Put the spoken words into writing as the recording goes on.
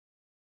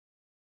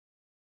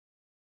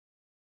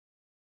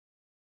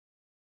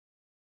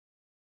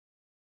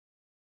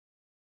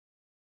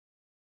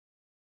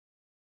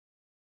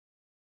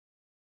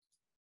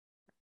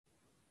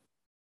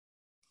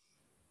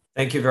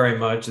Thank you very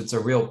much. It's a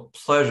real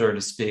pleasure to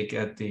speak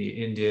at the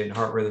Indian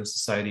Heart Rhythm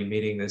Society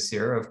meeting this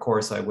year. Of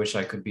course, I wish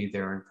I could be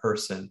there in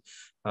person,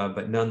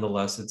 but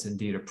nonetheless, it's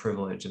indeed a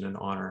privilege and an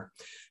honor.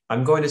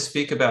 I'm going to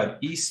speak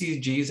about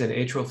ECGs and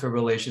atrial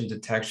fibrillation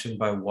detection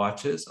by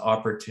watches,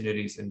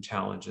 opportunities and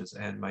challenges.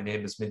 And my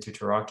name is Mintu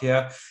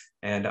Tarakia,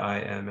 and I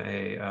am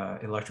a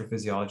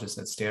electrophysiologist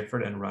at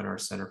Stanford and run our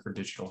Center for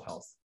Digital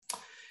Health.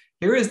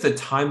 Here is the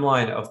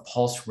timeline of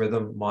pulse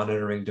rhythm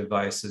monitoring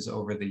devices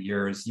over the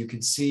years. You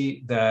can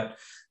see that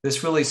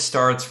this really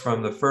starts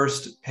from the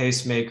first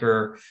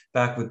pacemaker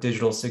back with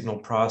digital signal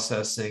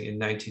processing in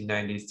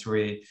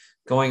 1993,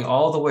 going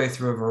all the way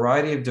through a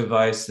variety of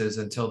devices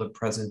until the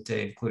present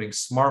day, including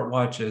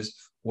smartwatches,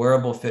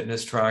 wearable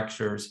fitness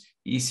trackers,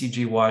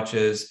 ECG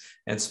watches,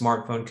 and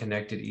smartphone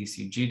connected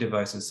ECG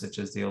devices such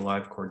as the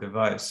AliveCore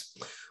device.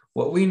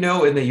 What we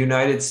know in the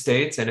United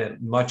States and in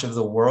much of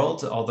the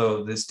world,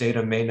 although this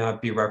data may not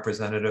be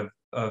representative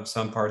of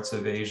some parts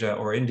of Asia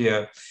or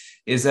India,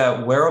 is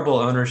that wearable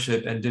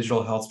ownership and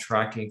digital health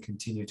tracking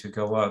continue to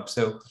go up.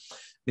 So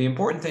the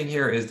important thing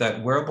here is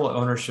that wearable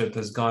ownership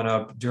has gone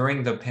up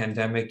during the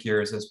pandemic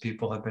years as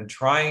people have been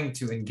trying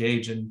to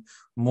engage in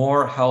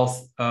more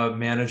health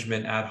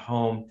management at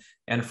home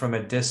and from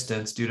a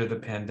distance due to the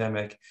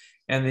pandemic.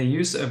 And the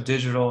use of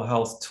digital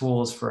health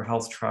tools for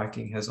health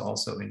tracking has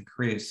also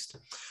increased.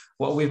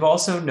 What we've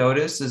also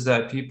noticed is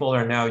that people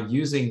are now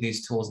using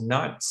these tools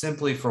not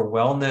simply for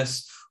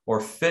wellness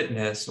or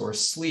fitness or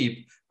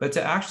sleep, but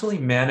to actually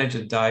manage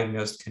a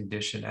diagnosed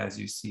condition, as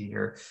you see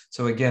here.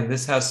 So again,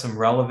 this has some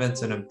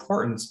relevance and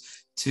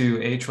importance to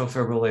atrial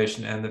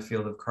fibrillation and the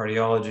field of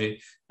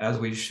cardiology as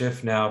we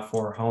shift now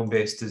for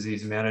home-based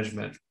disease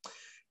management.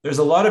 There's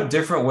a lot of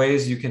different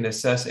ways you can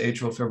assess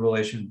atrial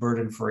fibrillation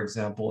burden, for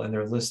example, and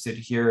they're listed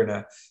here in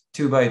a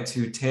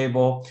 2x2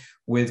 table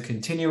with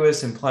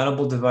continuous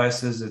implantable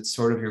devices. It's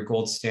sort of your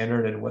gold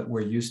standard and what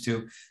we're used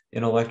to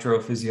in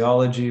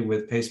electrophysiology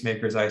with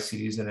pacemakers,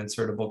 ICDs, and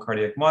insertable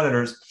cardiac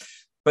monitors.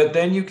 But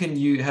then you can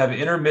have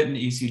intermittent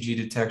ECG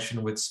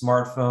detection with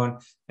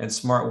smartphone and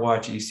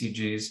smartwatch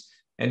ECGs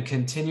and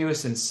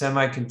continuous and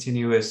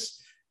semi-continuous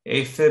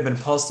AFib and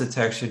pulse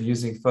detection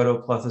using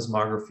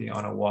photoplethysmography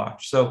on a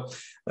watch. So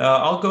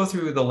I'll go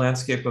through the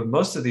landscape of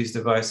most of these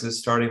devices,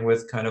 starting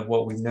with kind of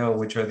what we know,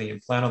 which are the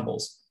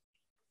implantables.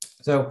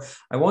 So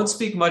I won't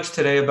speak much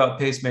today about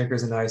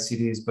pacemakers and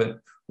ICDs, but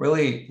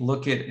really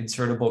look at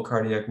insertable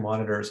cardiac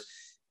monitors.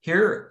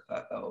 Here,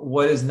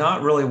 what is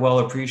not really well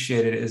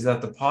appreciated is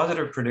that the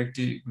positive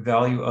predictive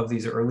value of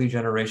these early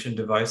generation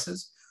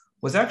devices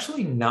was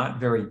actually not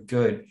very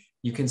good.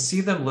 You can see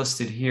them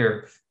listed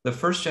here. The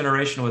first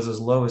generation was as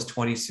low as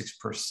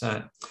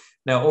 26%.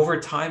 Now, over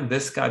time,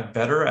 this got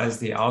better as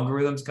the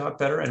algorithms got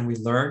better, and we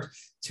learned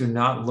to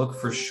not look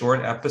for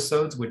short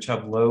episodes, which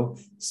have low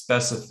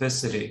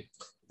specificity.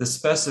 The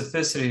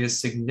specificity is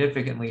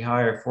significantly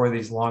higher for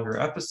these longer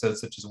episodes,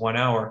 such as 1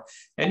 hour,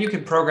 and you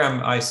can program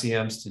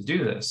ICMs to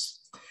do this.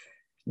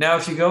 Now,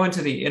 if you go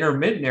into the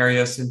intermittent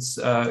area, since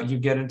you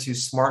get into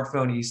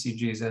smartphone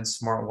ECGs and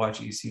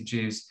smartwatch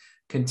ECGs,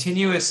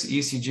 continuous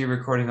ECG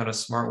recording on a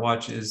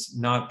smartwatch is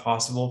not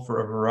possible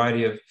for a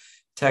variety of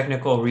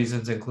technical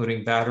reasons,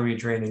 including battery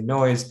drain and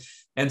noise.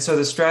 And so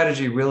the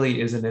strategy really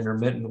is an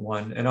intermittent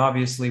one. And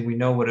obviously, we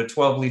know what a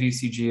 12-lead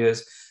ECG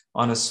is.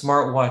 On a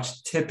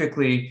smartwatch,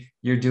 typically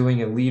you're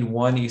doing a lead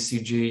 1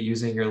 ECG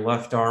using your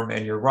left arm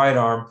and your right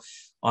arm.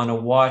 On a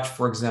watch,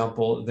 for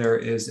example, there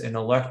is an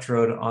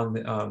electrode on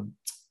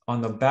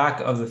the back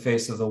of the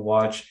face of the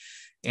watch.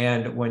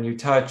 And when you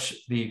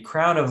touch the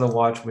crown of the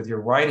watch with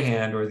your right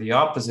hand or the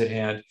opposite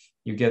hand,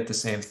 you get the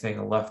same thing,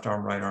 a left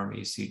arm, right arm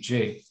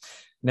ECG.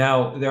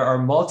 Now, there are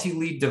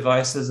multi-lead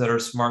devices that are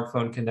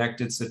smartphone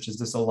connected, such as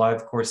this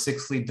AliveCore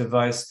 6-lead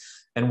device.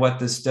 And what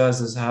this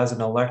does is has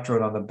an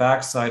electrode on the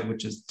backside,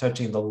 which is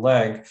touching the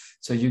leg.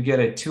 So you get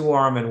a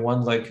 2-arm and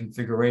 1-leg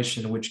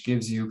configuration, which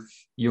gives you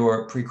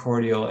your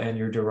precordial and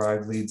your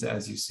derived leads,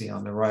 as you see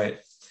on the right.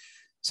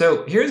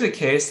 So here's a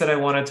case that I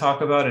want to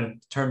talk about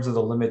in terms of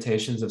the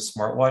limitations of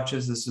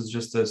smartwatches. This is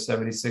just a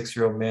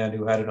 76-year-old man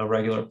who had an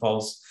irregular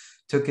pulse,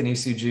 took an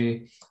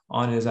ECG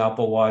on his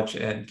Apple Watch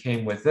and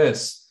came with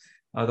this.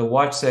 The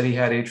watch said he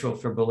had atrial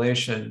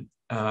fibrillation.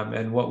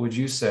 And what would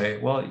you say?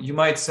 Well, you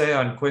might say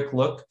on quick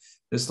look,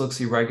 this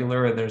looks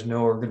irregular and there's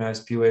no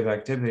organized P wave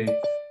activity,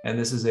 and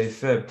this is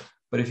AFib.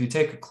 But if you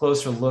take a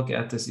closer look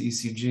at this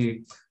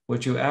ECG,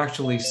 what you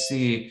actually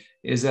see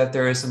is that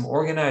there is some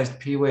organized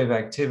P wave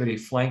activity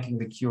flanking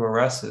the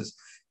QRSs.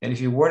 And if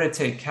you were to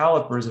take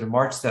calipers and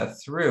march that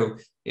through,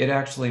 it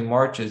actually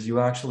marches. You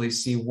actually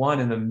see one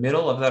in the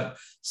middle of that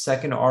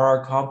second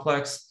RR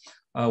complex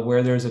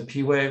where there's a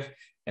P wave.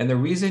 And the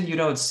reason you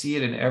don't see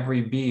it in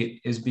every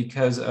beat is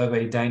because of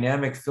a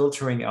dynamic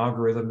filtering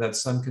algorithm that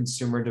some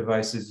consumer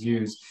devices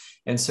use.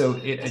 And so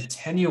it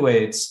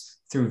attenuates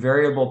through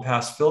variable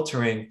pass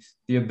filtering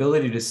the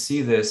ability to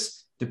see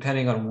this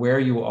depending on where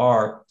you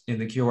are in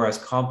the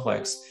QRS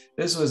complex.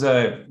 This was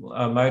a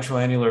mitral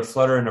annular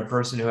flutter in a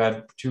person who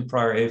had 2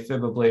 prior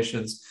AFib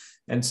ablations.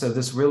 And so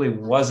this really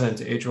wasn't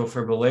atrial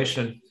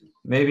fibrillation.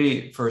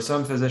 Maybe for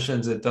some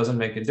physicians, it doesn't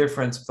make a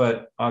difference,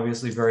 but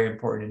obviously very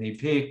important in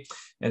EP.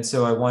 And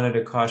so I wanted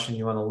to caution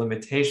you on the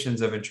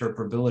limitations of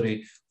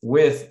interpretability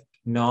with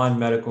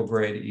non-medical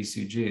grade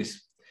ECGs.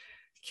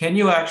 Can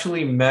you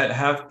actually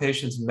have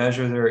patients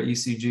measure their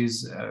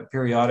ECGs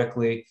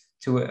periodically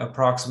to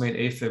approximate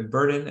AFib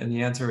burden? And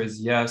the answer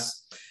is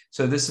yes.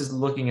 So this is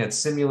looking at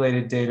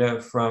simulated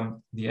data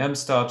from the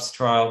mSToPS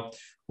trial,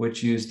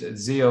 which used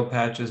ZEO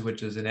patches,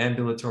 which is an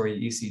ambulatory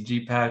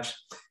ECG patch.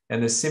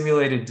 And the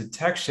simulated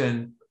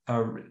detection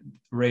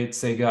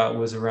rates they got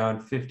was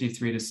around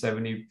 53 to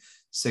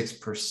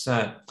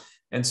 76%.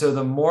 And so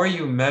the more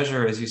you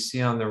measure, as you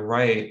see on the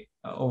right,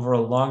 over a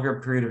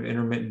longer period of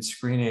intermittent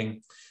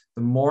screening,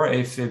 the more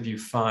AFib you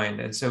find.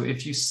 And so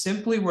if you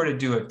simply were to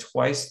do a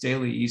twice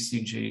daily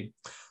ECG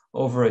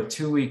over a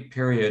 2-week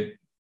period,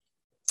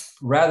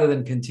 rather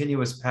than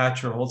continuous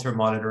patch or Holter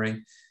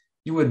monitoring,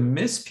 you would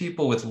miss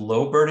people with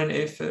low burden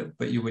AFib,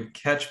 but you would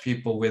catch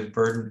people with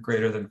burden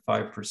greater than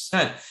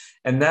 5%.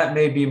 And that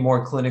may be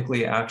more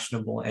clinically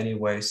actionable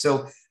anyway.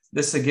 So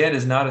this, again,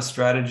 is not a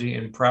strategy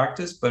in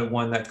practice, but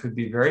one that could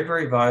be very,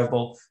 very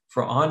viable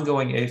for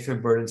ongoing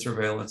AFib burden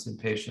surveillance in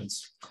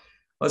patients.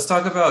 Let's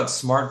talk about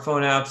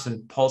smartphone apps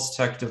and pulse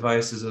tech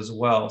devices as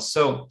well.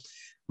 So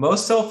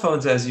most cell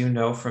phones, as you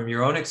know from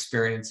your own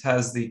experience,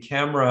 has the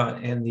camera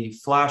and the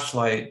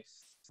flashlight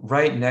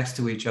right next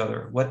to each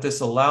other. What this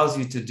allows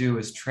you to do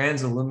is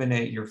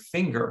transilluminate your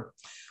finger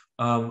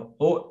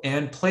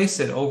and place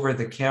it over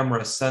the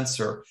camera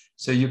sensor.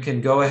 So you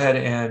can go ahead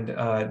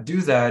and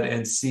do that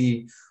and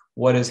see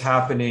what is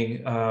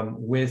happening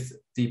with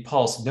the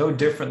pulse, no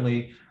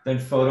differently than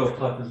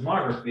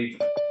photoplethysmography.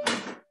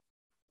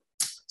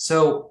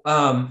 So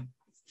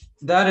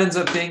that ends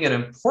up being an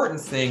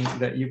important thing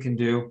that you can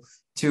do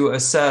to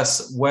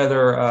assess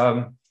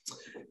whether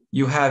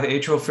you have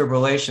atrial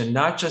fibrillation,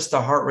 not just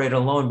the heart rate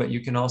alone, but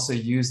you can also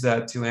use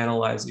that to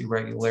analyze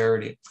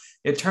irregularity.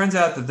 It turns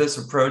out that this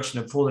approach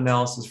and a pooled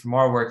analysis from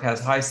our work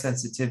has high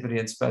sensitivity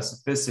and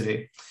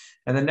specificity,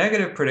 and the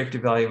negative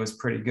predictive value was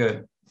pretty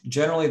good.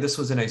 Generally, this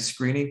was in a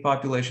screening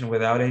population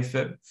without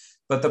AFib,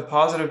 but the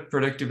positive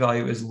predictive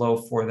value is low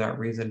for that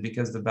reason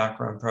because the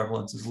background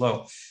prevalence is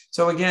low.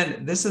 So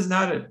again, this is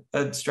not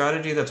a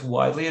strategy that's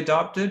widely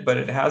adopted, but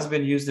it has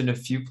been used in a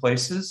few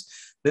places.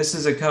 This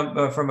is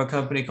from a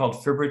company called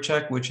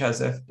FibraCheck, which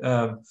has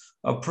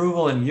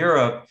approval in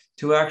Europe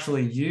to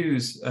actually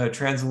use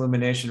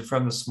transillumination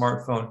from the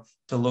smartphone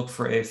to look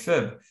for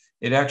AFib.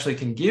 It actually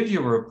can give you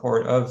a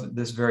report of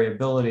this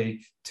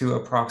variability to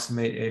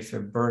approximate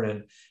AFib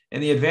burden.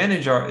 And the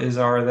advantage is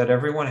that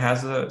everyone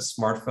has a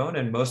smartphone,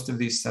 and most of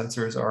these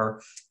sensors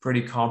are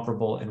pretty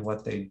comparable in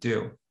what they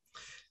do.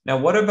 Now,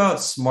 what about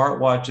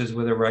smartwatches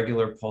with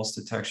irregular pulse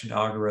detection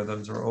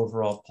algorithms or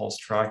overall pulse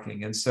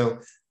tracking? And so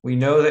we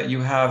know that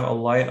you have a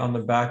light on the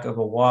back of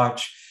a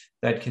watch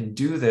that can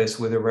do this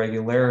with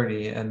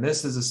irregularity. And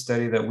this is a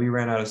study that we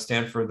ran out of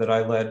Stanford that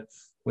I led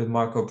with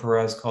Marco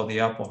Perez called the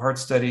Apple Heart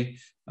Study.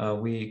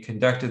 We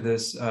conducted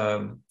this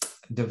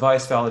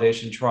device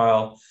validation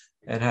trial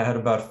and had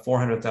about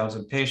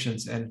 400,000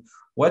 patients. And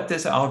what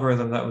this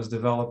algorithm that was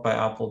developed by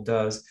Apple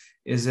does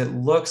is it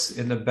looks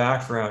in the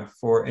background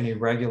for an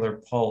irregular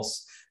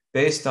pulse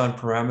based on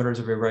parameters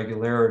of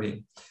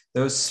irregularity.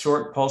 Those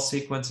short pulse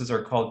sequences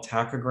are called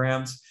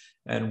tachograms.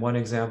 And one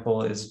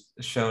example is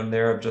shown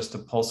there of just a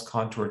pulse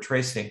contour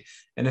tracing.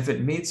 And if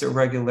it meets a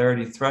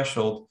regularity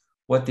threshold,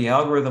 what the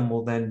algorithm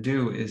will then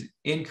do is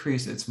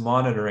increase its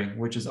monitoring,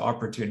 which is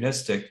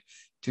opportunistic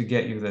to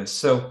get you this.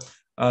 So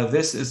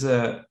this is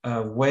a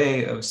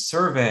way of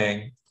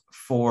surveying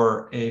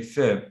for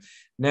AFib.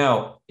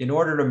 Now, in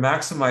order to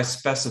maximize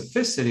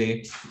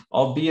specificity,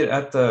 albeit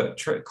at the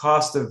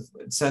cost of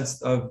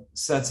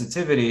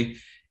sensitivity,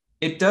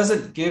 it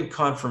doesn't give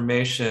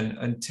confirmation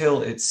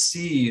until it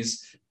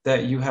sees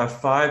that you have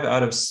 5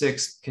 out of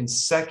 6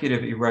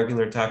 consecutive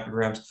irregular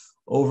tachograms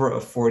over a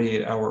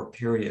 48-hour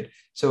period.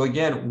 So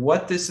again,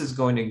 what this is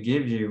going to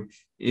give you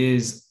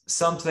is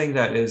something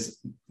that is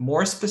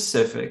more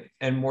specific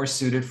and more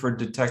suited for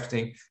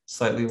detecting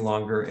slightly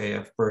longer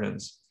AF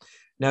burdens.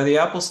 Now, the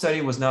Apple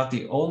study was not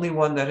the only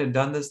one that had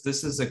done this.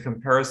 This is a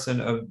comparison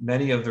of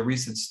many of the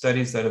recent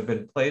studies that have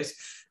been placed,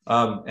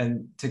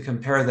 and to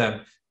compare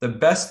them. The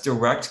best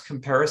direct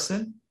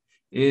comparison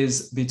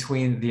is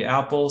between the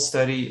Apple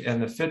study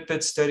and the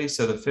Fitbit study.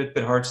 So the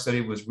Fitbit heart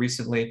study was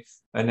recently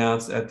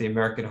announced at the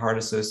American Heart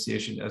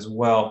Association as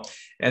well.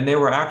 And they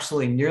were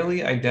actually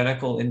nearly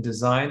identical in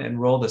design,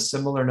 enrolled a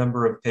similar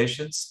number of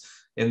patients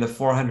in the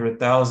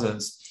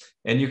 400,000s.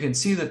 And you can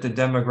see that the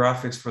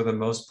demographics for the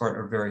most part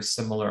are very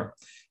similar.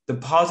 The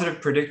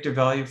positive predictive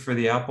value for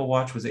the Apple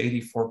Watch was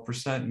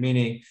 84%,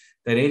 meaning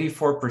that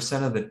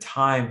 84% of the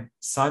time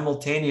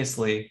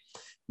simultaneously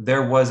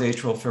there was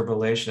atrial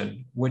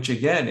fibrillation, which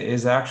again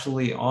is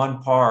actually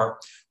on par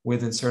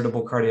with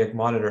insertable cardiac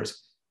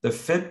monitors. The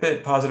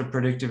Fitbit positive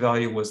predictive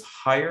value was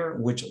higher,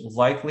 which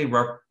likely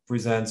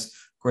represents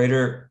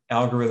greater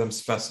algorithm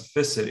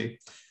specificity.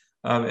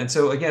 And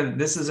so again,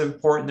 this is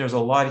important. There's a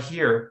lot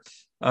here.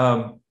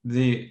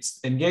 The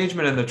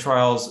engagement in the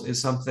trials is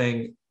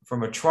something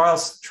from a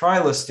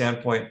trialist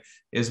standpoint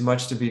is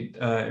much to be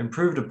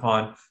improved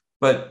upon,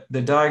 but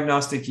the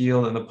diagnostic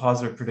yield and the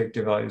positive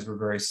predictive values were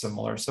very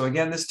similar. So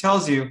again, this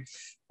tells you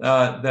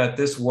that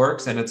this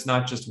works, and it's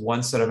not just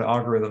one set of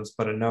algorithms,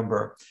 but a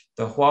number.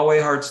 The Huawei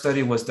heart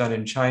study was done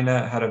in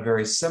China, had a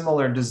very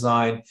similar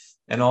design,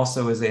 and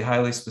also is a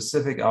highly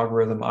specific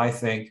algorithm, I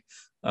think.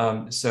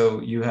 So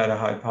you had a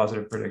high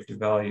positive predictive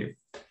value.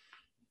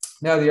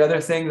 Now, the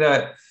other thing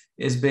that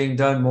is being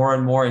done more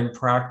and more in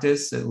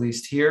practice, at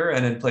least here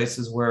and in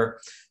places where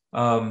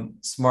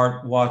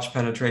smartwatch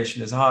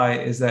penetration is high,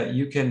 is that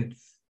you can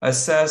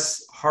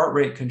assess heart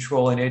rate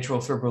control in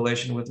atrial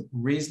fibrillation with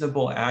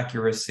reasonable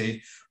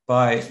accuracy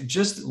by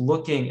just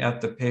looking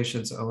at the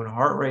patient's own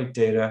heart rate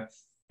data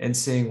and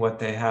seeing what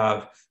they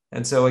have.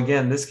 And so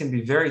again, this can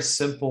be very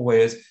simple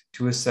ways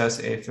to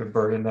assess AFib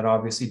burden that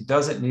obviously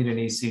doesn't need an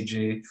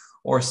ECG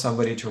or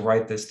somebody to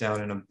write this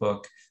down in a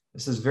book.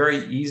 This is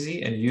very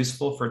easy and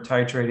useful for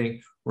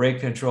titrating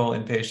rate control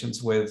in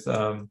patients with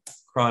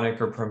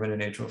chronic or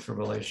permanent atrial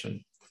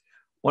fibrillation.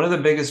 One of the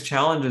biggest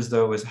challenges,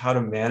 though, is how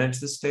to manage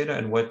this data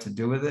and what to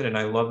do with it. And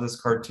I love this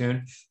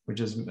cartoon,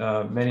 which is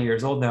many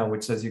years old now,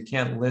 which says you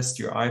can't list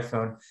your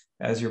iPhone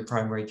as your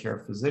primary care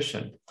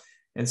physician.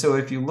 And so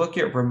if you look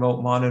at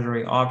remote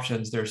monitoring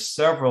options, there's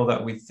several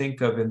that we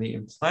think of in the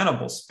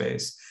implantable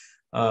space.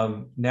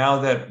 Now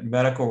that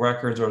medical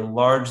records are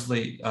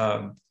largely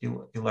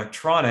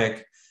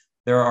electronic,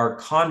 there are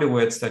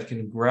conduits that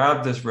can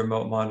grab this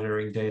remote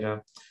monitoring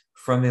data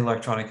from the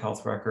electronic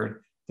health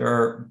record. There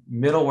are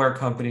middleware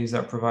companies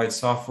that provide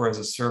software as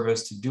a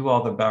service to do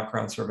all the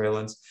background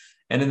surveillance.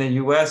 And in the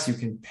US, you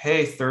can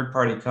pay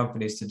third-party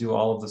companies to do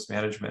all of this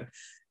management.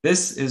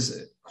 This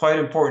is quite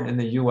important in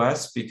the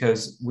US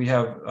because we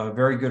have a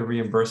very good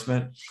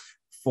reimbursement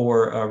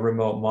for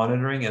remote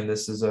monitoring, and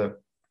this is a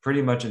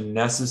pretty much a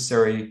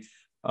necessary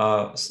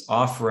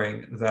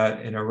offering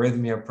that an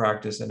arrhythmia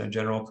practice and a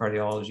general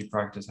cardiology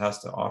practice has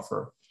to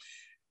offer.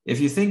 If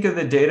you think of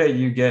the data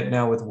you get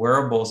now with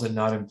wearables and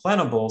not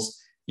implantables,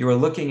 you are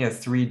looking at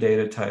three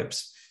data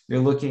types.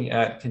 You're looking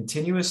at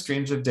continuous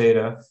streams of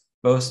data,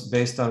 both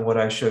based on what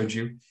I showed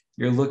you.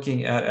 You're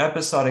looking at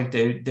episodic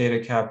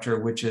data capture,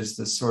 which is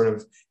the sort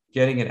of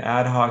getting an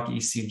ad hoc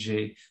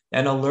ECG,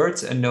 and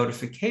alerts and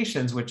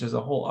notifications, which is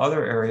a whole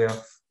other area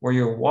where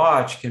your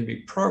watch can be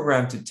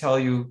programmed to tell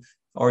you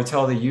or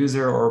tell the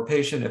user or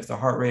patient if the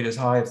heart rate is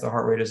high, if the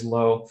heart rate is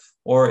low,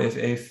 or if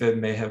AFib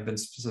may have been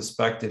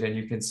suspected. And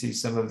you can see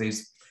some of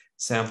these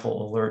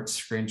sample alert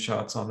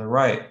screenshots on the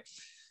right.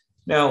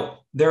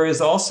 Now, there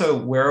is also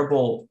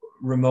wearable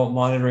remote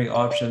monitoring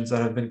options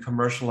that have been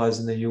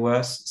commercialized in the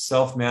US.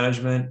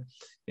 Self-management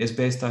is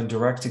based on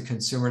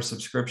direct-to-consumer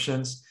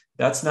subscriptions.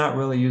 That's not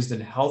really used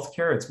in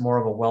healthcare. It's more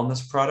of a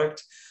wellness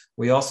product.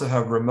 We also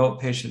have remote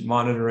patient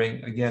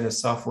monitoring, again, as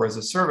software as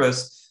a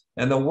service.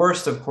 And the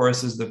worst, of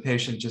course, is the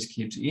patient just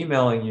keeps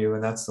emailing you,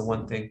 and that's the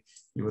one thing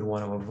you would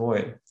want to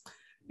avoid.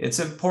 It's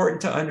important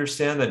to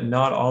understand that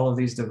not all of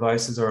these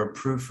devices are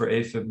approved for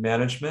AFib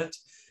management.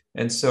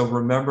 And so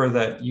remember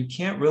that you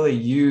can't really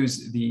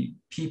use the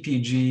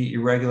PPG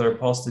irregular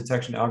pulse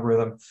detection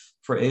algorithm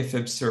for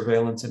AFib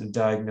surveillance in a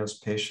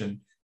diagnosed patient.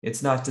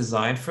 It's not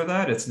designed for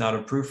that, it's not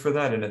approved for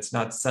that, and it's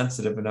not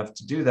sensitive enough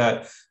to do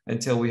that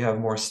until we have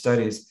more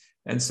studies.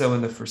 And so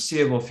in the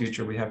foreseeable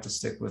future, we have to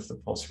stick with the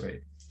pulse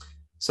rate.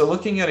 So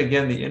looking at,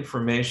 again, the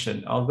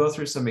information, I'll go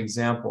through some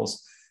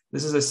examples.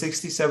 This is a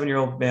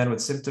 67-year-old man with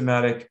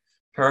symptomatic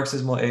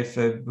paroxysmal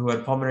AFib who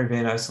had pulmonary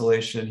vein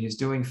isolation. He's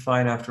doing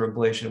fine after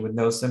ablation with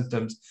no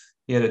symptoms.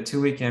 He had a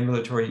 2-week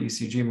ambulatory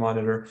ECG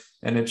monitor,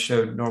 and it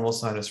showed normal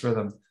sinus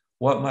rhythm.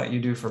 What might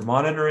you do for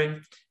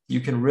monitoring?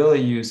 You can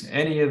really use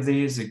any of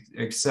these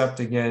except,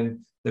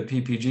 again, the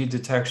PPG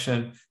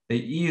detection.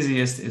 The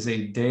easiest is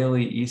a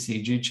daily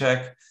ECG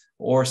check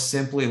or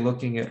simply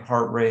looking at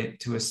heart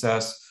rate to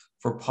assess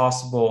for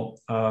possible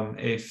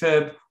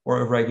AFib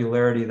or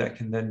irregularity that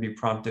can then be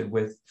prompted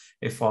with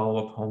a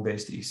follow-up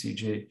home-based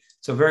ECG.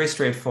 So very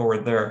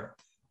straightforward there.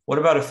 What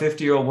about a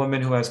 50-year-old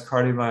woman who has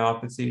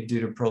cardiomyopathy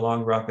due to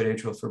prolonged rapid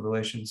atrial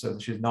fibrillation? So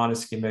she's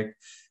non-ischemic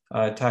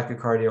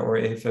tachycardia or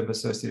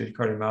AFib-associated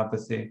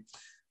cardiomyopathy.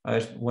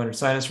 When her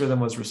sinus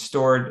rhythm was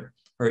restored,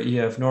 her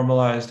EF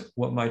normalized,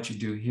 what might you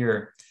do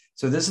here?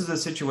 So this is a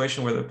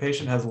situation where the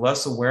patient has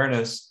less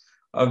awareness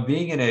of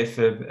being in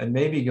AFib and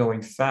maybe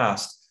going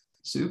fast.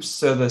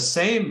 So the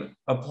same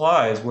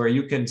applies where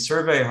you can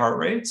survey heart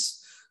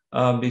rates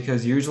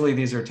because usually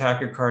these are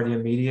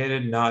tachycardia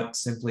mediated, not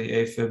simply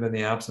AFib in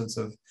the absence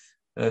of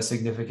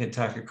significant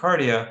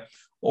tachycardia,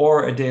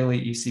 or a daily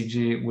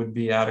ECG would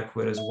be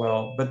adequate as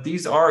well. But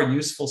these are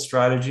useful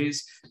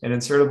strategies. An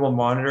insertable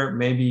monitor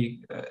may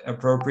be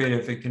appropriate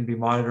if it can be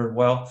monitored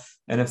well,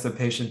 and if the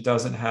patient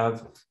doesn't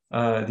have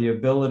the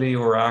ability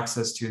or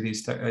access to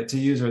these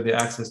the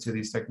access to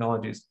these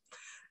technologies.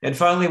 And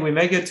finally, we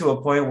may get to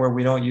a point where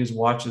we don't use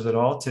watches at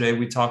all. Today,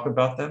 we talk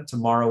about them.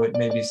 Tomorrow, it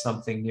may be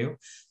something new.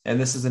 And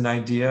this is an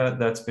idea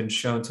that's been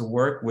shown to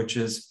work, which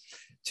is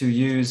to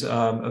use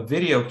a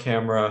video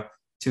camera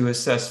to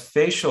assess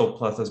facial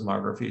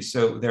plethysmography.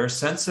 So they're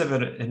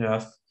sensitive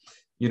enough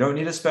You don't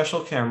need a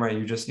special camera,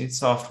 you just need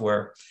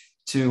software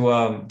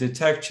to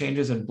detect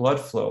changes in blood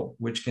flow,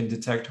 which can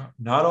detect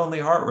not only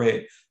heart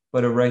rate,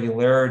 but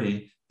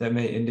irregularity that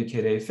may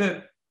indicate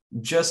AFib,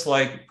 just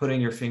like putting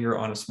your finger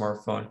on a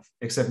smartphone,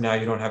 except now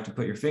you don't have to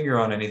put your finger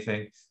on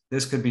anything.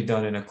 This could be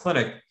done in a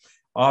clinic.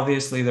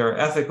 Obviously, there are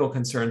ethical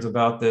concerns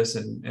about this,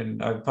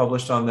 and I've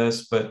published on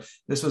this, but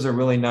this was a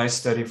really nice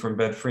study from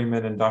Ben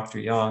Freeman and Dr.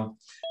 Yang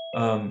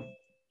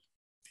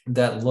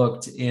that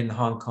looked in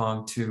Hong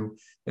Kong to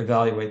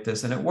evaluate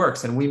this, and it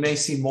works. And we may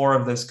see more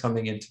of this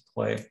coming into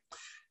play.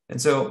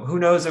 And so who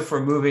knows if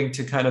we're moving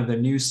to kind of the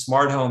new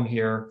smart home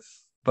here,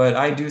 but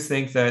I do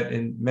think that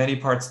in many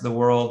parts of the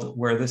world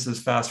where this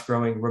is fast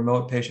growing,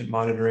 remote patient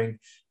monitoring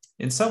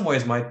in some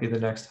ways might be the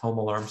next home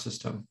alarm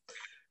system.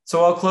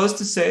 So I'll close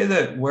to say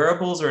that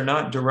wearables are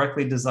not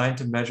directly designed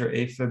to measure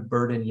AFib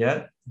burden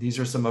yet. These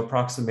are some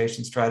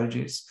approximation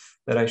strategies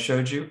that I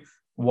showed you.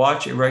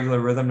 Watch irregular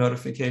rhythm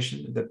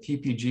notification. The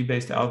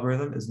PPG-based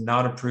algorithm is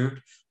not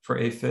approved for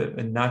AFib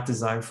and not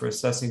designed for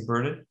assessing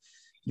burden.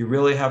 You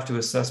really have to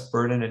assess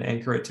burden and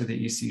anchor it to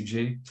the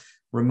ECG.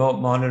 Remote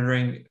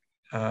monitoring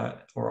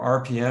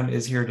or RPM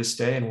is here to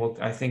stay and will,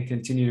 I think,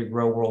 continue to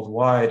grow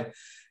worldwide.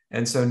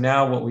 And so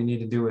now what we need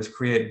to do is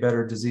create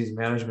better disease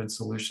management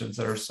solutions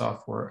that are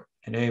software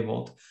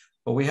enabled.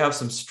 But we have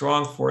some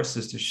strong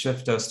forces to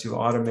shift us to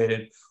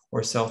automated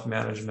or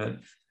self-management.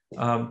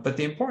 But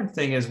the important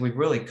thing is we've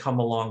really come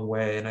a long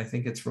way. And I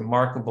think it's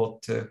remarkable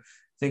to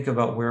think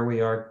about where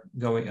we are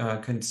going,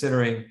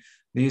 considering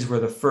these were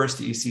the first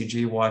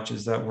ECG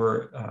watches that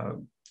were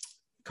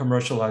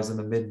commercialized in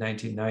the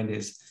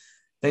mid-1990s.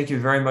 Thank you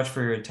very much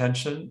for your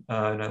attention,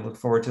 and I look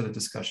forward to the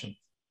discussion.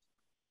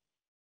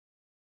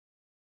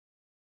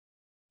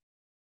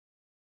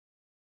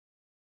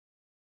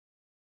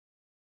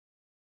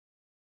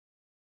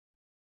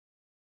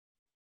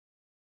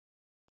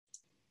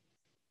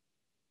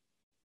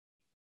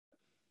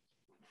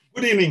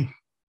 Good evening.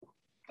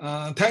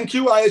 Thank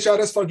you,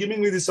 IHRS, for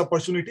giving me this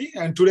opportunity.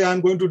 And today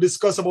I'm going to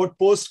discuss about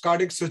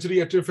post-cardiac surgery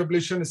atrial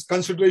fibrillation is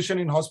consideration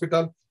in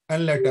hospital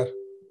and later.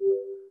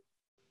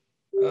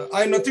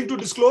 I have nothing to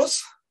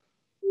disclose.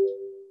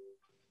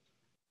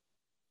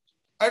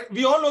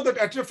 We all know that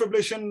atrial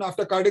fibrillation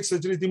after cardiac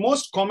surgery is the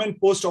most common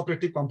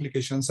post-operative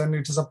complications, and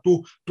it is up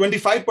to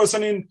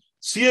 25% in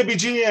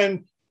CABG,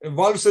 and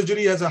valve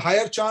surgery has a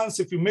higher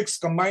chance. If you mix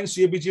combined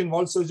CABG and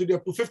valve surgery,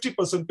 up to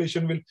 50%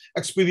 patient will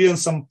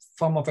experience some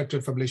form of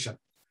atrial fibrillation.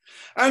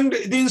 And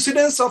the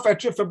incidence of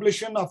atrial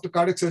fibrillation after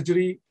cardiac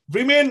surgery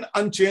remain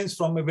unchanged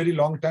from a very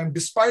long time,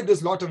 despite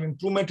there's a lot of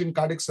improvement in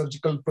cardiac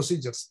surgical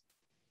procedures.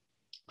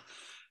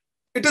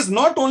 It is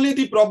not only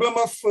the problem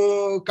of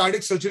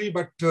cardiac surgery,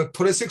 but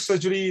thoracic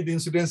surgery, the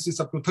incidence is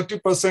up to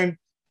 30%.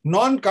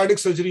 Non-cardiac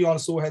surgery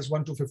also has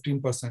 1 to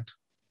 15%.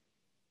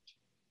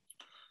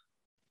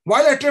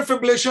 While atrial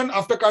fibrillation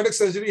after cardiac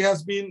surgery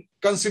has been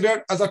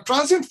considered as a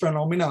transient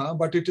phenomena,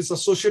 but it is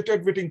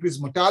associated with increased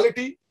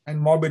mortality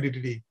and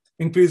morbidity,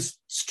 increased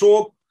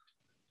stroke,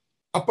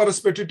 upper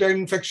respiratory tract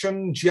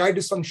infection, GI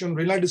dysfunction,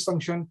 renal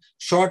dysfunction,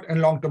 short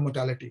and long-term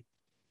mortality.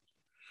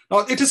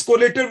 Now, it is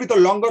correlated with a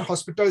longer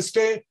hospital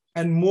stay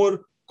and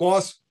more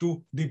cost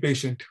to the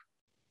patient.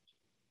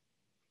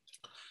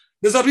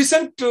 There's a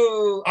recent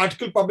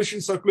article published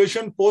in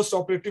Circulation,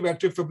 Post-Operative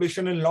Atrial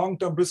Fibrillation and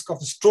Long-Term Risk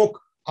of Stroke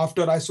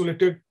after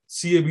Isolated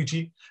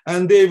CABG.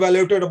 And they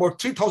evaluated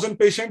about 3,000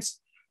 patients.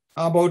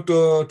 About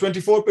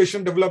 24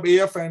 patients developed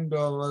AF and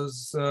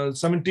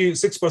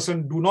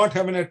 76% do not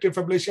have an atrial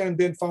fibrillation. And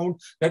then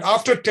found that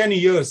after 10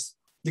 years,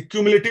 the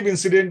cumulative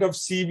incidence of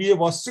CVA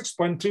was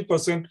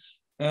 6.3%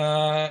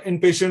 in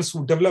patients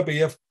who develop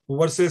AF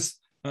versus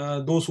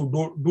those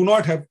who do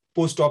not have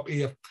post-op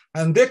AF.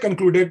 And they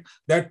concluded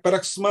that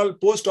paroxysmal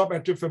post-op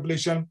atrial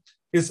fibrillation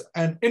is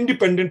an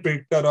independent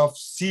predictor of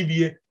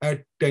CVA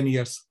at 10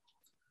 years.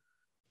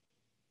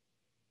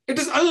 It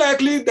is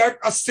unlikely that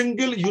a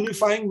single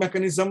unifying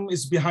mechanism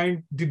is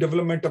behind the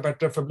development of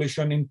atrial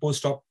fibrillation in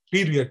post-op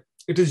period.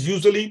 It is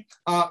usually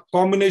a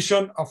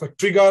combination of a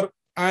trigger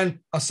and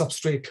a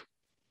substrate.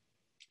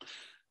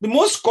 The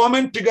most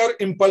common trigger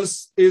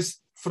impulse is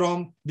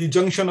from the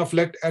junction of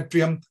left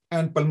atrium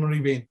and pulmonary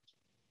vein.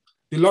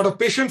 A lot of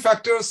patient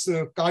factors,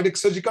 cardiac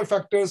surgical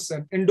factors,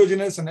 and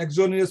endogenous and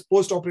exogenous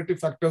post-operative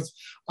factors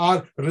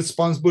are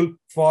responsible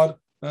for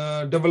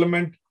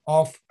development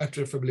of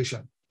atrial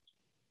fibrillation.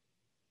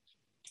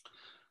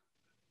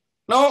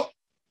 Now,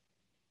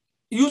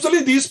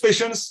 usually these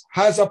patients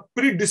has a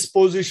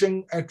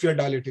predisposition atrial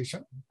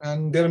dilatation,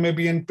 and there may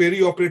be in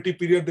perioperative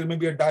period, there may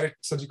be a direct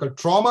surgical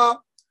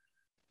trauma.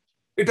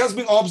 It has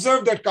been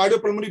observed that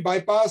cardiopulmonary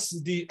bypass,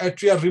 the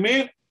atria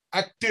remain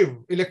active,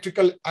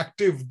 electrical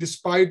active,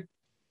 despite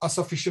a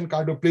sufficient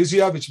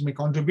cardioplasia, which may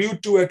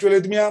contribute to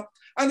atrial arrhythmia,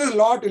 and there's a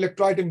lot of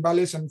electrolyte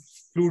imbalance and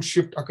fluid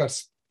shift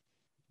occurs.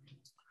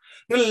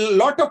 There are a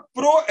lot of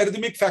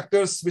pro-arrhythmic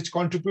factors which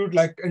contribute,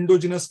 like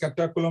endogenous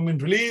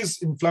catecholamine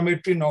release,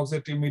 inflammatory and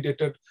oxidative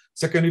mediated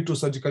secondary to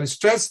surgical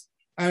stress,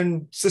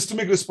 and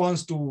systemic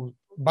response to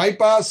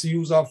bypass,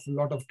 use of a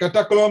lot of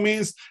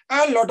catecholamines,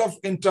 and a lot of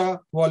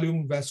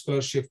intra-volume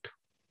vascular shift.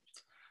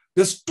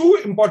 There's two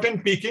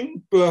important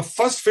peaking.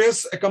 First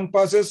phase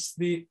encompasses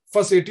the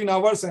first 18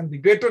 hours and the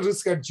greater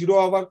risk at 0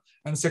 hour,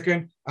 and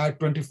second at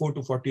 24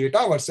 to 48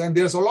 hours. And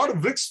there's a lot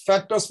of risk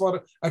factors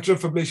for atrial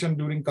fibrillation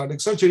during cardiac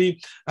surgery.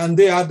 And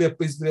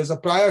there's a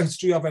prior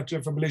history of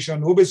atrial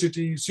fibrillation,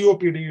 obesity,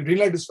 COPD,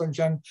 renal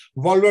dysfunction,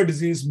 valvular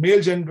disease,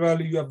 male gender,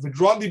 you have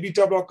withdrawn the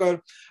beta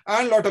blocker,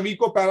 and a lot of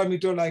echo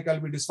parameter like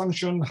LV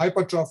dysfunction,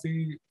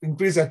 hypertrophy,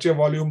 increased atrial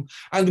volume.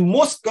 And the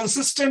most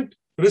consistent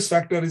risk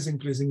factor is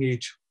increasing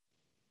age.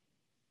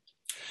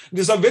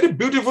 There's a very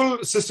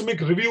beautiful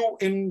systemic review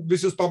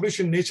which is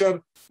published in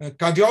Nature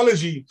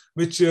Cardiology,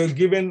 which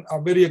given a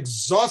very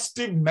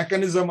exhaustive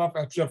mechanism of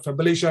atrial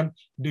fibrillation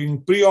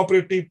during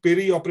preoperative,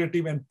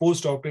 perioperative, and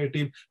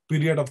postoperative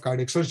period of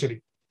cardiac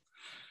surgery.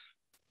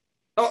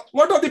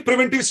 What are the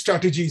preventive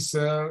strategies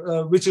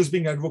which is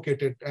being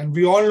advocated? And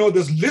we all know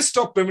this list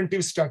of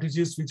preventive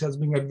strategies which has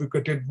been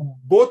advocated,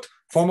 both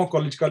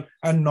pharmacological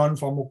and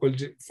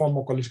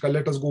non-pharmacological.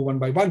 Let us go one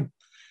by one.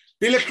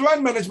 The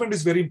electrolyte management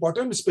is very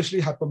important,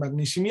 especially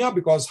hypomagnesemia,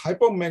 because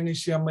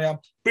hypomagnesemia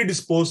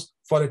predispose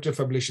for atrial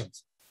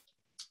fibrillations.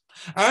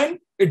 And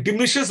it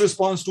diminishes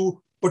response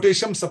to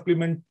potassium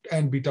supplement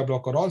and beta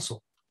blocker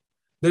also.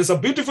 There is a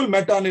beautiful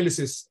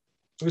meta-analysis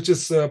which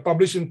is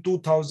published in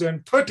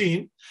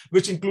 2013,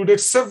 which included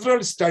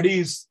several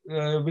studies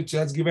which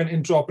has given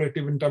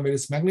intraoperative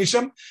intravenous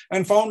magnesium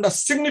and found a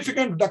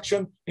significant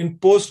reduction in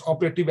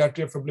post-operative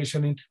atrial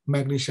fibrillation in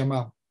magnesium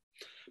arm.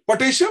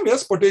 Potassium,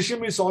 yes,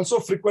 potassium is also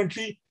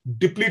frequently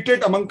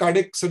depleted among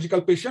cardiac surgical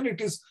patients.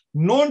 It is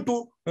known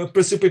to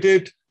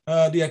precipitate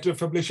the atrial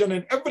fibrillation,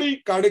 and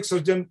every cardiac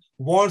surgeon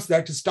wants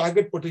that his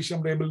target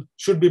potassium level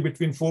should be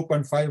between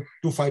 4.5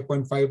 to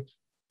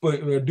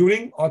 5.5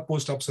 during or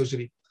post-op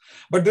surgery.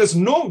 But there's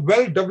no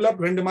well-developed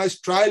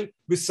randomized trial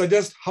which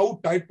suggests how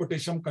tight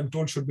potassium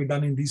control should be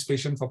done in these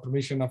patients for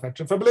prevention of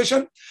atrial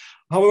fibrillation.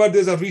 However,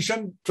 there's a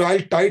recent trial,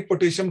 tight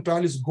potassium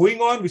trial is going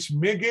on, which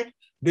may give.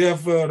 They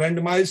have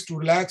randomized to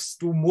relax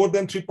to more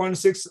than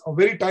 3.6, a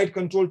very tight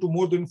control to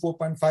more than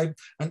 4.5,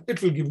 and it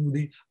will give you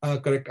the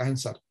correct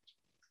answer.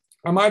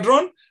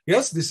 Amiodarone,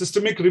 yes, the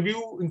systemic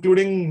review,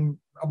 including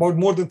about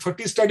more than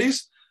 30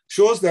 studies,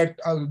 shows that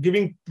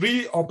giving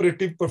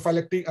pre-operative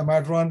prophylactic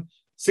amiodarone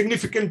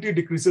significantly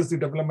decreases the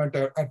development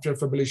of atrial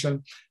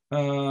fibrillation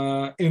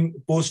in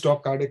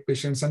post-op cardiac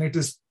patients, and it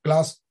is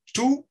class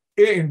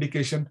 2A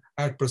indication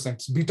at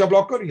present. Beta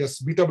blocker, yes,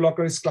 beta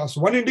blocker is class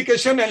 1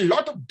 indication, and a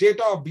lot of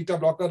data of beta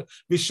blocker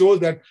which shows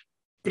that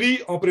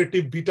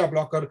pre-operative beta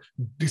blocker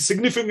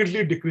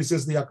significantly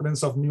decreases the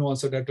occurrence of new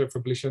onset atrial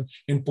fibrillation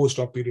in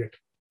post-op period.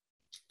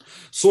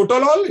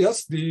 Sotalol,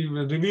 yes, the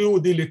review,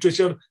 the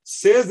literature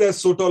says that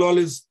sotalol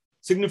is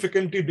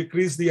significantly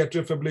decrease the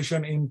atrial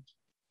fibrillation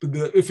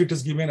if it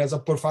is given as a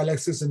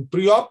prophylaxis in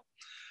pre-op,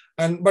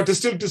 but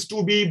still it is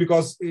 2B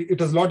because it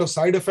has a lot of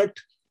side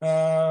effect.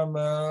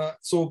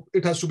 So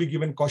it has to be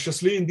given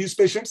cautiously in these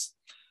patients.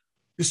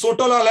 The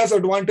sotalol has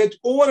advantage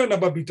over and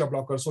above beta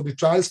blocker. So the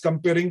trials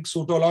comparing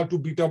sotalol to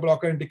beta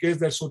blocker indicates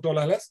that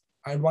sotalol has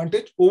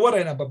advantage over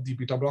and above the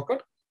beta blocker.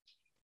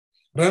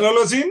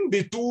 Ranolazine,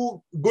 the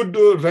two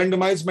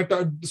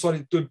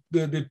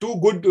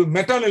good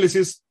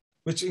meta-analysis,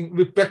 which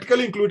we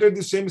practically included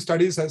the same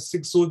studies as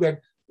so that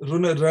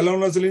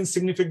ranolazine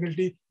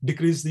significantly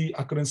decrease the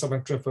occurrence of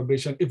atrial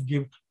fibrillation if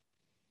given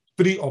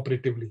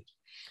pre-operatively.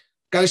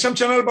 Calcium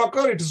channel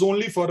blocker, it is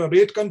only for a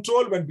rate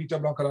control when beta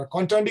blocker are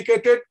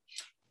contraindicated,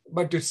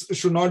 but it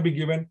should not be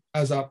given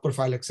as a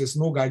prophylaxis.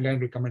 No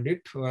guideline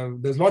recommended.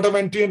 There's a lot of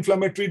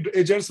anti-inflammatory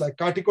agents like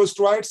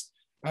corticosteroids,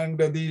 and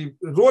the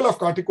role of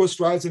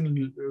corticosteroids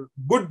in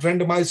good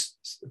randomized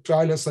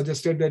trial has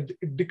suggested that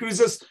it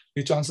decreases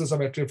the chances of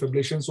atrial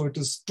fibrillation. So it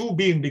is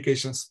 2B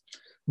indications.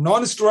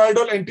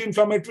 Non-steroidal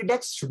anti-inflammatory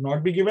drugs should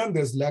not be given.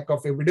 There's lack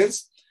of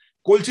evidence.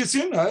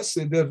 Colchicine, as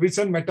the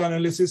recent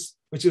meta-analysis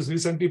which is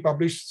recently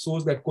published,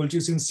 shows that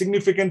colchicine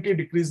significantly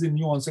decreased the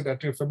new onset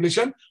atrial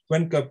fibrillation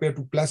when compared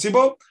to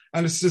placebo,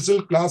 and it's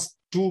still class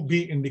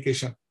 2B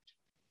indication.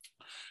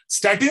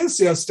 Statins,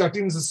 yes,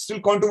 statins is still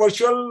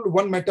controversial.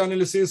 One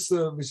meta-analysis,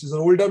 which is an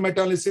older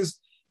meta-analysis,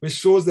 which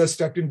shows that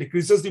statin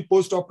decreases the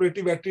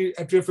post-operative atrial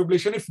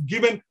fibrillation if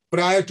given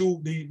prior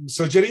to the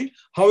surgery.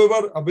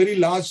 However, a very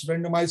large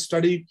randomized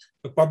study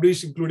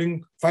published,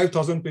 including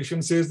 5,000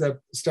 patients, says that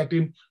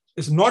statin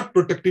is not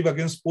protective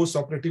against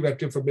post-operative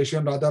atrial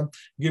fibrillation. Rather,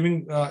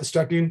 giving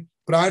statin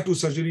prior to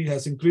surgery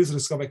has increased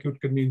risk of acute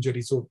kidney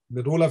injury. So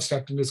the role of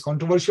statin is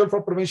controversial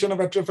for prevention of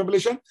atrial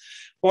fibrillation.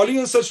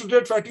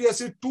 Polyunsaturated fatty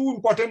acid, two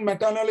important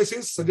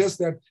meta-analyses suggest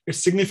that it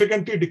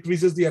significantly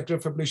decreases the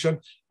atrial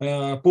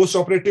fibrillation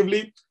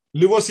post-operatively.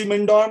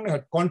 Levosimendan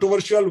had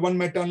controversial. One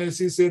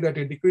meta-analysis say that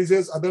it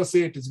decreases, others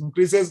say it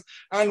increases,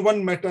 and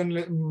one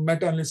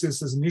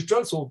meta-analysis is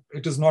neutral, so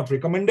it is not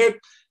recommended.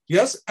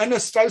 Yes,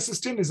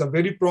 N-acetylcysteine is a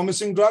very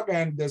promising drug,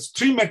 and there's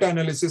 3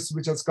 meta-analysis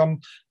which has come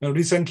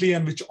recently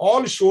and which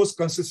all shows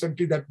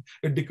consistently that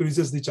it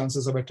decreases the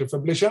chances of atrial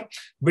fibrillation.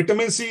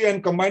 Vitamin C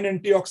and combined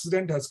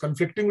antioxidant has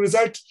conflicting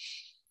results.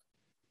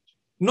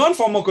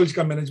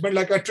 Non-pharmacological management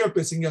like atrial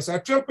pacing. Yes,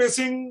 atrial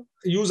pacing,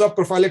 use of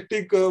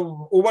prophylactic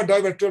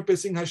overdrive atrial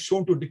pacing has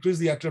shown to decrease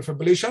the atrial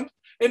fibrillation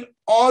in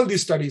all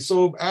these studies.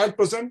 So at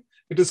present,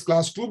 it is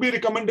class 2B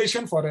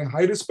recommendation for a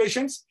high-risk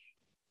patients.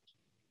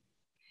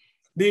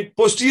 The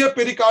posterior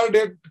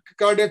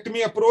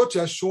pericardiectomy approach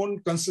has shown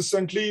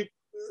consistently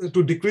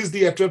to decrease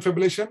the atrial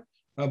fibrillation.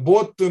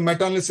 Both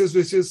meta-analysis,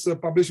 which is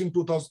published in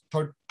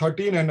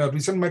 2013 and a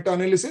recent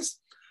meta-analysis.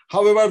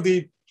 However,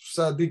 the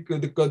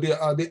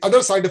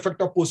other side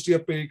effect of posterior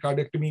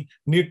pericardiectomy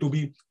need to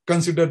be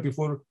considered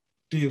before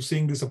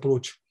seeing this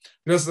approach.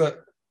 There's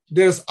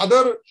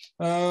other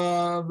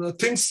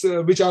things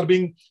which are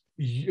being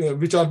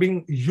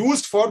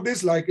used for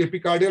this, like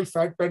epicardial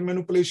fat pad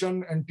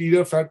manipulation,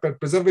 anterior fat pad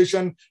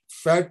preservation,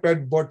 fat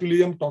pad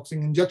botulinum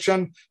toxin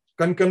injection,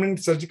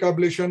 concomitant surgical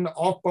ablation,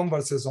 off-pump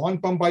versus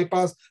on-pump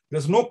bypass.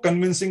 There's no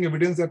convincing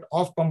evidence that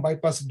off-pump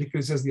bypass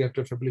decreases the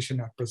atrial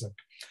fibrillation at present.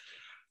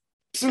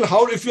 Still,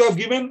 if you have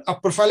given a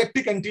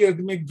prophylactic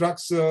antiarrhythmic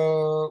drugs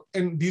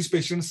in these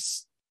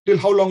patients, till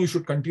how long you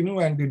should continue,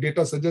 and the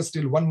data suggests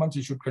till 1 month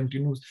you should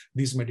continue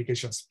these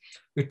medications.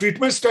 The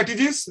treatment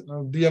strategies,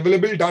 the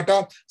available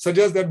data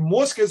suggests that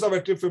most cases of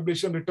atrial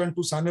fibrillation return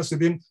to sinus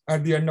rhythm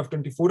at the end of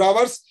 24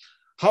 hours.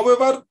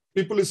 However,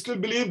 people still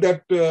believe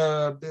that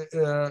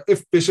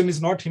if patient is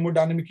not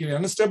hemodynamically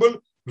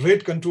unstable,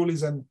 rate control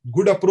is a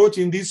good approach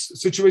in this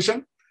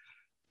situation.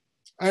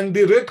 And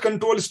the rate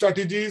control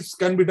strategies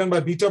can be done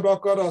by beta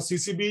blocker or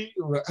CCB.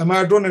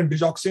 Amiodarone and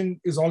digoxin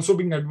is also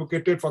being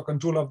advocated for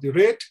control of the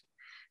rate.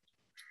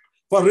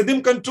 For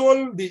rhythm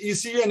control, the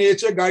ECU and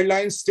AHA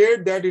guidelines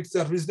state that it's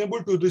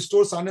reasonable to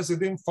restore sinus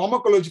rhythm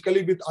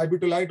pharmacologically with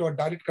ibutylite or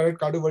direct current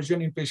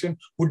cardioversion in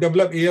patients who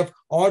develop AF,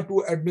 or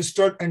to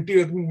administer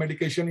antiarrhythmic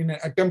medication in an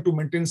attempt to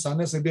maintain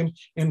sinus rhythm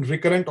in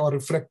recurrent or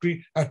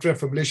refractory atrial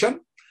fibrillation.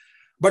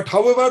 But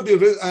however,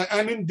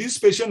 and in this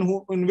patient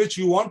in which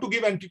you want to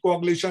give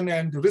anticoagulation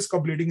and the risk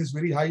of bleeding is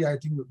very high, I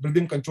think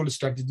rhythm control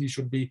strategy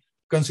should be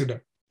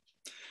considered.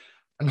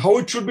 And how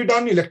it should be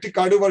done, electric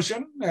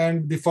cardioversion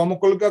and the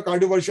pharmacological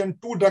cardioversion,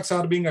 2 drugs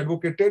are being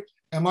advocated,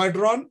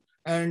 amiodarone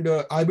and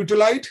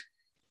ibutylite.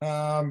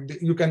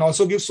 You can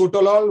also give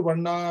sotalol.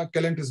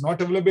 Varna-Kelent is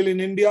not available in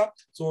India.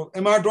 So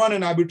amiodarone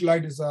and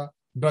ibutylite is a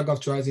drug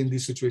of choice in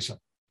this situation.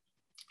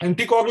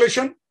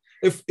 Anticoagulation,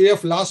 if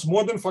AF lasts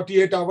more than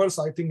 48 hours,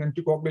 I think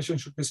anticoagulation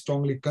should be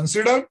strongly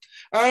considered.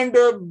 And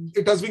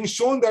it has been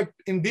shown that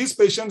in these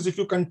patients, if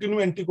you continue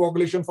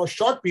anticoagulation for a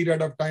short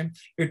period of time,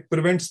 it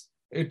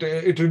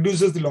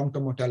reduces the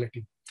long-term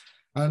mortality.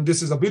 And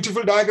this is a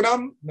beautiful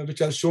diagram which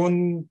has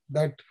shown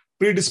that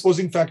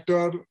predisposing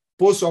factor,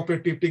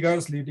 post-operative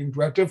triggers leading to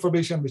atrial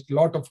fibrillation with a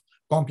lot of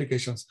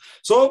complications.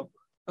 So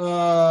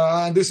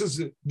this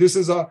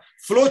is a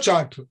flow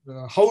chart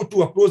how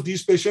to approach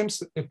these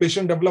patients. A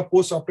patient develop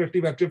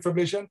post-operative atrial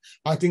fibrillation,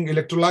 I think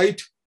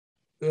electrolyte,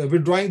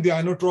 withdrawing the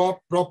inotrope,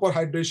 proper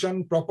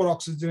hydration, proper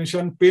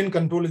oxygenation, pain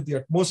control is the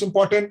utmost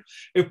important.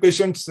 If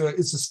patient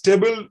is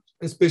stable,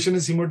 if patient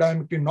is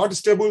hemodynamically not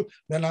stable,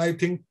 then I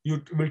think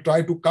you will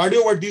try to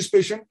cardiovert these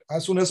patients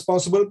as soon as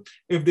possible.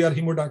 If they are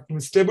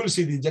hemodynamically stable,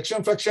 see the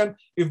ejection fraction.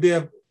 If they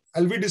have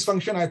LV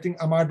dysfunction, I think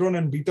amiodarone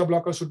and beta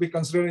blocker should be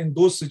considered. In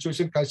those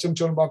situations, calcium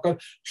channel blocker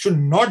should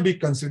not be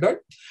considered.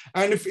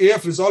 And if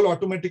AF resolve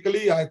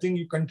automatically, I think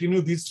you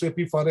continue this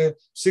therapy for a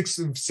 6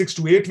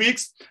 to 8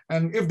 weeks.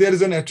 And if there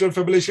is an atrial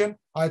fibrillation,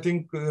 I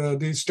think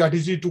the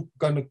strategy to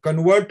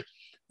convert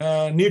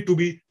need to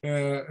be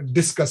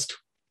discussed.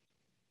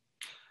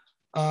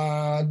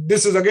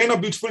 This is again a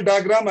beautiful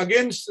diagram.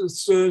 Again,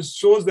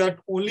 shows that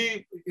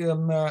only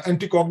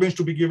anticoagulants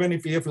to be given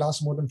if AF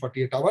lasts more than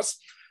 48 hours.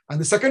 And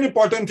the second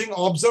important thing,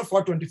 observe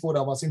for 24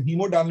 hours. In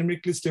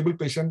hemodynamically stable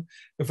patient,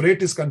 if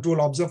rate is controlled,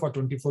 observe for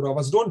 24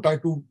 hours. Don't try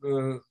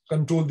to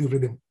control the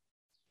rhythm.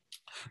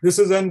 This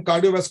is in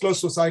Cardiovascular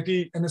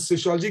Society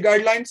anesthesiology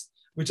guidelines,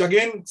 which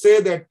again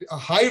say that a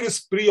high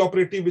risk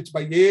pre-operative, which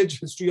by age,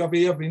 history of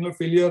AF, renal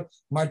failure,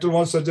 mitral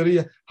valve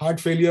surgery,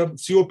 heart failure,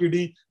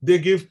 COPD, they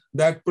give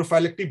that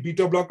prophylactic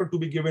beta blocker to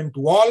be given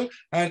to all.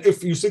 And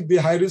if you see the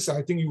high risk,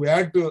 I think you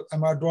add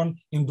amiodarone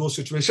in those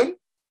situations.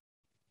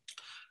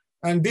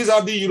 And these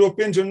are the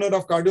European Journal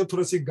of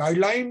Cardiothoracic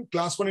guideline.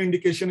 Class 1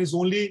 indication is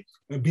only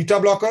beta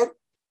blocker.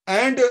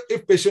 And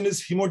if patient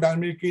is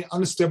hemodynamically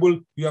unstable,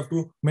 you have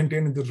to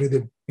maintain the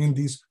rhythm in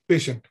these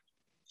patients.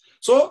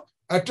 So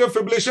atrial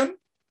fibrillation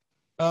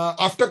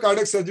after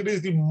cardiac surgery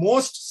is the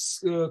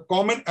most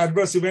common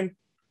adverse event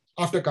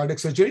after cardiac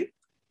surgery.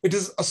 It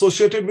is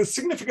associated with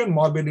significant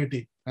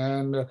morbidity.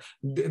 And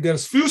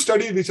there's few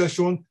studies which have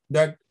shown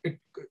that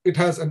it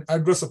has an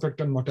adverse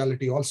effect on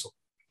mortality also.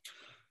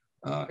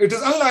 It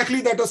is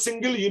unlikely that a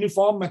single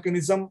uniform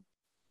mechanism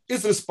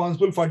is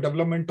responsible for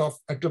development of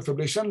atrial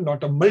fibrillation,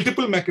 not a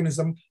multiple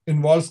mechanism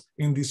involved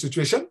in this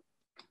situation.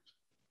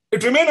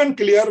 It remains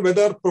unclear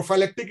whether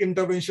prophylactic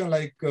intervention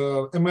like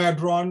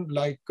amiodarone,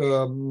 like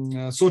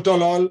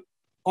sotalol,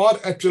 or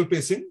atrial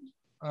pacing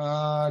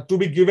to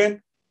be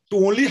given to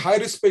only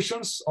high-risk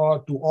patients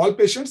or to all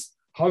patients.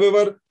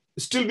 However,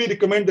 still we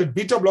recommend that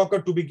beta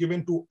blocker to be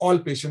given to all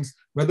patients,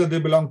 whether they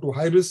belong to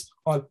high risk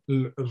or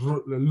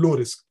low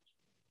risk.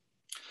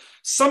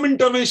 Some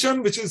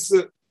intervention which is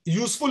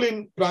useful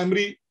in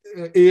primary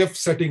AF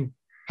setting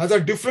has a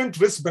different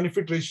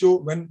risk-benefit ratio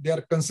when they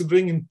are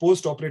considering in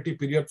post-operative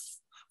period,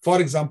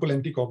 for example,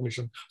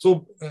 anticoagulation.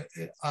 So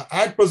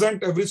at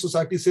present, every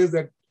society says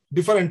that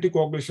defer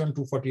anticoagulation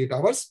to 48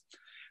 hours.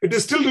 It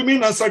is still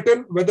remain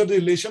uncertain whether the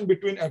relation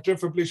between atrial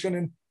fibrillation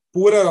and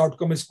poorer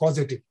outcome is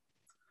causative.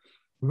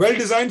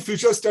 Well-designed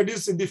future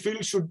studies in the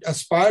field should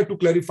aspire to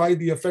clarify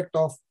the effect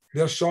of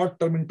their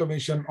short-term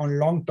intervention on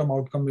long-term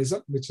outcome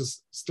measure, which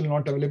is still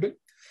not available.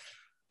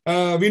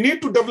 We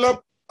need to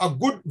develop a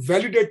good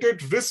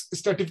validated risk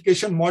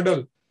stratification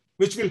model,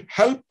 which will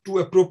help to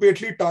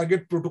appropriately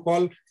target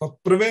protocol for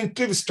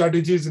preventive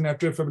strategies in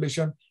atrial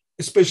fibrillation,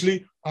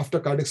 especially after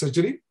cardiac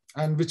surgery,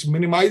 and which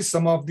minimize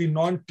some of the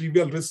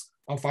non-trivial risks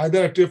of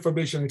either atrial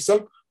fibrillation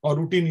itself or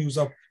routine use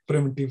of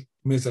preventive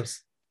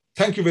measures.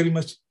 Thank you very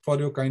much for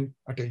your kind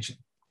attention.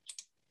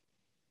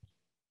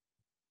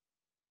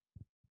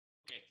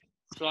 Okay.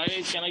 So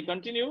can I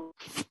continue?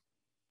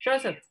 Sure,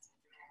 sir.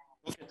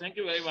 Okay, thank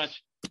you very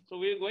much. So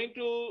we're going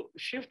to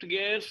shift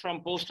gears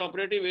from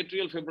post-operative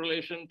atrial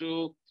fibrillation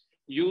to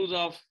use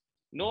of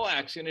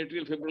NOACs in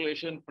atrial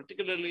fibrillation,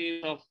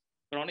 particularly of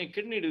chronic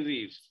kidney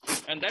disease.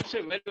 And that's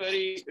a very,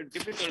 very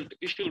difficult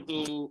issue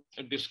to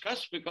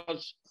discuss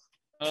because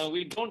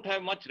we don't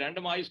have much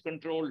randomized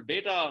controlled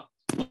data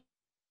on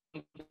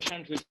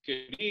patients with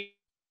CKD.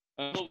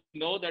 We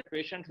know that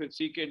patients with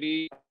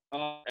CKD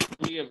are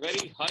actually a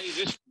very high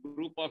risk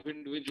group of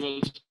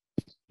individuals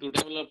to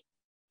develop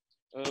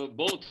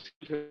both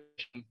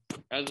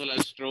as well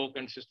as stroke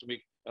and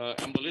systemic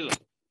embolism.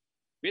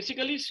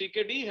 Basically,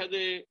 CKD has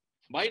a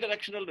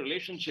bidirectional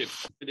relationship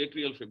with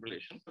atrial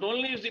fibrillation. Not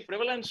only is the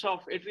prevalence of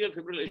atrial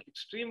fibrillation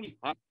extremely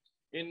high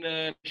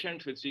in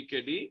patients with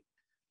CKD,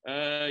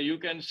 you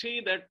can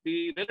see that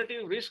the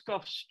relative risk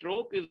of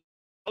stroke is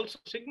also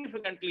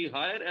significantly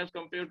higher as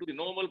compared to the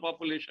normal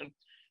population.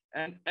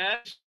 And as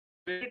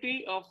the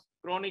severity of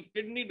chronic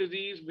kidney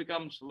disease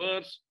becomes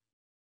worse,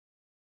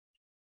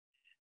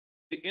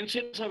 the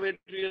incidence of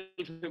atrial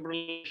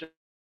fibrillation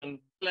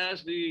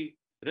as the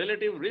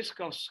relative risk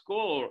of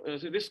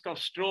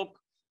stroke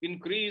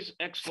increase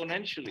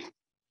exponentially.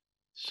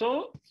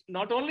 So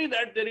not only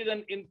that there is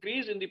an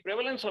increase in the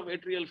prevalence of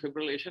atrial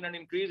fibrillation and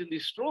increase in the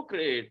stroke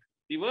rate,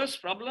 the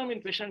worst problem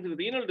in patients with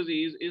renal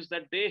disease is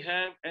that they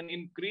have an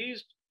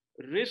increased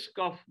risk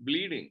of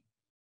bleeding.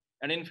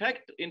 And in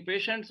fact, in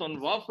patients on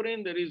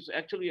warfarin, there is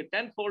actually a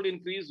 10-fold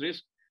increased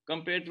risk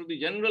compared to the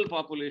general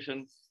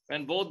population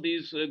when both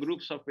these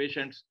groups of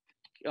patients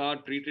are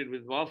treated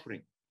with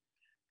warfarin.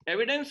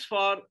 Evidence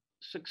for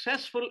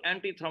successful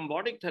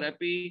antithrombotic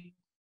therapy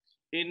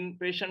in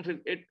patients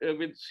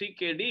with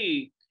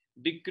CKD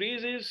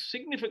decreases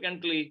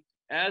significantly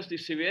as the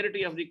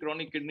severity of the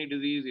chronic kidney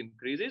disease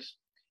increases.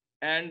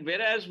 And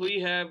whereas we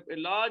have a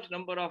large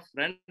number of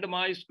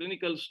randomized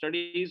clinical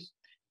studies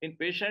in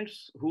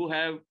patients who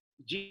have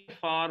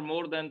GFR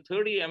more than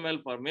 30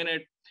 ml per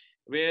minute,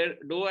 where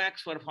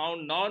DOACs were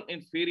found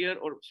non-inferior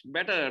or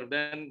better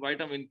than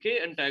vitamin K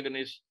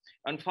antagonists.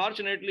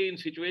 Unfortunately, in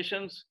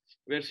situations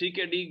where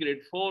CKD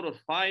grade 4 or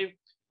 5,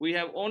 we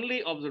have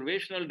only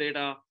observational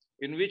data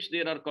in which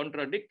there are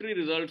contradictory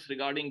results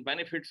regarding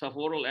benefits of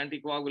oral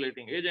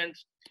anticoagulating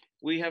agents.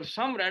 We have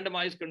some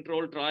randomized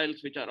controlled trials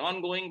which are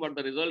ongoing, but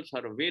the results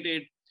are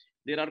awaited.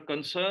 There are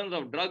concerns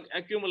of drug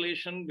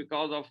accumulation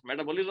because of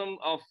metabolism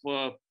of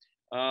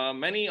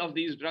many of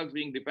these drugs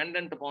being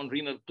dependent upon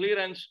renal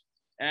clearance,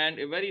 and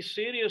a very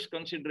serious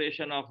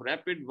consideration of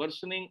rapid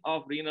worsening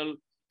of renal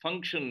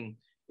function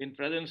in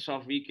presence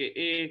of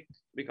VKA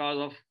because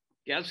of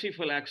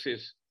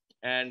calciphylaxis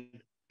and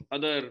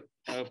other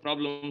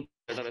problems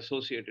that are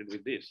associated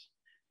with this.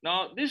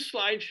 Now, this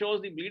slide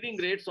shows the bleeding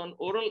rates on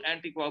oral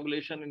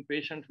anticoagulation in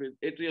patients with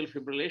atrial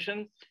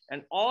fibrillation,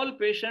 and all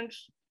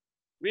patients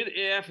with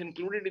AF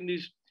included in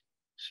this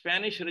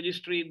Spanish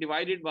registry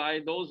divided by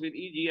those with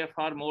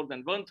eGFR more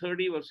than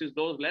 130 versus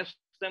those less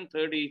than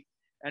 30,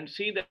 and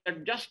see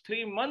that just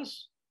 3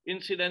 months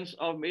incidence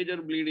of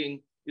major bleeding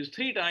is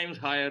 3 times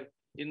higher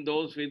in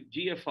those with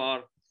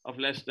GFR of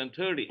less than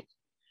 30.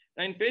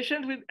 Now, in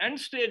patients with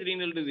end-stage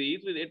renal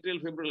disease with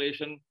atrial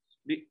fibrillation,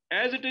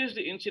 as it is,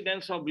 the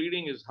incidence of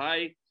bleeding is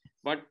high,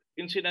 but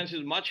incidence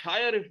is much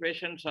higher if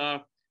patients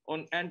are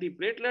on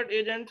antiplatelet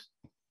agents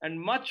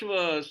and much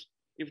worse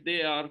if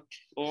they are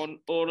on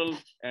oral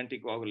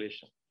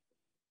anticoagulation.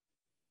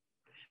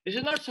 This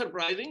is not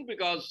surprising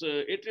because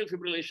atrial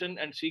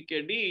fibrillation and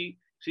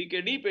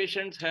CKD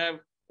patients have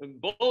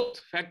both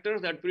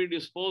factors that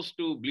predispose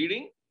to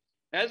bleeding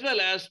as well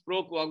as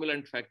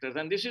procoagulant factors.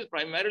 And this is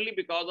primarily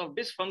because of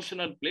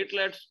dysfunctional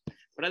platelets,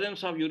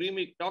 presence of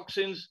uremic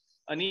toxins,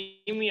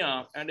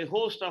 anemia, and a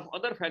host of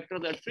other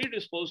factors that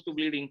predispose to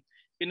bleeding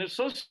in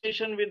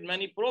association with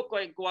many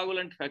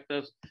procoagulant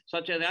factors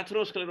such as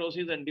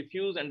atherosclerosis and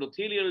diffuse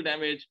endothelial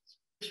damage,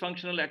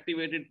 dysfunctional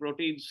activated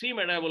protein C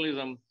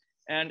metabolism,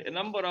 and a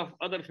number of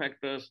other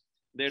factors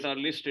that are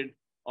listed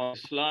on the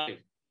slide.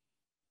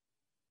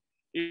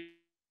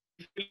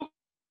 If you look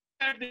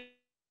at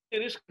the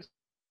risk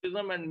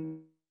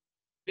and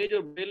major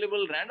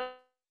available random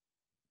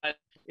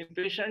in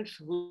patients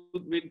who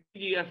with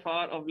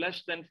eGFR of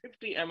less than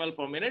 50 ml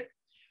per minute,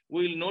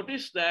 we'll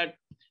notice that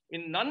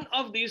in none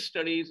of these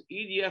studies,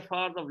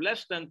 eGFR of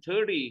less than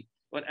 30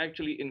 were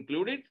actually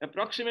included.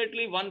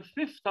 Approximately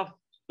 1/5 of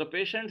the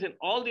patients in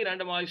all the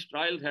randomized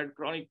trials had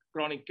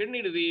chronic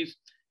kidney disease,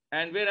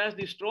 and whereas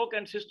the stroke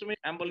and systemic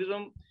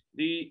embolism,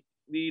 the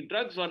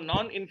drugs were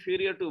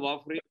non-inferior to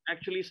warfarin.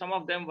 Actually, some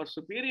of them were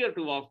superior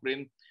to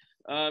warfarin.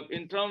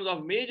 In terms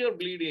of major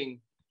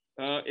bleeding,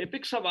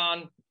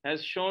 apixaban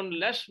has shown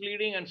less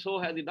bleeding, and so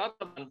has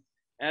edoxaban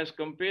as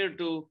compared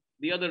to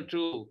the other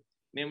two,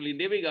 namely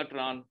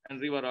dabigatran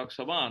and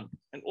rivaroxaban.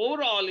 And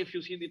overall, if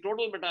you see the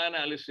total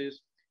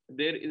meta-analysis,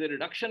 there is a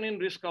reduction in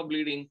risk of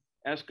bleeding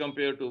as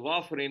compared to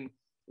warfarin,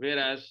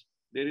 whereas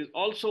there is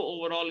also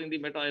overall in the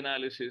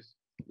meta-analysis,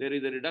 there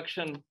is a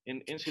reduction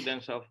in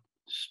incidence of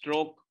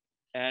stroke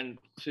and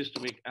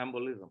systemic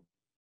embolism.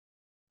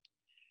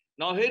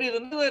 Now here is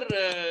another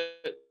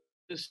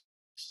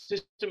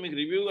systemic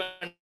review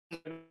and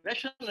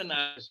regression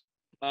analysis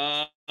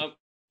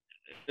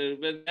that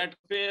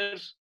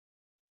compares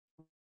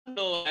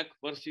NOAC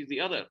versus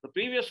the other. The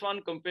previous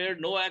one compared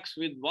NOACs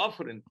with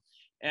warfarin.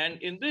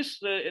 And in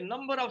this, a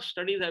number of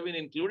studies have been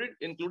included,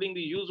 including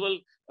the usual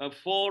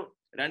 4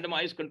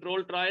 randomized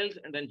controlled trials,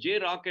 and then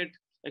J-Rocket,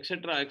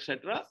 etc.,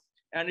 etc.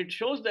 And it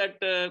shows that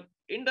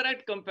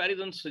indirect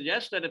comparisons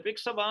suggest that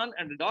apixaban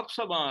and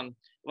edoxaban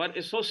were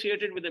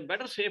associated with a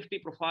better safety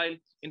profile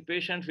in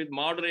patients with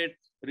moderate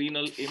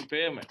renal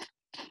impairment.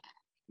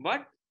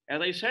 But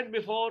as I said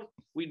before,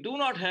 we do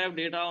not have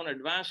data on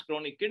advanced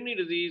chronic kidney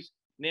disease,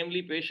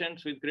 namely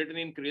patients with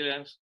creatinine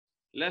clearance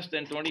less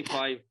than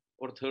 25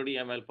 or 30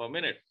 ml per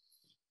minute.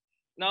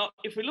 Now,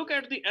 if we look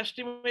at the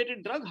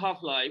estimated drug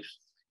half-lives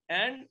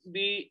and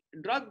the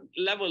drug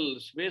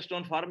levels based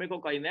on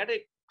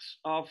pharmacokinetics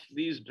of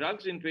these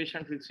drugs in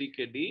patients with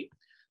CKD,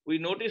 we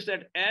notice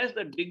that as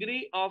the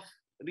degree of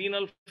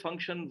renal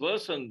function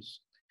worsens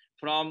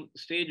from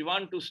stage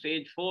 1 to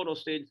stage 4 or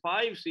stage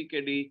 5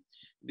 CKD,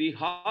 the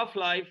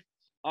half-life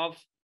of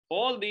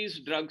all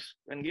these drugs,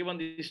 when given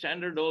the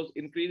standard dose,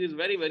 increases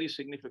very, very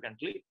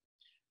significantly.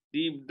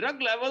 The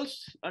drug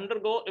levels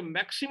undergo a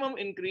maximum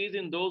increase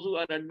in those who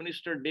are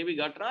administered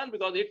dabigatran,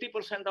 because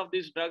 80% of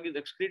this drug is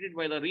excreted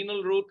by the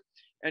renal route.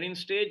 And in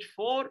stage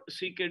 4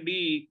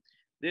 CKD,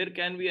 there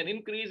can be an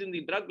increase in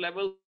the drug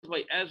levels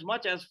by as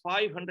much as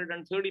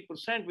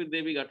 530% with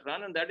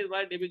dabigatran. And that is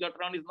why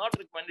dabigatran is not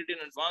recommended in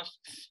advanced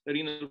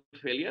renal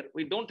failure.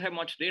 We don't have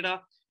much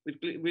data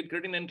with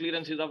creatinine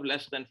clearances of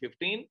less than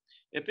 15.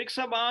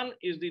 Apixaban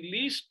is the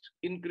least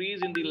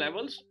increase in the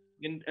levels.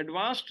 In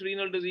advanced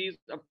renal disease,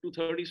 up to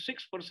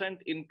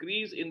 36%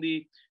 increase in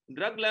the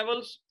drug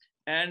levels.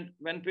 And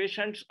when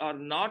patients are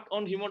not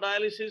on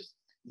hemodialysis,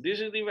 this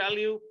is the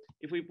value.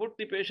 If we put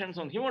the patients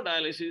on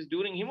hemodialysis,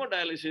 during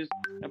hemodialysis,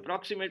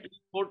 approximately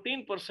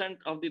 14%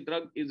 of the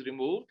drug is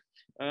removed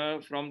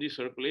from the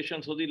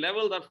circulation. So the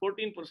levels are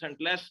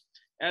 14% less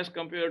as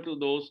compared to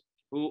those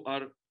who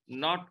are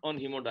not on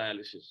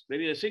hemodialysis.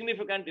 There is a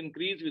significant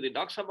increase with the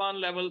edoxaban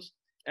levels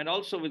and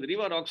also with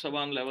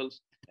rivaroxaban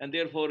levels, and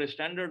therefore a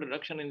standard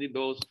reduction in the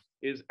dose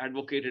is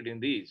advocated in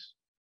these.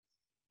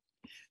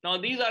 Now,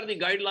 these are the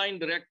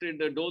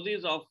guideline-directed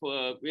doses of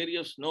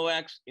various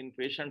NOACs in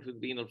patients with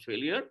renal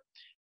failure.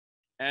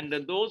 And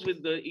those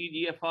with the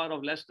eGFR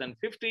of less than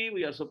 50,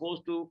 we are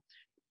supposed to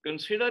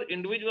consider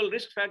individual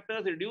risk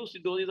factors, reduce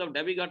the doses of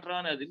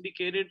dabigatran as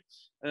indicated,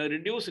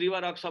 reduce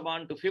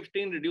rivaroxaban to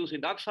 15, reduce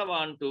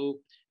edoxaban to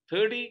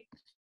 30,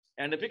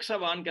 and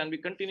apixaban can be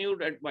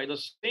continued by the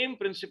same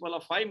principle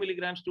of 5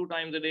 milligrams 2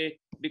 times a day,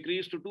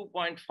 decreased to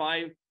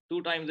 2.5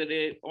 2 times a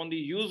day on the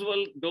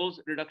usual dose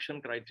reduction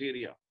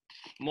criteria.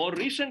 More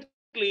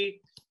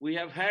recently, we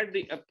have had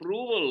the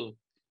approval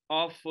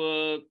of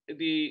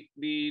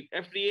the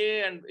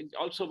FDA and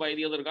also by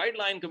the other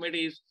guideline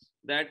committees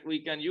that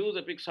we can use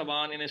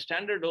apixaban in a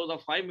standard dose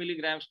of 5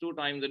 milligrams 2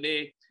 times a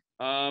day,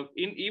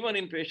 even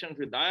in patients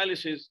with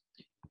dialysis,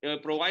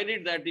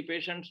 provided that the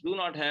patients do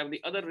not have the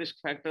other risk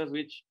factors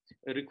which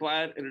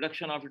require a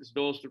reduction of its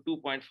dose to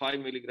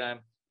 2.5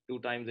 milligram 2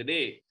 times a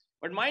day.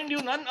 But mind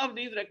you, none of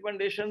these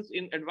recommendations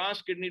in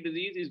advanced kidney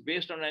disease is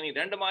based on any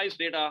randomized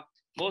data.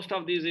 Most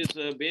of these is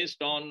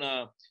based on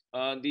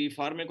the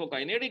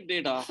pharmacokinetic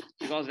data,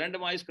 because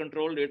randomized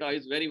control data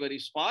is very, very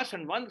sparse.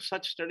 And one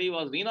such study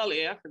was renal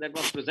AF that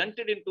was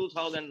presented in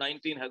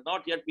 2019, has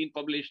not yet been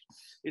published.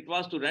 It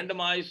was to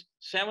randomize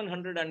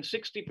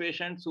 760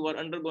 patients who were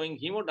undergoing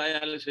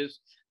hemodialysis,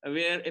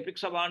 where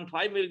apixaban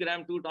 5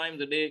 milligram 2 times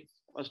a day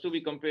was to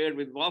be compared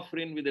with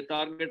warfarin with a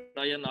target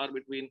INR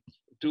between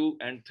 2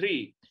 and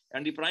 3.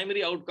 And the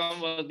primary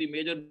outcome was the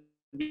major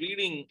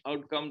bleeding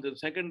outcome, the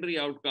secondary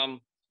outcome,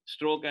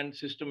 stroke and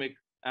systemic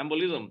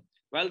embolism.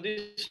 Well,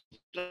 this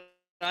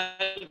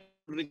trial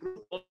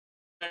recruit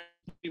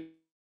in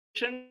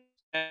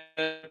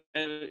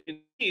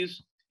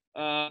these,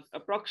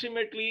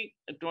 approximately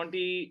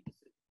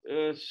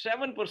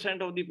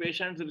 27% of the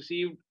patients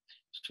received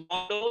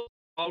small dose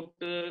about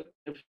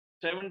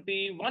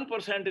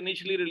 71%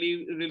 initially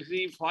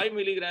received 5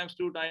 milligrams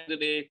 2 times a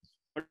day,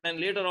 but then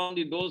later on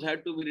the dose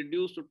had to be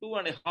reduced to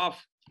 2.5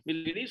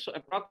 milligrams. So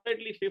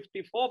approximately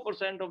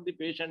 54% of the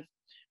patients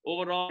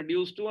overall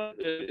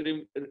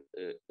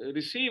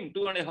received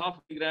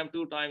 2.5 milligram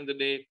 2 times a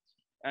day,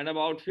 and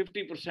about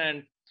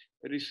 50%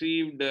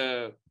 received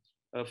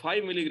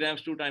 5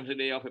 milligrams 2 times a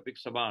day of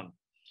apixaban.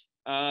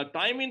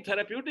 Time in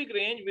therapeutic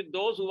range with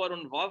those who were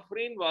on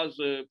warfarin was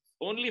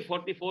only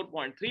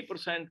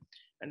 44.3%,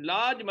 and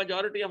large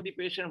majority of the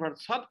patients were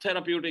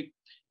subtherapeutic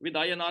with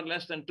INR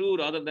less than 2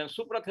 rather than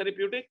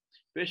supratherapeutic.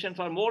 Patients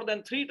are more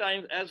than 3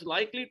 times as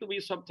likely to be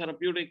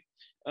subtherapeutic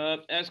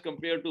as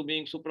compared to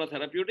being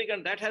supratherapeutic,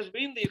 and that has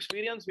been the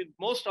experience with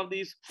most of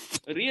these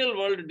real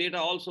world data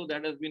also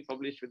that has been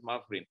published with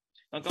warfarin.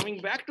 Now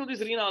coming back to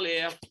this renal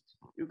AF,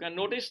 you can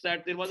notice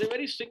that there was a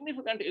very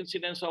significant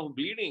incidence of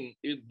bleeding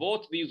in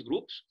both these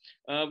groups,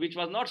 which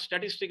was not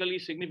statistically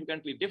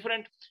significantly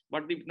different,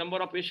 but the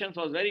number of patients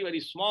was very, very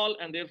small,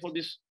 and therefore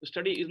this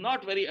study is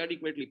not very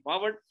adequately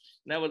powered.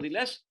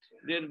 Nevertheless,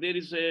 there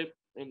is a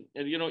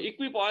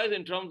equipoise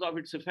in terms of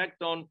its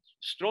effect on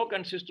stroke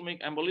and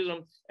systemic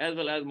embolism as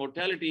well as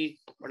mortality.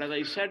 But as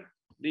I said,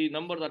 the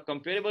numbers are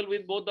comparable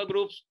with both the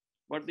groups,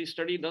 but the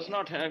study does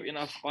not have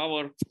enough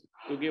power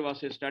to give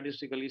us a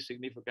statistically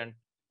significant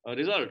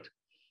result.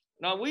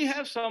 Now we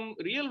have some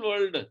real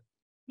world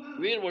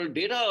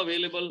data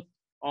available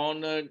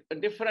on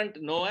different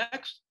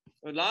NOACs.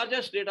 The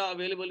largest data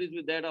available is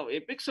with that of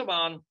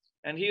apixaban,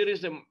 and here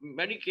is the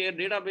Medicare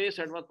database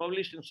that was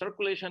published in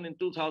Circulation in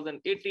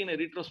 2018, a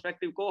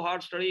retrospective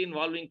cohort study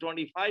involving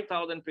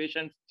 25,000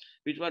 patients,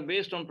 which were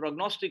based on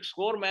prognostic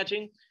score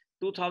matching.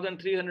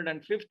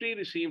 2,350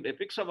 received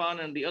apixaban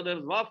and the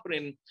others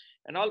warfarin,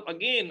 and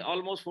again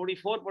almost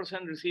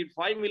 44% received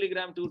 5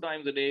 milligram 2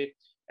 times a day,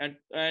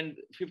 and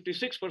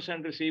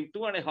 56% received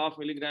 2.5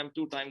 milligram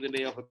 2 times a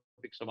day of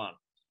apixaban.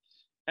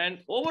 And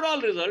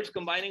overall results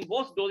combining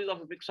both doses of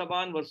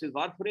apixaban versus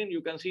warfarin,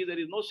 you can see there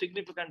is no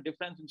significant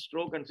difference in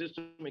stroke and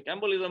systemic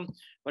embolism.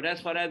 But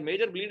as far as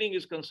major bleeding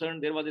is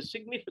concerned, there was a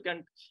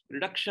significant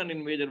reduction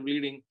in major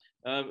bleeding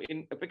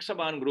in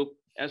apixaban group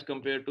as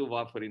compared to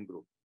warfarin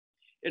group.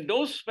 A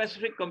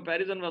dose-specific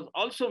comparison was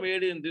also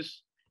made in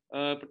this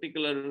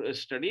particular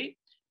study.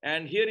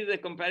 And here is a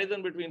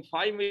comparison between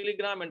 5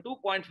 milligram and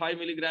 2.5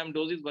 milligram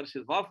doses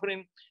versus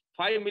warfarin.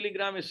 5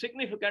 milligram is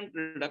significant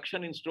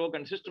reduction in stroke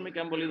and systemic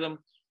embolism.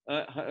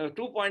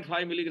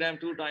 2.5 milligram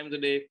 2 times a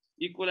day,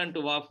 equivalent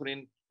to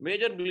warfarin.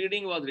 Major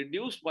bleeding was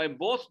reduced by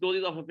both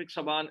doses of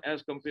apixaban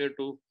as compared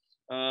to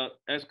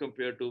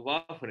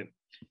warfarin.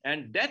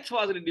 And death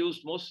was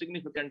reduced most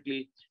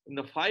significantly in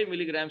the 5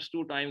 milligrams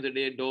 2 times a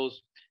day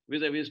dose,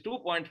 vis-a-vis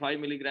 2.5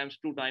 milligrams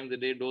 2 times a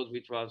day dose,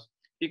 which was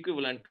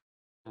equivalent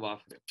to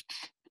warfarin.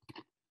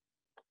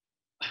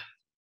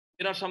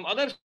 There are some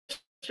other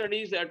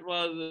studies that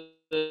was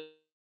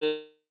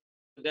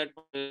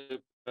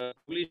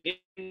published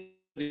in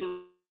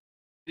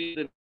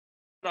the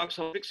drugs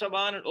of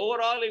apixaban, and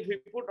overall, if we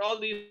put all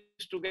these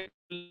together,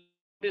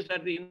 is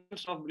that the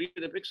incidence of bleeding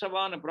with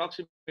apixaban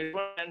approximately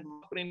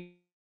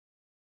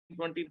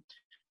 20.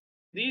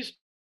 These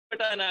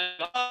meta-analysis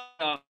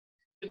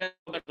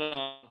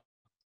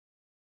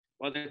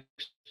was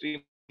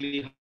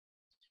extremely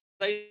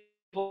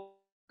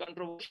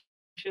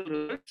controversial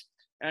results,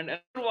 and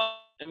another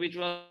one which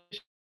was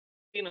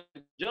in a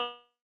journal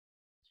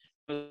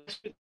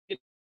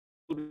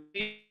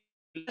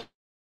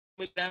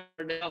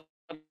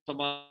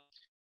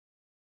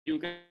you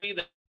can see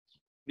that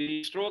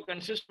the stroke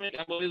and systemic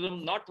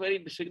embolism not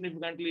very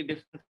significantly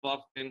different from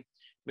warfarin.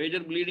 Major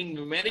bleeding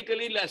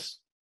numerically less,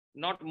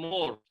 not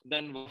more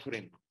than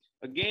warfarin.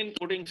 Again,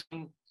 putting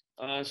some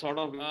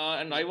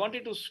and I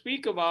wanted to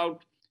speak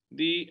about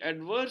the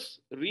adverse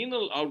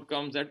renal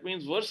outcomes. That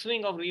means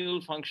worsening of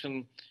renal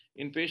function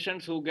in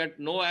patients who get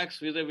NOACs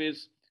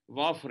vis-a-vis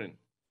warfarin.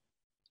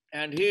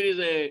 And here is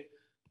a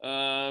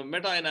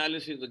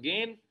meta-analysis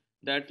again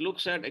that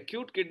looks at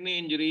acute kidney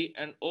injury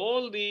and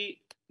all the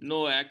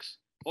NOACs,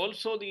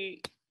 also the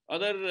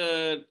other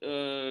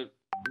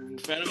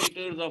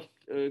parameters of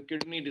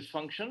kidney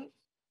dysfunction,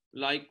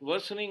 like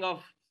worsening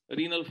of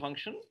renal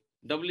function,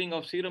 doubling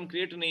of serum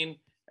creatinine,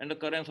 and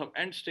occurrence of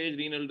end-stage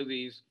renal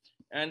disease.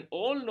 And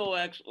all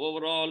NOACs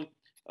overall,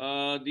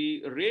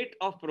 the rate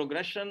of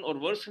progression or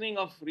worsening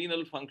of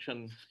renal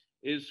function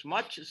is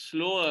much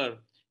slower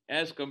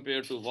as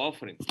compared to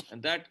warfarin,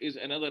 and that is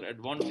another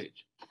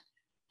advantage.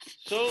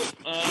 So,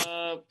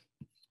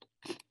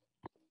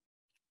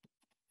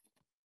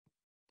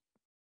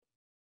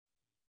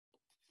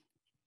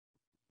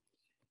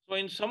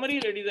 in summary,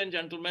 ladies and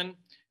gentlemen,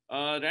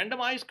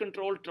 randomized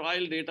controlled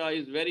trial data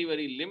is very,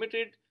 very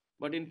limited,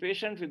 but in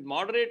patients with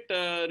moderate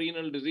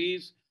renal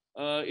disease,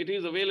 it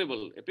is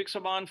available.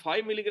 Apixaban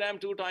 5 milligram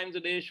 2 times a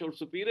day showed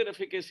superior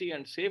efficacy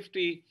and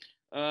safety,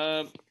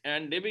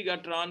 and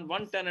dabigatran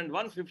 110 and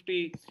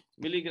 150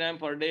 milligram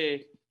per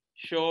day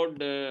showed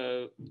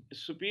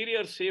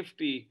superior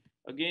safety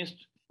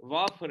against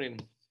warfarin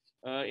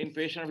in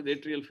patients with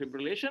atrial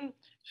fibrillation.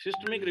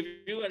 Systemic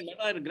review and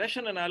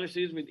meta-regression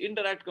analysis with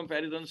indirect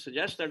comparisons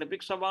suggest that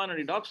apixaban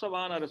and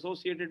edoxaban are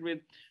associated with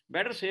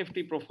better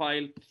safety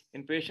profile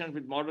in patients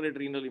with moderate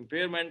renal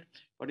impairment.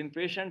 But in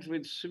patients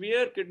with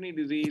severe kidney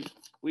disease,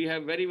 we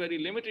have very, very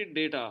limited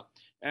data.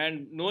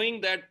 And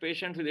knowing that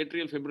patients with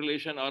atrial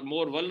fibrillation are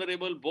more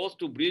vulnerable both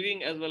to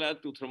bleeding as well as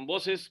to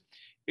thrombosis,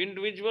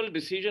 individual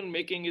decision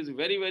making is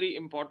very, very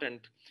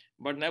important.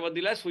 But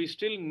nevertheless, we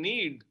still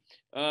need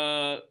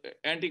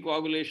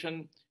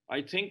anticoagulation,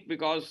 I think,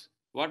 because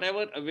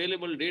whatever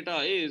available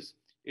data is,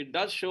 it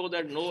does show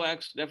that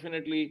NOACs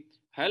definitely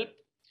help,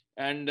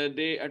 and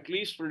they at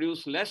least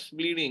produce less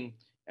bleeding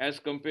as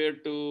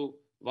compared to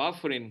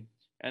warfarin.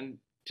 And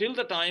till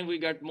the time we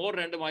get more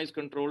randomized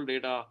control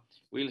data,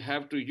 we'll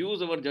have to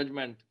use our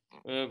judgment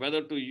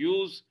whether to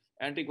use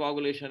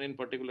anticoagulation in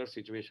particular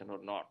situation or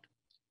not.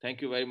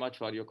 Thank you very much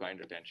for your kind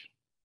attention.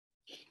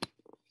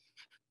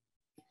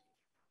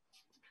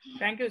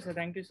 Thank you, sir.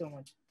 Thank you so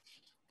much.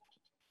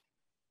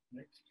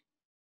 Next.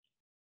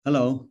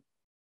 Hello,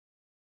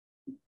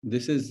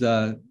 this is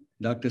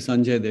Dr.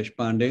 Sanjay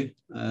Deshpande.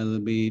 I'll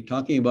be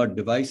talking about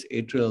device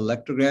atrial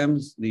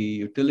electrograms, the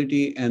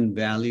utility and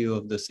value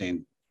of the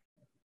same.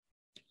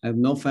 I have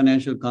no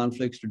financial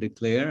conflicts to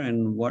declare,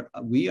 and what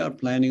we are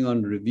planning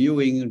on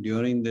reviewing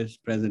during this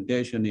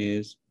presentation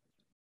is,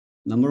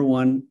 number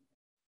one,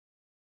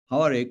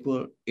 how are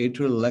atrial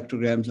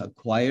electrograms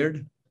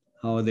acquired?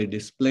 How are they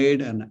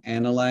displayed and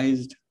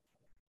analyzed?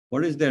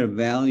 What is their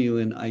value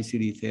in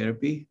ICD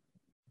therapy?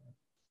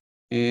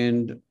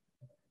 And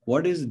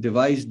what is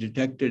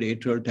device-detected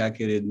atrial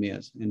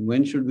tachyarrhythmias? And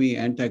when should we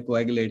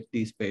anticoagulate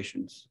these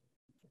patients?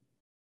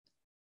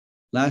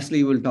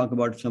 Lastly, we'll talk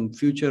about some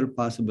future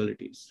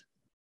possibilities.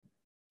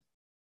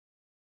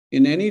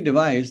 In any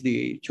device,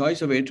 the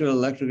choice of atrial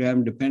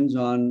electrogram depends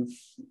on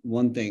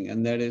one thing,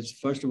 and that is,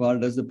 first of all,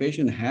 does the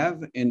patient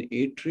have an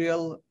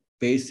atrial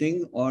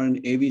pacing or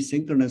an AV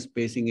synchronous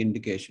pacing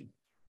indication?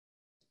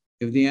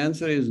 If the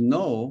answer is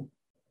no,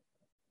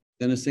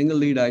 then a single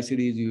lead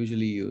ICD is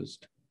usually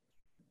used.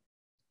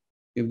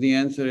 If the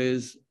answer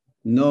is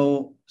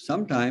no,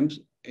 sometimes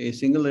a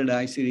single lead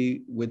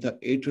ICD with an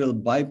atrial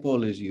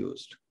bipole is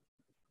used.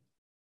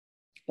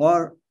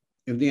 Or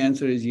if the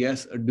answer is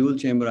yes, a dual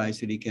chamber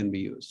ICD can be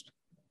used.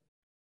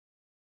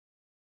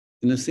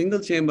 In a single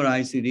chamber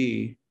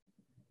ICD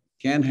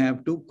can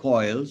have two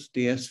coils.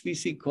 The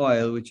SVC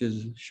coil, which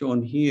is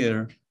shown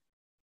here,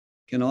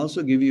 can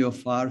also give you a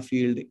far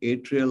field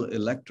atrial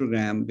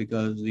electrogram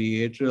because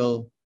the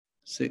atrial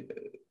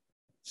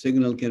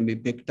signal can be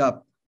picked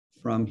up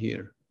from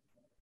here.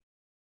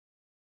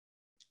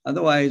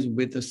 Otherwise,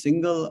 with a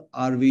single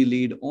RV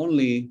lead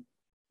only,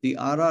 the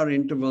RR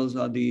intervals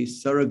are the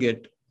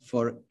surrogate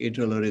for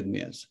atrial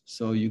arrhythmias.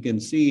 So you can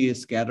see a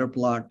scatter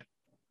plot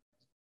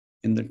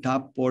in the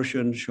top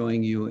portion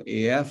showing you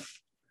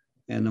AF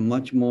and a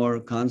much more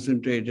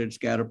concentrated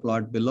scatter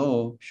plot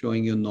below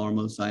showing you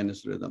normal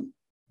sinus rhythm.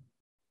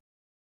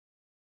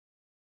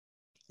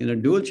 In a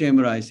dual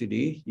chamber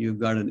ICD, you've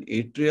got an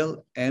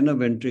atrial and a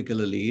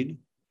ventricular lead,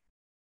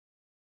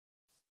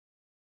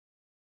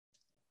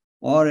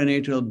 or an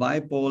atrial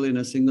bipole in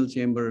a single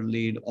chamber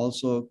lead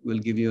also will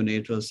give you an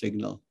atrial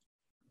signal.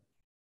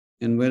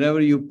 And wherever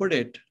you put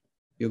it,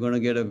 you're going to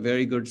get a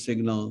very good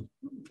signal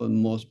for the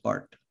most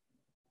part.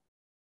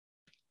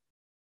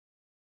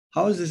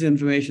 How is this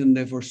information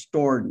therefore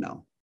stored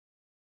now?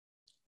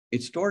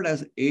 It's stored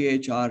as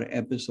AHR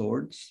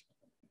episodes,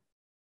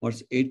 or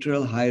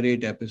atrial high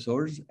rate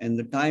episodes, and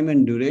the time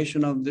and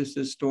duration of this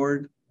is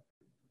stored.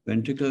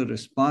 Ventricular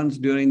response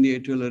during the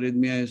atrial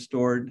arrhythmia is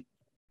stored,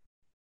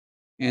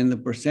 and the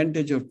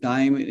percentage of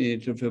time in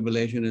atrial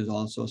fibrillation is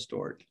also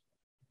stored.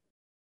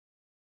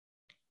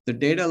 The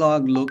data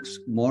log looks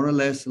more or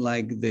less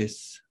like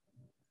this.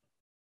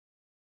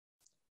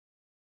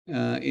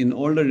 In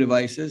older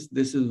devices,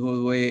 this is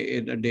the way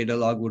a data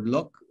log would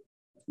look.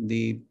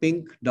 The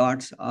pink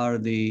dots are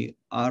the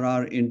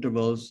RR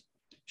intervals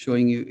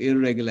showing you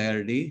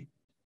irregularity.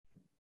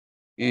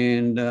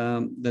 And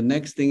the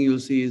next thing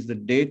you'll see is the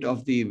date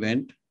of the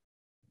event.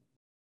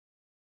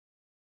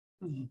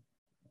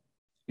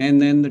 And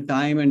then the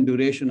time and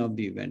duration of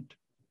the event.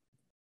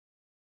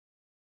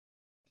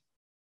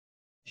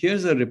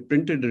 Here's a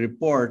printed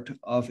report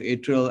of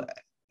atrial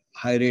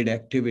high rate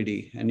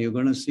activity. And you're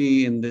going to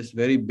see in this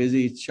very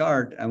busy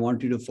chart, I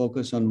want you to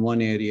focus on one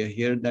area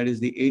here. That is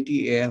the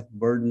ATAF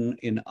burden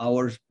in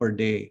hours per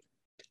day.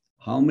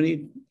 How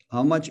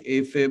much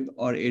AFib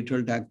or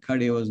atrial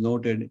tachycardia was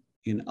noted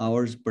in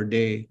hours per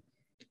day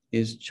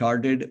is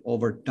charted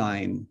over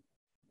time.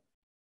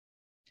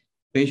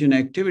 Patient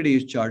activity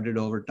is charted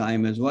over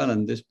time as well.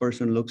 And this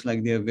person looks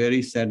like they're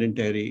very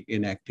sedentary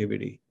in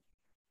activity.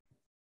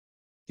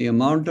 The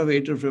amount of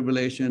atrial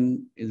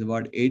fibrillation is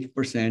about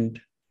 8%.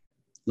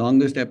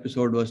 Longest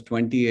episode was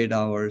 28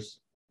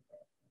 hours.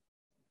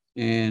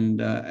 And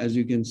as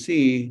you can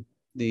see,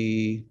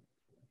 the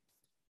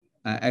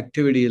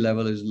activity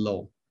level is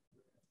low.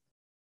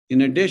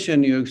 In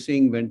addition, you're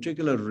seeing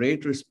ventricular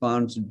rate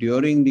response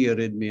during the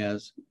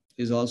arrhythmias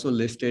is also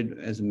listed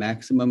as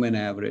maximum and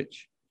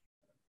average.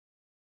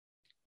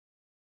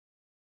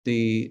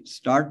 The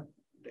start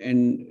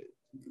and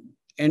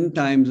end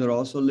times are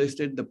also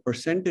listed. The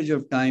percentage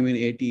of time in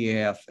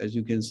ATAF, as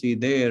you can see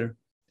there,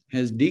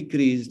 has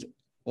decreased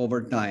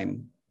over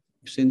time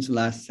since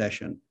last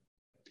session.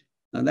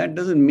 Now, that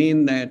doesn't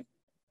mean that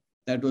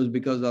that was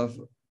because of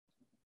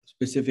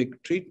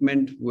specific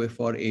treatment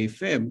for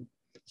AFib.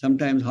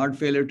 Sometimes heart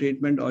failure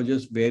treatment or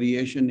just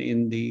variation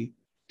in the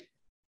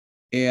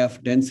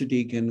AF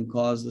density can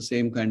cause the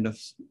same kind of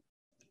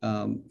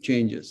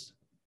changes.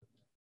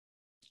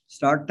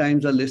 Start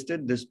times are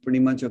listed. This pretty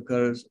much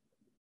occurs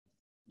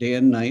day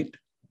and night.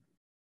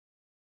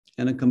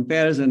 And a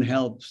comparison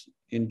helps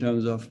in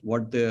terms of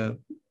what the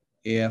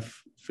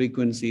AF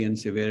frequency and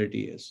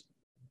severity is.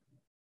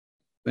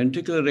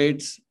 Ventricular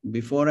rates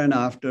before and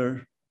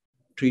after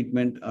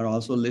treatment are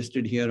also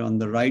listed here. On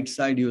the right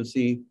side, you'll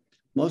see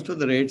most of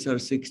the rates are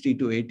 60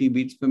 to 80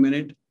 beats per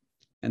minute,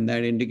 and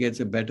that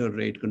indicates a better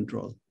rate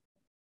control.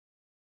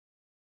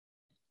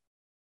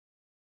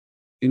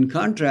 In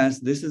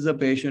contrast, this is a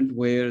patient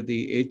where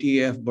the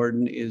ATF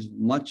burden is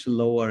much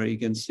lower. You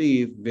can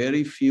see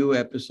very few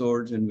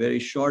episodes and very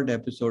short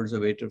episodes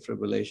of atrial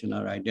fibrillation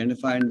are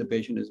identified, and the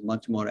patient is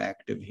much more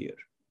active here.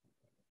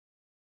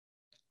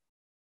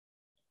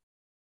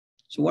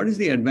 So what is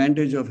the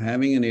advantage of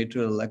having an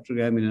atrial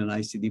electrogram in an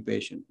ICD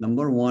patient?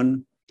 Number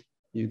one,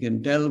 you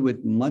can tell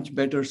with much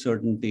better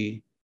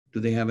certainty, do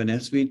they have an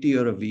SVT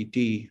or a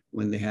VT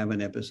when they have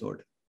an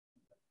episode?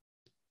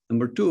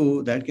 Number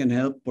two, that can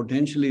help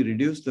potentially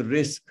reduce the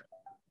risk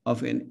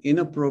of an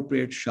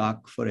inappropriate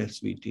shock for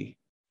SVT.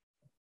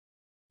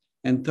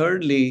 And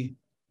thirdly,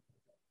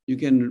 you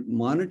can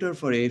monitor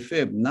for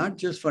AFib, not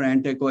just for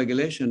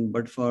anticoagulation,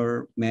 but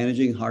for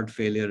managing heart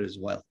failure as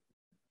well.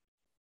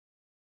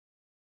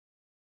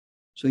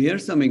 So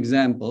here's some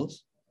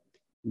examples.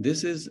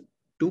 This is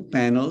 2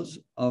 panels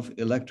of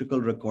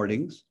electrical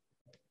recordings.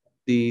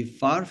 The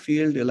far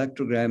field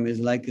electrogram is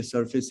like a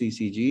surface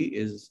ECG,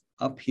 is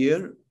up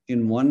here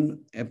in one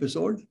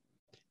episode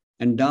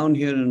and down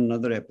here in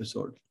another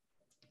episode.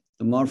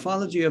 The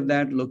morphology of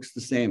that looks the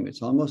same.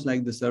 It's almost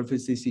like the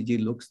surface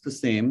ECG looks the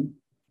same.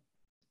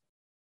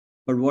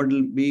 But what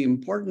will be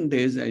important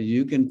is, as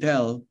you can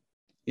tell,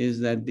 is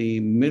that the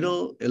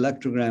middle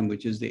electrogram,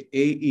 which is the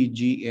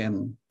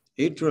AEGM,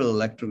 atrial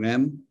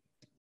electrogram,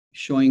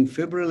 showing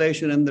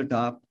fibrillation in the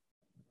top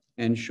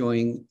and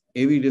showing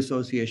AV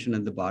dissociation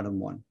at the bottom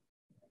one.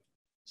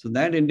 So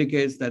that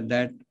indicates that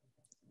that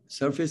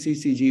surface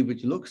ECG,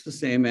 which looks the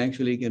same,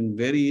 actually can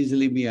very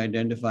easily be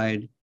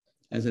identified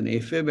as an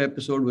AFib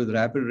episode with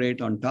rapid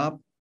rate on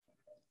top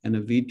and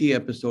a VT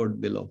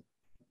episode below.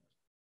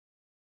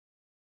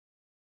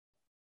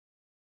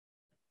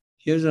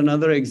 Here's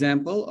another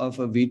example of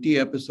a VT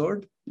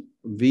episode,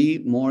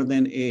 V more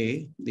than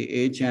A. The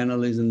A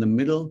channel is in the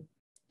middle,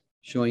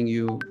 showing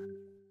you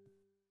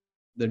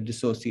the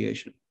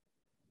dissociation.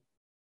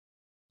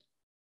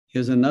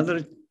 Here's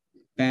another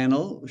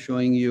panel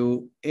showing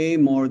you A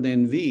more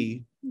than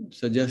V,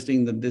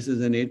 suggesting that this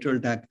is an atrial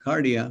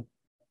tachycardia.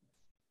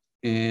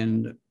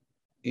 And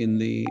in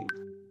the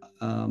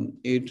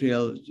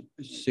atrial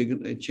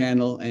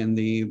channel and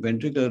the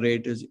ventricular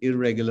rate is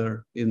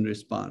irregular in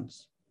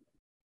response.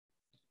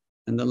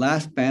 And the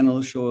last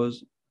panel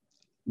shows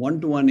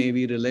one-to-one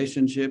AV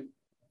relationship,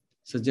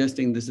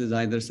 suggesting this is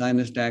either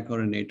sinus tach or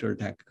an atrial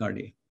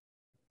tachycardia.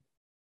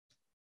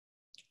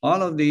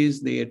 All of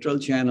these, the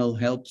atrial channel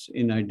helps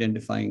in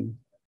identifying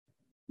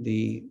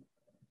the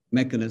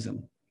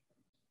mechanism.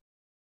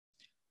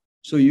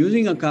 So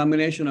using a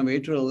combination of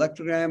atrial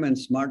electrogram and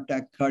smart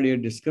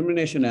tachycardia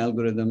discrimination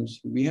algorithms,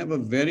 we have a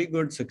very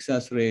good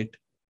success rate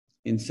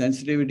in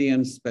sensitivity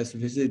and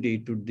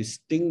specificity to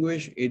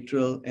distinguish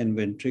atrial and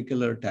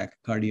ventricular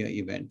tachycardia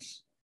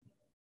events.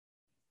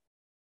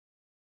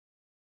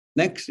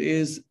 Next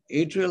is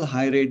atrial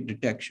high rate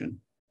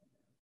detection.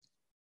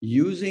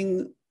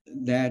 Using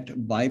that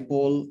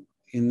bipole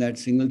in that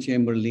single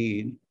chamber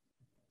lead,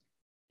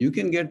 you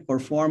can get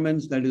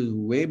performance that is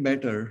way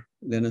better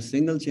than a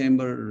single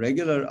chamber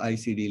regular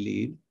ICD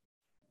lead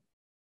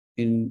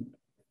in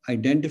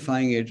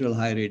identifying atrial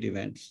high rate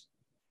events.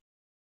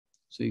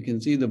 So you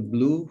can see the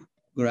blue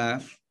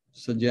graph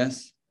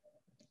suggests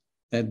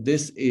that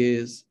this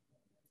is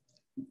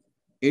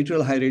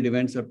atrial high rate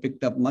events are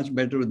picked up much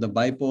better with the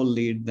bipole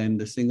lead than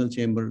the single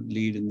chamber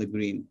lead in the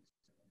green.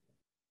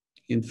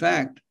 In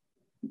fact,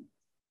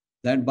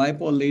 that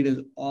bipole lead is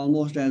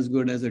almost as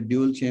good as a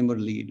dual chamber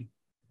lead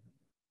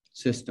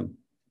system.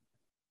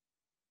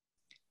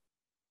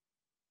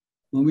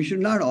 Well, we should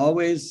not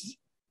always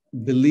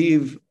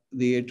believe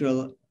the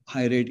atrial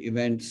high rate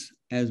events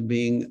as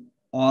being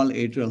all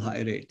atrial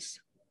high rates,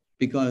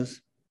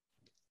 because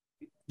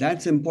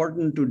that's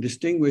important to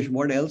distinguish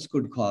what else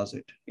could cause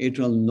it.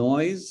 Atrial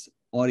noise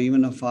or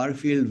even a far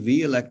field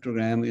V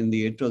electrogram in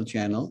the atrial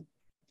channel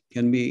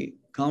can be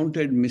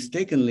counted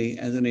mistakenly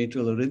as an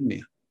atrial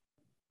arrhythmia.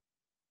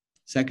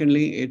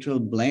 Secondly, atrial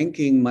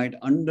blanking might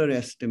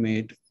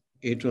underestimate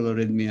atrial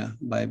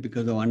arrhythmia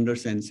because of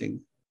undersensing.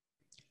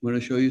 I'm going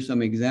to show you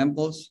some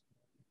examples.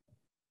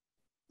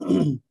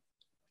 In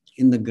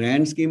the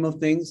grand scheme of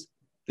things,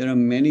 there are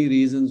many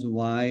reasons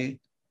why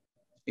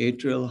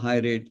atrial high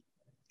rate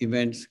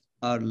events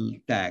are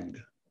tagged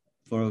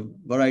for a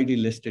variety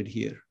listed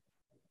here.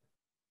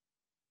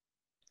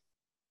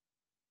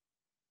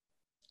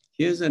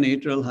 Here's an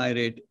atrial high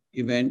rate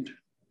event.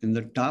 In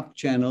the top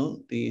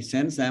channel, the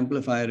sense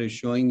amplifier is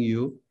showing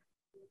you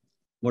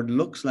what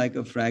looks like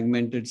a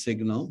fragmented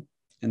signal,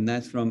 and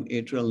that's from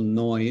atrial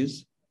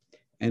noise.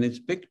 And it's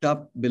picked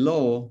up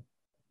below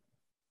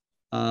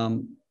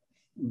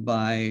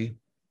by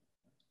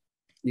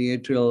the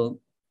atrial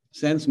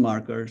sense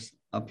markers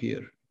up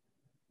here.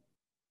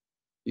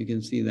 You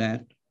can see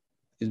that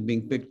is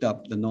being picked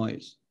up, the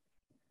noise.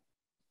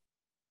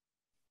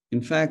 In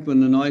fact,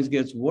 when the noise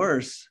gets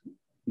worse,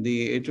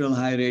 the atrial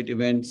high rate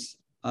events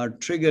are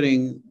triggered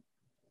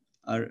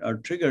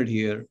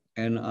here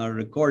and are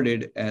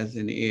recorded as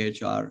an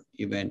AHR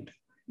event,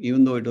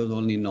 even though it was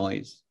only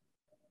noise.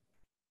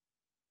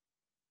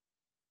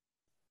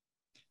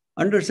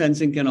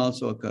 Undersensing can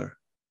also occur.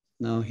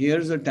 Now,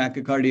 here's a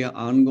tachycardia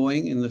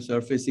ongoing in the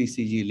surface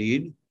ECG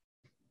lead.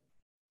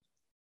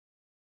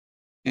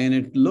 And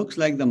it looks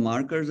like the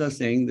markers are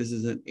saying this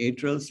is an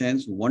atrial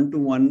sense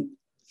one-to-one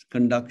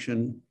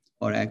conduction,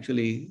 or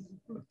actually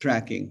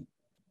tracking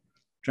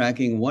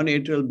one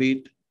atrial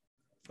beat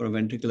for a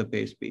ventricular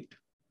pace beat.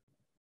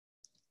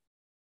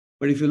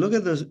 But if you look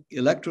at the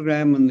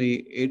electrogram on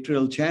the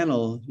atrial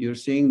channel, you're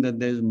seeing that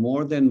there's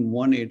more than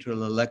one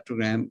atrial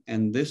electrogram.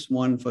 And this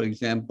one, for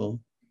example,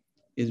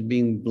 is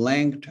being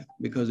blanked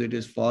because it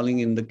is falling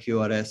in the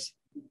QRS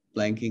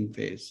blanking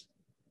phase.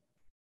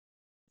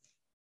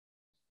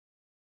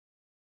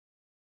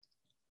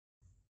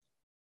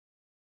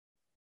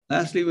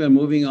 Lastly, we're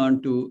moving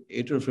on to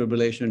atrial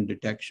fibrillation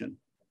detection.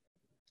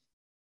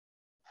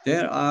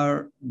 There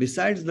are,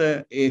 besides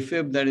the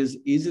AFib that is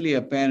easily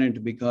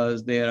apparent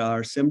because there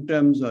are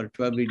symptoms or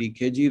 12-lead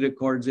EKG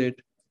records it,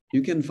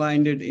 you can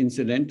find it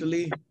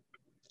incidentally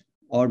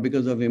or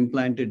because of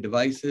implanted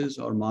devices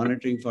or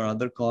monitoring for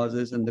other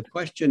causes. And the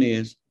question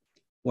is,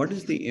 what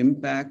is the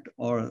impact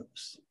or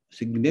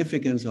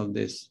significance of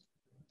this?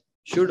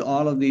 Should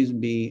all of these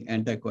be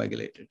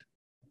anticoagulated?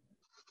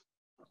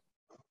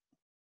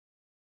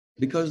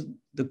 Because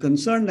the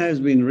concern that has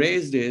been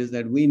raised is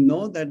that we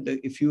know that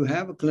if you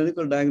have a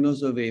clinical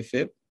diagnosis of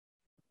AFib,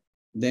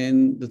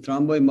 then the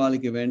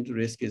thromboembolic event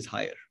risk is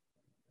higher.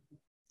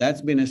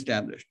 That's been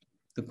established.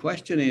 The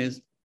question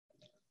is,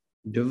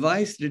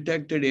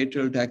 device-detected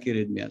atrial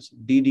tachyarrhythmias,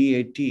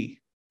 DDAT,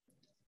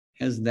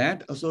 has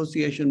that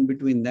association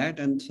between that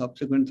and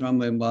subsequent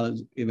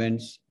thromboembolic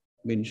events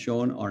been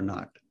shown or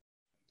not?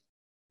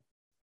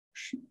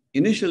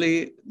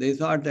 Initially, they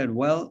thought that,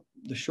 well,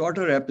 the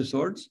shorter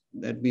episodes,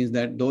 that means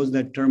that those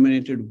that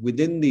terminated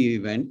within the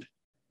event,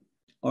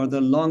 or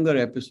the longer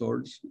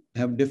episodes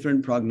have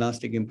different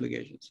prognostic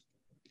implications.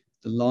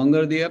 The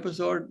longer the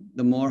episode,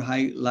 the more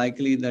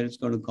likely that it's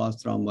going to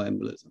cause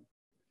thromboembolism.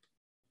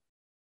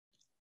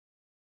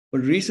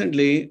 But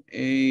recently,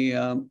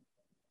 a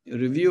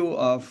review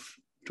of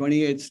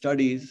 28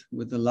 studies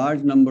with a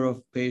large number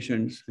of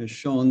patients has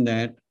shown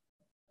that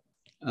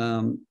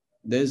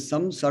there's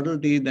some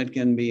subtlety that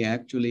can be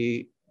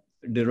actually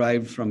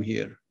derived from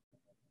here.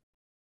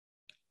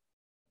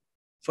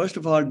 First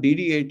of all,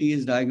 DDAT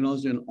is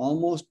diagnosed in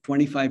almost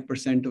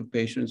 25% of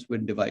patients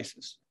with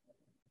devices.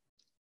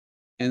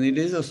 And it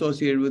is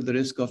associated with the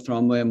risk of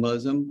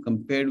thromboembolism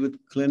compared with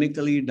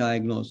clinically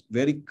diagnosed,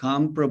 very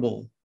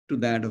comparable to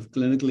that of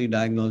clinically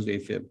diagnosed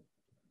AFib.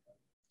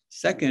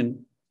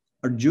 Second,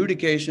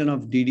 adjudication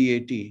of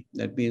DDAT,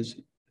 that means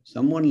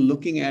someone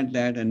looking at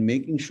that and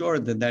making sure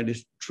that that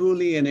is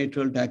truly an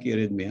atrial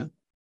tachyarrhythmia,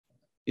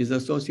 is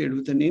associated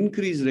with an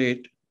increased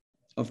rate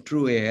of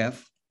true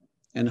AF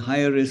and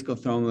higher risk of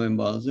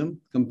thromboembolism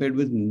compared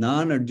with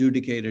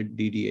non-adjudicated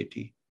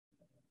DDAT.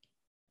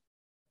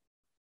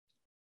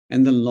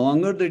 And the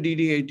longer the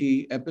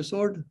DDAT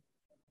episode,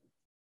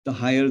 the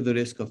higher the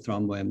risk of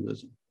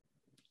thromboembolism.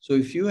 So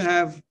if you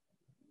have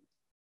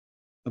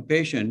a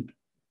patient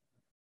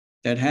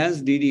that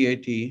has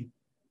DDAT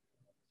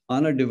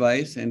on a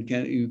device and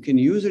you can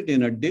use it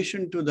in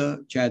addition to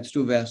the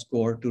CHADS-2-VASc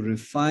score to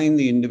refine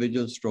the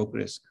individual stroke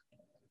risk.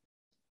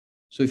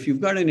 So if you've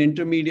got an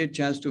intermediate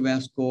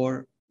CHADS-2-VASc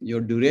score, your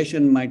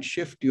duration might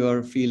shift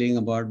your feeling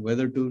about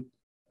whether to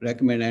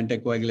recommend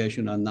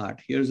anticoagulation or not.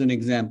 Here's an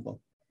example.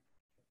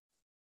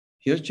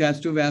 Here's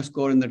CHADS-2-VASc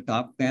score in the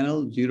top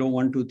panel, 0,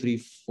 1, 2, 3,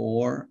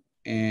 4,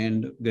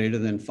 and greater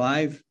than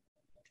 5.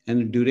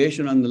 And the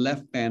duration on the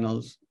left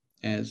panels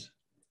as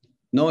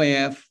no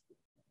AF,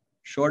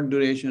 short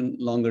duration,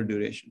 longer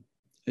duration.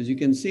 As you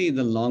can see,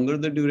 the longer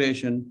the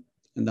duration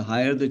and the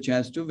higher the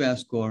CHADS-2-VASc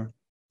score,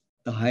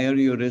 the higher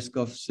your risk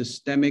of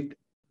systemic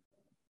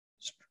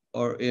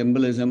or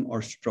embolism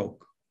or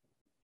stroke.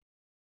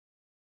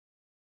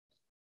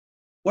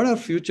 What are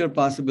future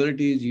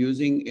possibilities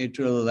using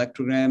atrial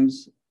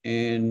electrograms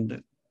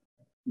and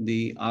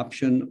the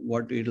option,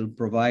 what it'll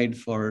provide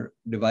for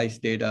device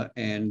data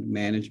and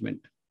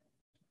management?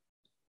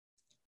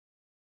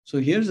 So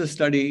here's a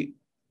study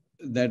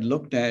that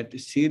looked at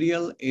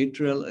serial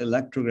atrial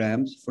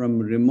electrograms from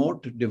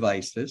remote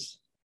devices.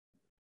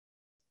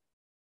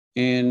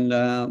 And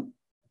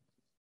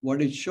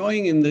what it's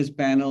showing in this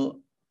panel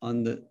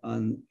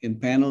in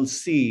panel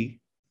C,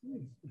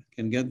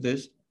 can get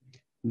this.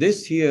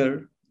 This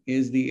here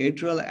is the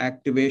atrial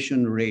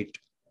activation rate.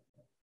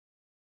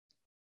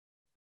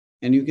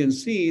 And you can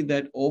see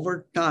that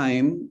over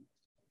time,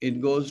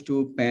 it goes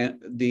to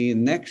the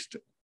next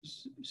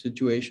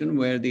situation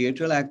where the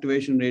atrial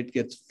activation rate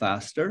gets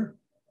faster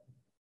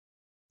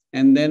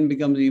and then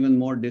becomes even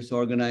more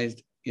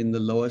disorganized in the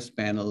lowest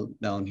panel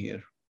down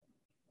here,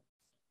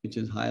 which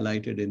is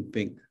highlighted in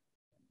pink.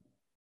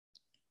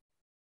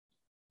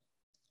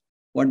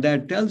 What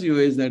that tells you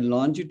is that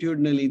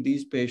longitudinally,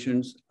 these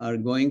patients are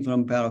going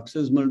from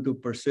paroxysmal to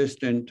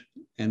persistent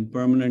and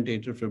permanent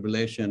atrial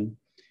fibrillation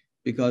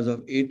because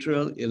of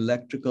atrial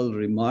electrical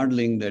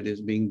remodeling that is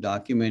being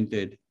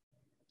documented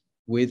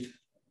with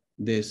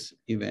this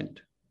event.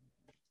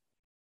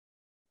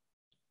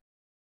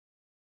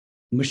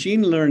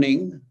 Machine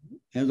learning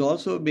has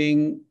also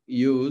been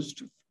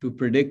used to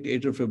predict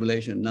atrial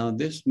fibrillation. Now,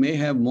 this may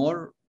have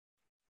more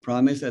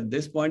promise at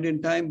this point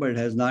in time, but it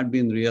has not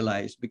been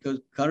realized because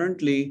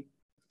currently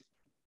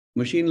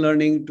machine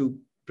learning to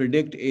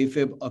predict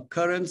AFib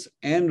occurrence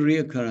and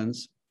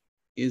reoccurrence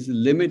is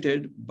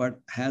limited, but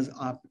has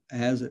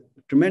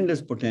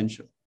tremendous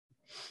potential.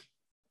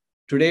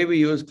 Today we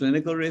use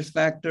clinical risk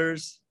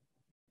factors,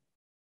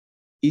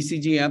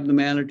 ECG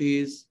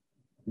abnormalities,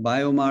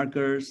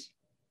 biomarkers,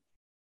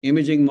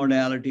 imaging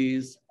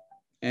modalities,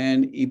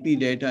 and EP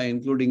data,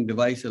 including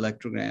device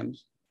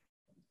electrograms.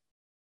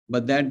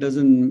 But that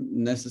doesn't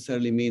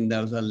necessarily mean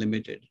those are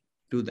limited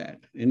to that.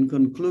 In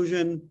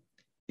conclusion,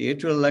 the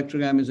atrial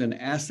electrogram is an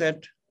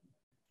asset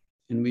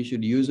and we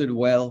should use it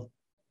well.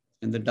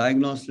 And the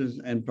diagnosis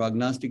and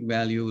prognostic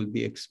value will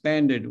be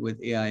expanded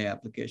with AI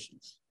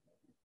applications.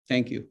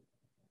 Thank you.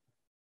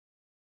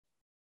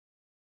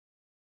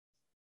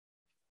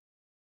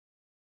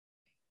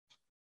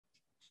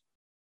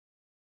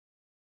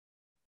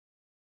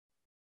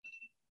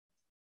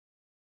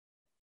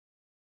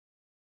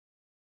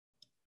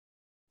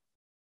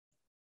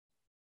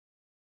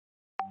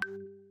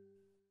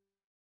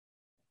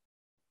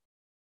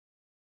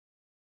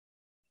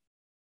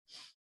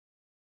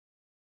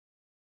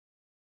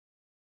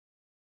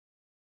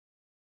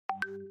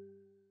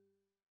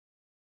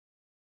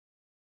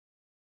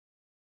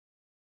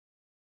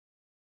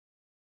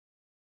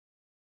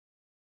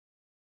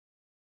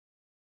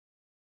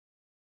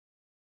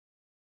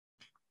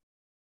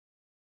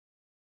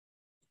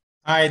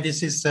 Hi,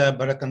 this is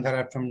Bharat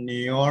Kandhara from New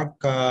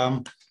York.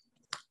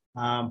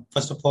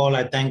 First of all,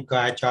 I thank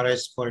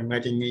IHRS for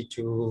inviting me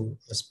to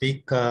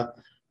speak.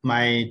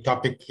 My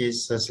topic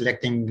is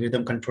selecting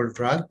rhythm control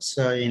drugs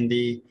in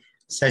the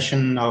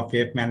session of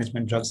AF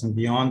management drugs and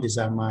beyond. These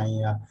are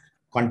my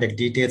contact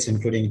details,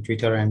 including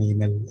Twitter and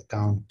email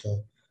account.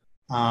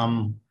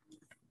 I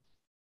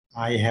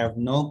have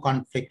no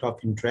conflict of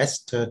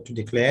interest to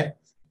declare.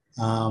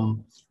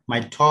 My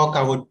talk,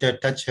 I would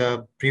touch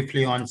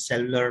briefly on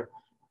cellular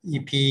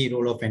EP,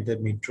 role of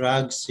intermediate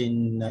drugs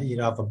in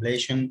era of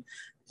ablation,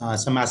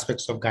 some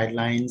aspects of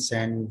guidelines,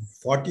 and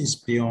what is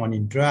beyond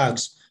in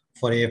drugs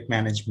for AF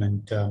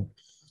management.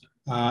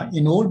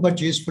 In old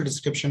but useful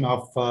description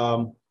of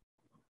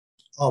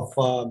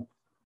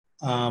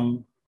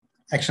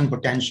action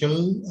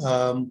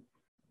potential,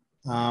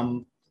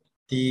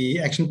 the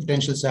action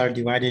potentials are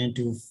divided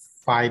into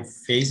 5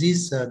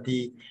 phases.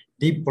 The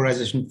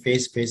depolarization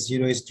phase, phase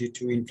 0, is due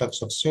to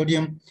influx of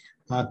sodium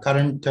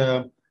current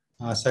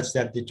such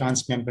that the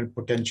transmembrane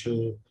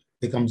potential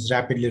becomes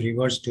rapidly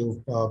reversed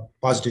to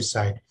positive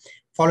side,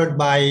 followed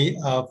by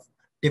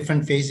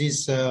different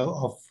phases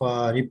of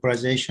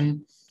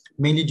repolarization,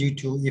 mainly due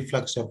to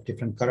efflux of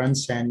different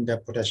currents and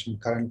potassium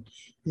current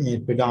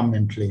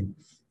predominantly.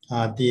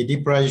 The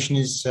depolarization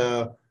is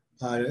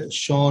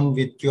shown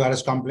with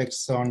QRS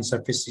complex on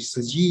surface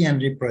ECG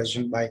and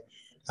repolarization by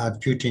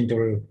QT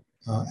interval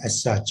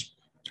as such.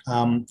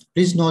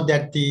 Please note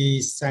that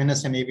the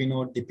sinus and AV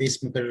node, the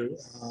pacemaker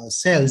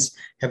cells,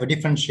 have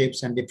different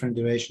shapes and different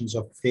durations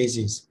of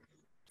phases.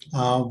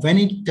 When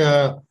it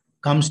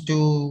comes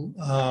to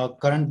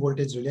current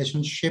voltage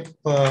relationship,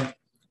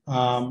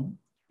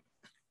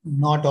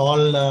 not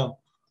all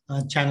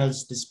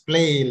channels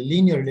display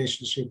linear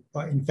relationship.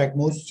 In fact,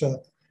 most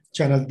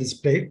channels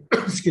display,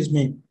 excuse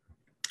me,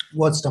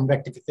 what's termed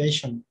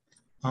rectification.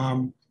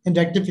 In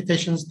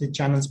rectifications, the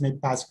channels may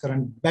pass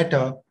current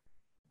better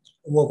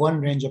over one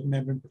range of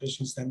membrane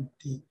potentials than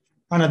the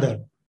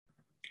another.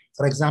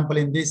 For example,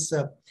 in this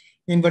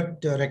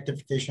invert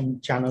rectification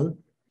channel,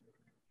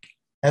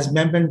 as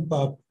membrane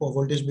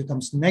voltage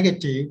becomes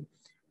negative,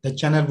 the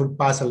channel would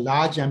pass a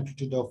large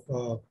amplitude of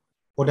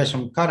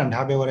potassium current.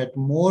 However, at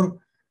more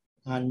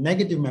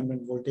negative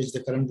membrane voltage, the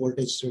current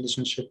voltage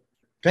relationship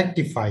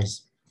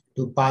rectifies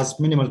to pass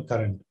minimal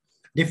current.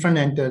 Different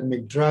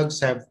antiarrhythmic drugs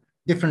have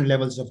different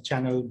levels of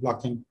channel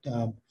blocking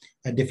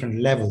at different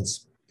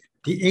levels.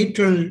 The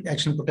atrial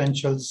action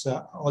potentials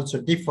also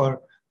differ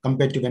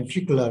compared to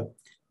ventricular.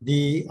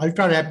 The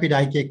ultra-rapid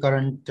IK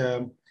current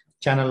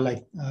channel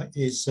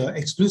is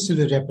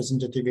exclusively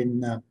representative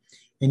in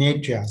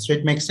atria. So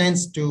it makes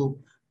sense to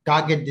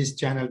target this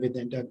channel with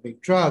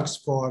endothelmic drugs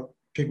for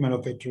treatment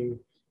of atrial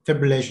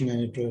fibrillation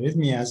and atrial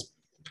arrhythmias,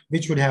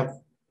 which would have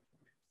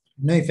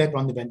no effect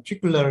on the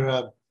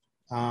ventricular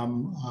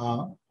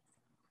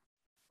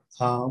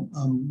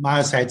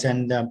myocytes,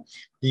 and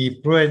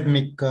the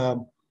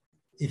proarrhythmic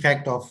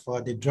effect of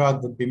the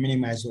drug would be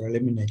minimized or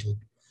eliminated.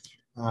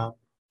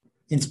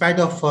 In spite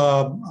of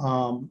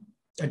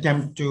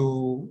attempt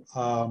to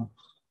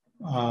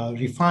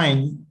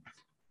refine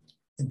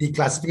the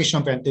classification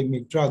of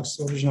endothelmic drugs,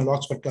 original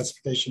Oxford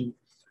classification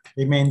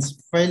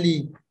remains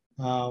fairly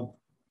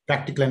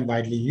practical and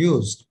widely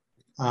used.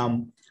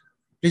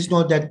 Please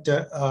note that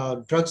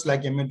drugs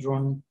like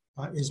amiodarone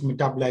is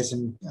metabolized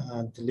in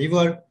the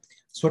liver,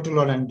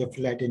 sotalol and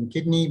dofilite in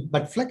kidney,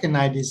 but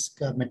flecainide is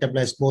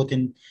metabolized both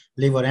in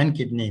liver and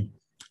kidney.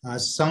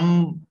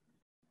 Some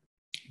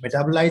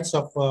metabolites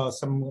of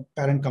some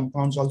parent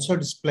compounds also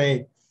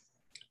display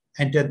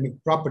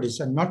endothelmic properties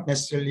and not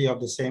necessarily of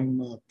the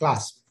same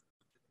class.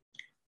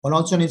 One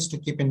also needs to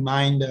keep in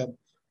mind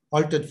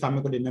altered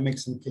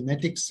pharmacodynamics and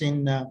kinetics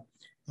in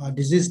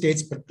disease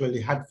states,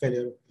 particularly heart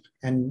failure,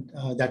 and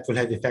that will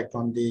have effect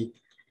on the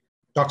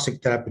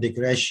toxic therapeutic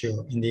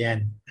ratio in the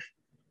end.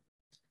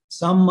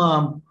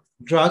 Some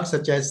drugs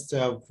such as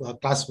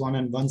class 1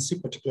 and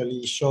 1C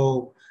particularly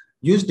show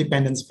use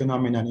dependence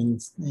phenomenon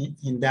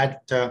in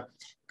that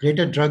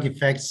greater drug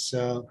effects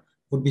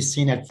would be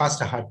seen at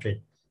faster heart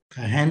rate.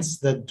 Hence,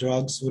 the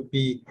drugs would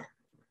be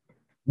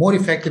more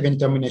effective in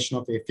termination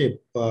of AFib.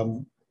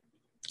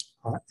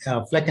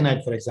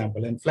 Flecainide, for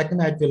example, and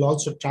flecainide will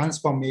also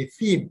transform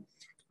AFib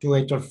to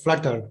atrial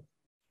flutter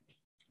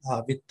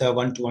with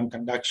one-to-one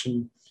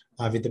conduction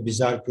with the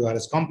bizarre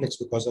QRS complex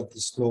because of the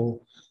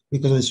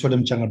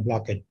sodium channel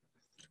blockade.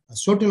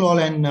 Sotalol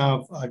and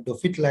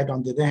dofetilide,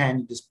 on the other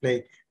hand,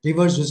 display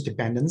reverse use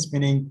dependence,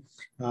 meaning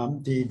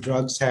the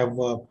drugs have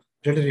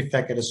greater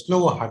effect at a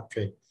slower heart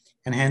rate,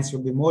 and hence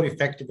will be more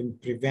effective in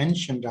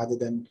prevention rather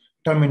than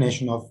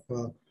termination of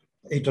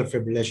atrial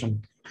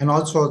fibrillation. And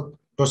also,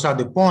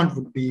 Tosar-DuPont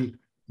would be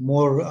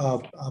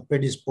more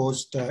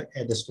predisposed at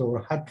a slower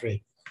heart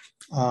rate.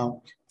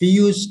 We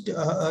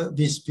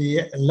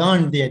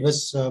learned the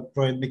adverse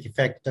proarrhythmic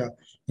effect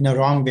in a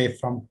wrong way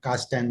from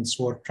CAST and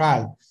SWORD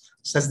trial,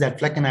 such that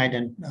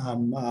flecainide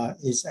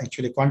is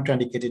actually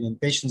contraindicated in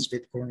patients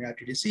with coronary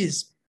artery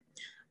disease.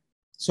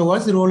 So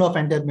what's the role of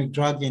endothelmic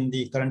drug in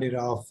the current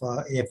era of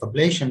AF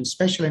ablation,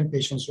 especially in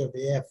patients who have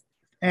AF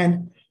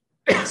and,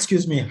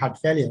 excuse me, heart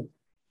failure?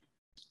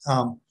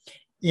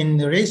 In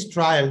the RACE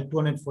trial,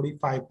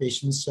 245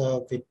 patients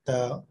with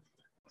AF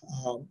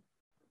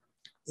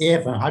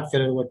and heart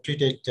failure were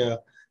treated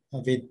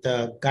with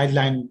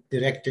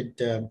guideline-directed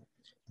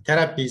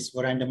therapies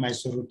were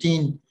randomized to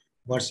routine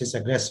versus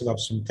aggressive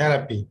upstream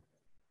therapy.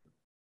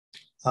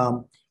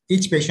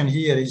 Each patient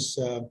here is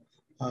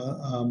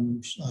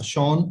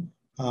shown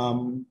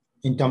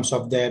in terms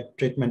of their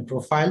treatment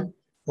profile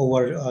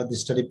over the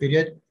study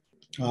period.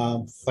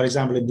 For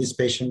example, in this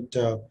patient,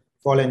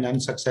 following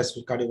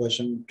unsuccessful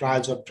cardioversion,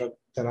 trials of drug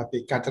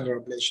therapy,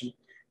 catheter ablation,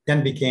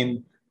 then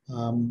became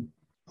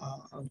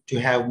to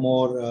have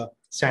more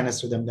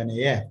sinus rhythm than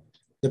AF.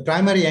 The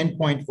primary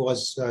endpoint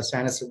was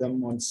sinus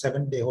rhythm on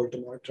 7-day Holter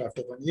monitor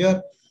after 1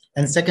 year,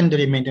 and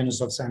secondary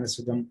maintenance of sinus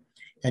rhythm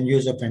and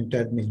use of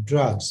endothelmic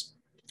drugs.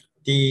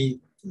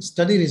 The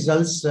study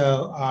results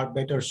are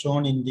better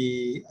shown in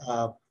the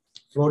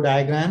flow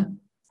diagram.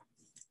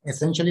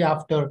 Essentially,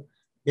 after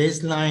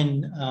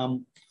baseline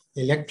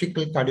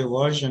electrical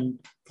cardioversion,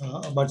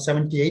 about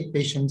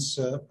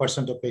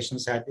 78% of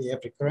patients had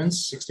AF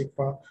recurrence,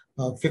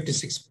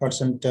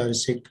 56%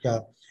 received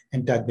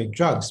endothelmic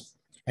drugs.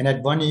 And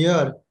at 1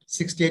 year,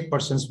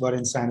 68% were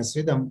in sinus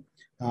rhythm,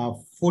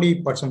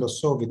 40% or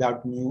so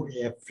without new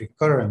AF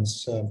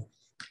recurrence.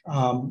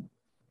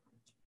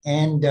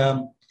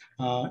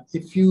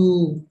 If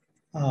you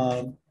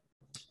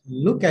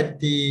look at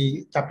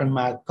the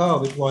Kaplan-Meier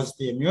curve, it was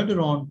the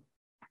amiodarone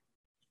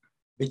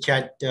which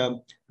had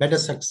better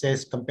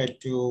success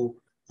compared to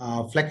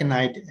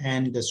flecainide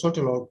and the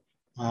sotalol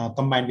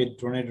combined with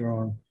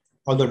dronedarone,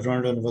 although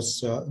dronedarone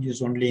was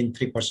used only in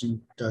 3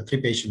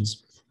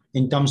 patients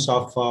in terms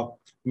of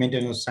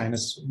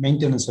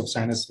maintenance of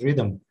sinus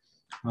rhythm.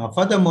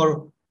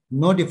 Furthermore,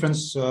 no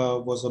difference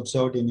was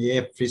observed in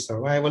AF-free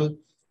survival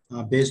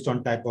based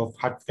on type of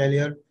heart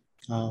failure,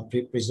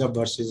 preserved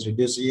versus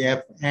reduced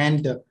AF,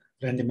 and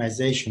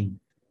randomization.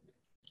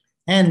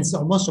 Hence,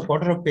 almost a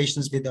quarter of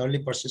patients with early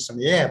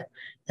persistent AF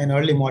and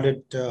early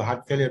moderate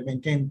heart failure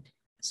maintained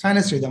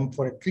sinus rhythm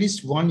for at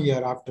least 1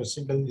 year after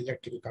single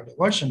electrical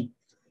cardioversion.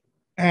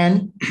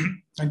 And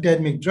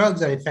endothelmic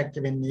drugs are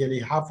effective in nearly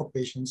half of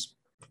patients,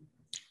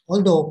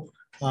 although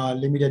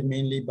limited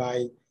mainly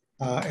by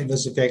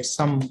adverse effects,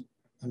 some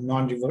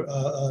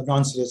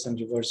non-serious and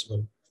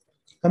reversible.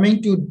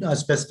 Coming to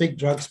specific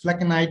drugs,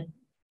 flecainide,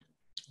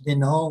 they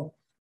know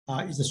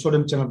is a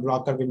sodium channel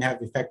blocker, will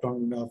have effect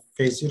on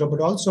phase 0,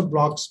 but also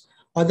blocks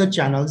other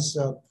channels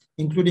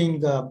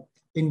including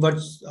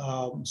inverse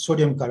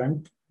sodium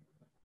current,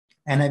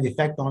 and have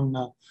effect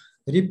on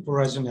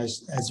repolarization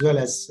as well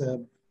as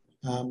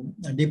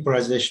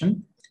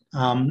depolarization,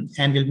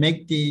 and will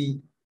make the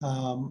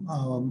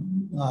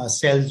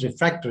cells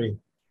refractory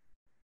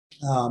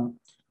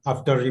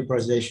after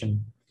repolarization.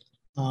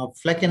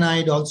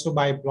 Flecainide also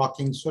by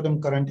blocking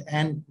sodium current,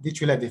 and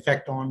which will have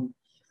effect on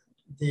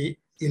the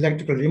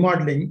electrical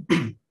remodeling,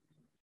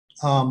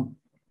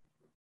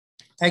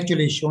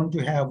 actually shown to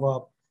have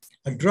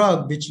a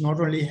drug which not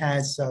only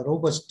has a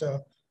robust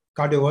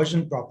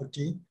cardioversion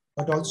property,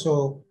 but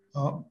also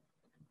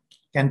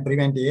can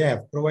prevent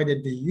AF,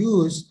 provided we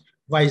use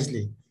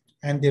wisely.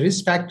 And the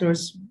risk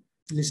factors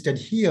listed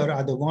here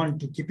are the one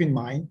to keep in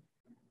mind,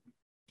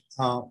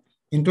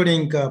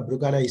 including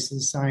Brugada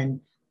sign,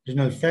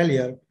 renal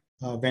failure,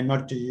 when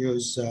not to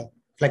use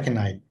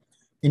flecainide.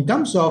 In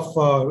terms of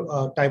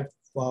type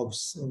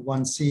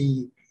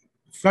 1C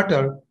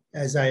flutter,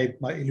 as I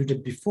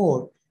alluded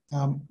before,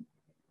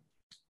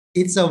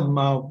 it's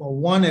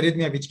one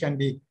arrhythmia which can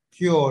be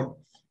cured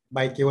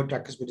by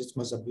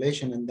carotracheostomy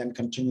ablation and then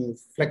continue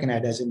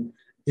flecainide, as in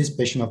this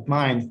patient of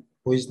mine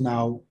who is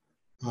now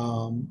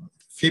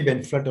fib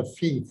and flutter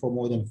free for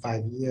more than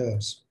 5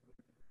 years.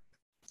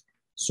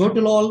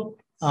 Sotalol,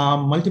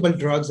 multiple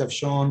drugs have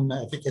shown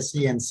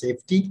efficacy and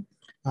safety,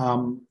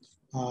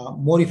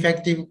 more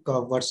effective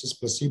versus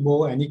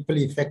placebo, and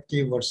equally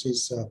effective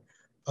versus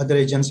other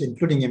agents,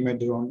 including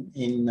amiodarone,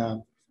 in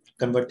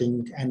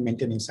converting and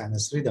maintaining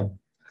sinus rhythm.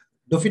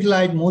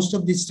 Dofetilide, most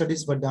of these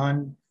studies were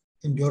done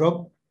in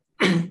Europe,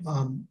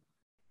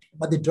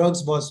 but the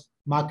drugs was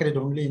marketed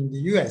only in the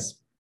US.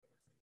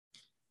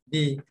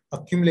 The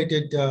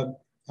accumulated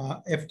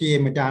FDA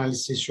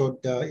meta-analysis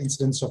showed the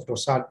incidence of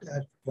Torsad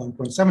at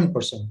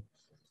 1.7%.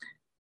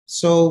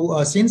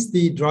 So since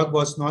the drug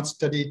was not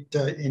studied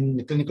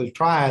in clinical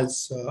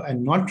trials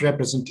and not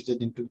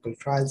represented in clinical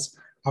trials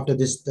after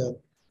this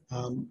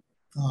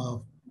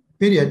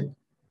period,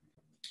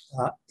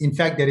 in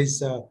fact, there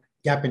is a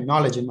gap in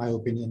knowledge, in my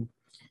opinion.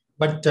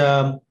 But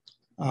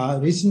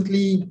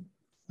recently,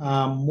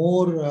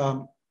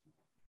 more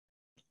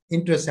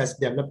interest has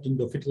developed in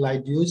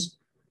dofetilide use,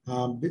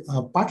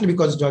 partly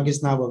because drug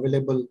is now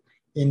available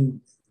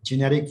in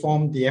generic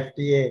form. The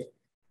FDA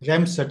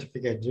REMS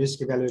certificate,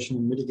 risk evaluation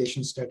and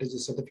mitigation strategy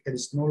certificate,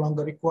 is no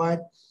longer required.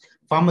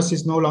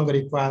 Pharmacies no longer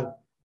require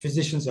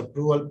physician's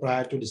approval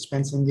prior to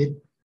dispensing it.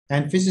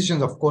 And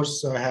physicians, of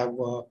course, have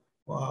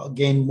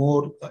gained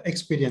more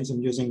experience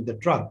in using the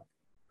drug.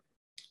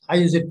 I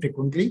use it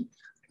frequently.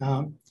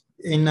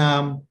 In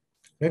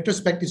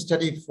retrospective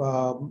study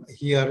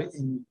here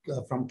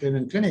from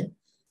Cleveland Clinic,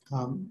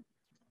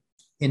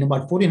 in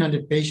about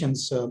 1,400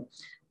 patients,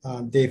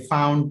 they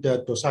found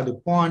Torsades du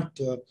Pont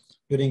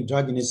during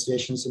drug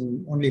initiations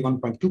in only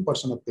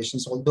 1.2% of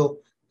patients, although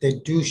they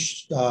do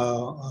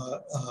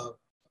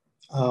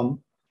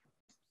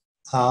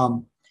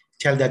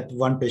tell that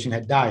one patient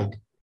had died.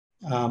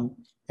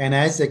 And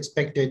as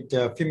expected,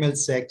 female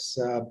sex,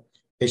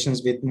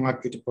 patients with more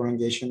QT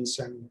prolongations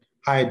and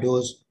higher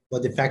dose were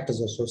the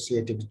factors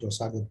associated with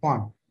Torsades du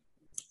Pont.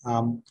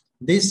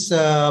 This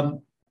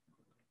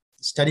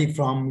study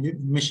from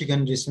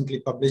Michigan recently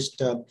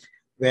published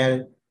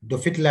where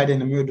dofetilide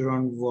and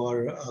amiodarone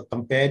were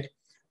compared.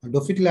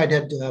 Dofetilide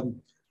had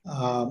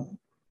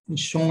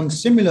shown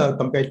similar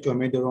compared to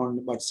amiodarone,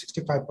 about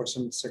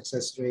 65%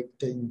 success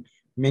rate in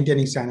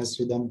maintaining sinus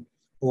rhythm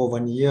over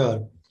 1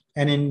 year.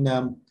 And in,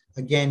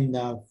 again,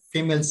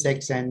 female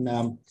sex and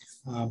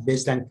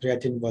baseline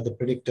creatinine were the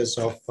predictors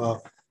of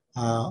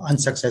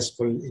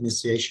unsuccessful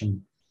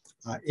initiation.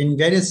 In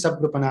various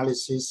subgroup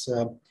analysis,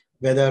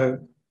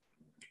 whether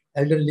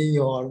elderly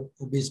or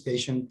obese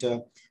patient,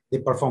 the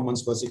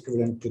performance was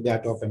equivalent to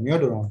that of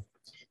amiodarone.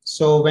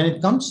 So when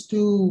it comes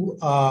to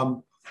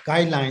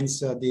guidelines,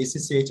 the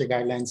ACCHA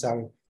guidelines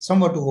are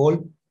somewhat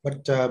old,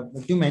 but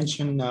do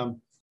mention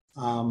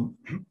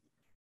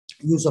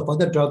use of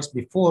other drugs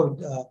before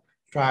the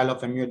trial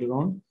of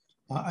amiodarone.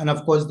 And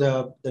of course,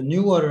 the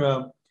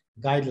newer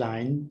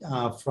guideline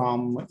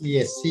from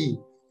ESC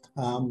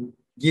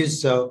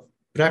gives a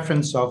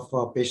preference of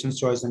patient's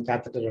choice and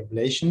catheter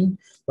ablation.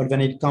 But when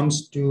it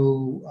comes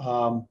to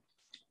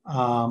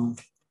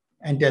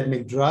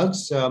antiarrhythmic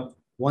drugs,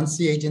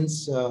 1C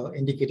agents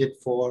indicated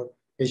for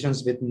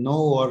patients with no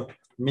or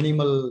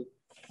minimal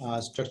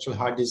structural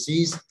heart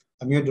disease,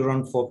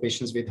 amiodarone for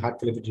patients with heart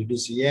failure with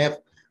reduced EF,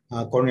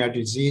 coronary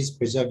artery disease,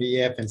 preserved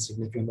EF, and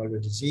significant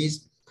valvular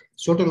disease.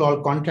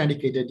 Sotalol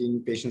contraindicated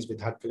in patients with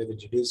heart failure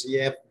with reduced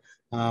EF,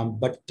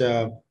 but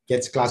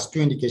gets class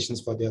 2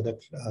 indications for the other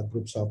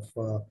groups of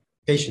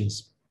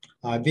patients.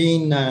 We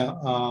in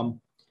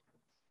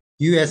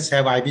US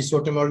have IV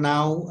sotalol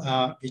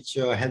now, which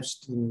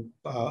helps in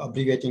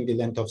abbreviating the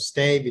length of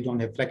stay. We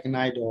don't have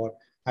flecainide or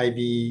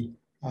IV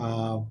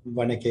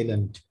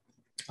vanakelant.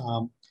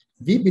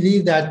 We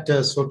believe that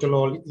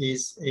sotalol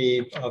is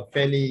a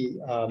fairly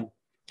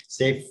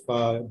safe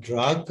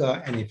drug,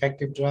 an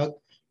effective drug,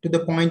 to the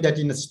point that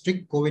in a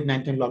strict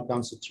COVID-19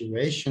 lockdown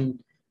situation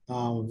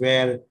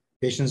where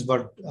patients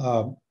were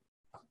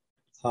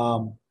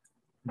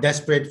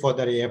desperate for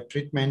the AF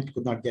treatment,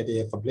 could not get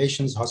AF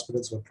ablations,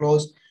 hospitals were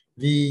closed.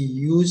 We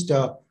used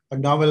a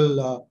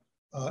novel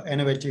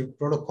innovative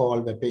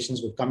protocol where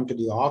patients would come to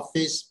the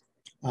office,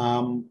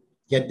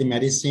 get the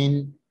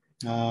medicine,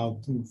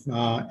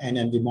 and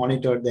then we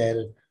monitor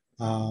their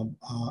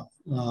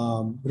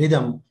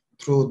rhythm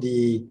through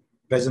the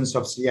presence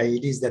of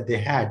CIEDs that they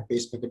had,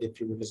 pacemaker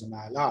defibrillators and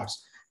ILRs.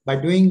 By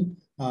doing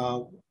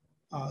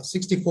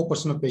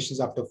 64% of patients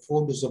after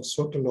 4 doses of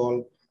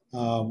sotalol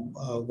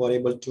were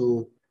able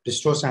to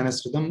restore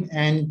sinus rhythm,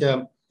 and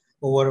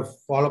over a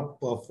follow-up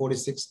of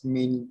 46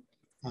 mean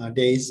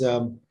days,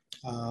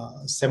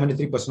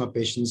 73% of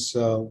patients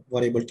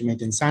were able to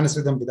maintain sinus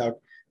rhythm without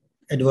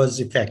adverse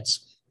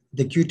effects.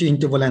 The QT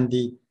interval and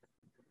the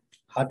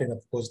heart rate,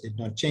 of course, did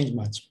not change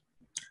much.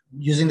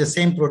 Using the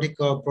same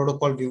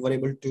protocol, we were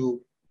able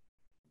to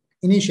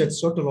initiate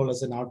sotalol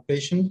as an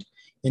outpatient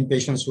in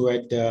patients who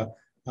had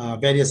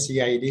various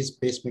CIEDs,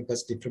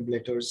 pacemakers,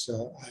 defibrillators,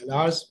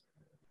 ILRs.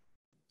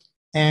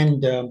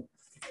 And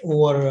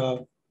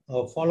over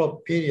a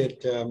follow-up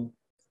period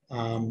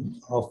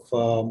of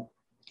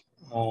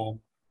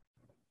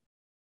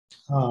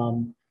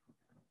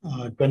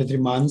 23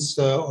 months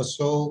or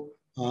so,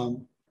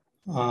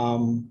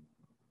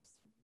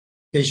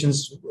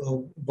 patients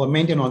were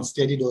maintained on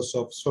steady dose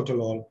of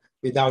sotalol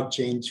without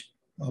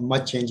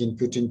much change in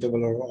QT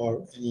interval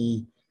or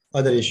any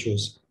other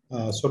issues.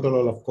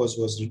 Sotalol, of course,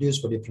 was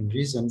reduced for different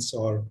reasons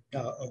or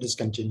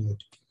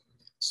discontinued.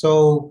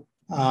 So,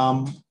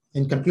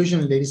 in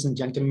conclusion, ladies and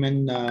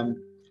gentlemen,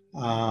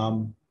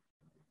 Mr.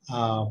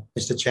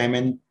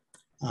 Chairman,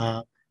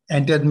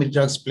 antiarrhythmic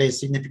drugs play a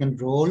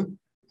significant role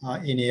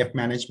in AF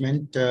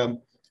management.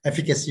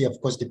 Efficacy,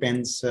 of course,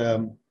 depends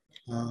on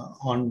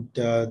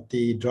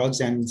the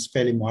drugs and it's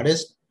fairly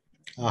modest.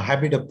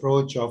 Hybrid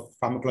approach of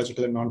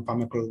pharmacological and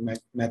non-pharmacological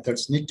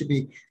methods need to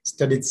be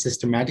studied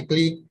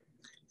systematically.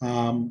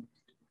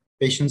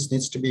 Patients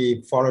needs to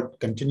be followed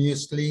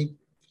continuously.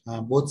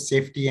 Both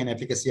safety and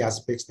efficacy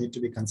aspects need to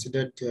be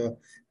considered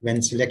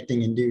when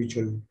selecting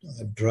individual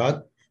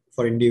drug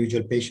for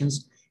individual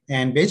patients.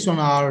 And based on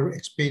our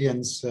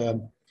experience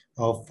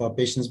of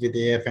patients with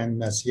AF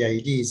and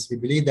CIEDs, we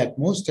believe that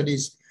most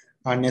studies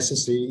are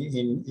necessary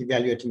in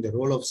evaluating the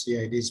role of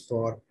CIEDs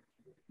for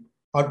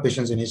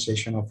outpatients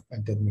initiation of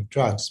antiarrhythmic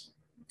drugs.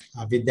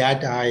 With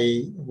that,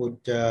 I would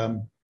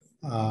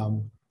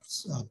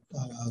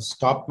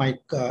stop my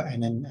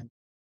and then.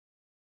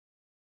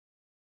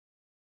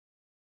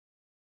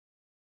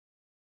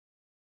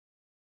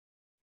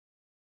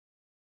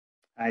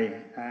 Hi.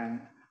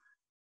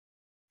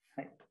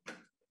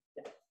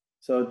 Yeah.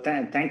 So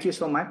thank you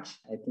so much.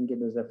 I think it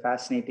was a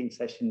fascinating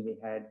session. We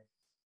had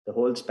the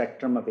whole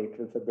spectrum of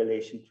atrial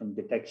fibrillation from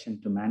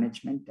detection to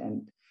management.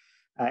 And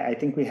I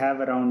think we have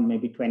around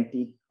maybe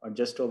 20 or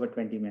just over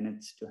 20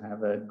 minutes to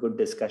have a good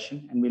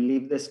discussion. And we'll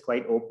leave this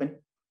quite open.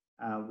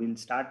 We'll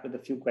start with a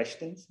few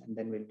questions and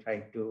then we'll try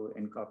to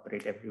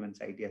incorporate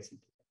everyone's ideas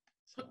into it.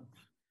 So,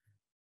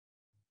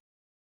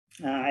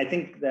 I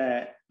think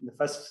the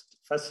first,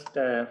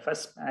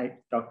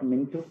 Dr.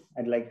 Mintu,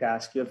 I'd like to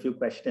ask you a few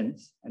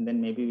questions and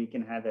then maybe we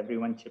can have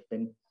everyone chip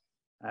in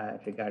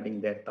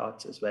regarding their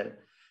thoughts as well.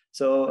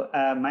 So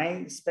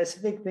my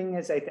specific thing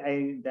is,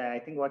 I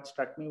think what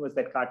struck me was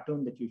that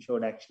cartoon that you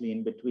showed actually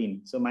in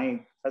between. So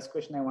my first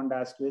question I want to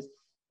ask you is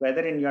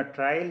whether in your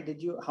trial,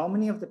 how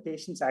many of the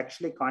patients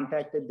actually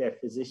contacted their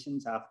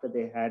physicians after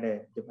they had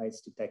a device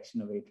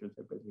detection of atrial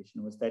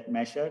fibrillation? Was that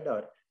measured,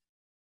 or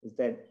is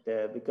that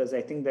because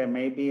I think there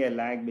may be a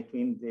lag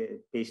between the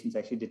patients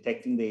actually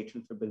detecting the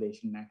atrial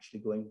fibrillation and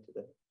actually going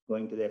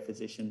to their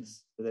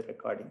physicians with a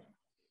recording?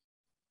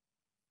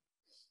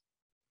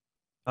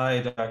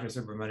 Hi, Dr.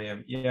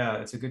 Subramaniam. Yeah,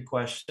 it's a good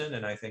question,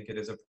 and I think it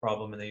is a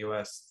problem in the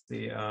U.S.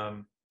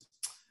 In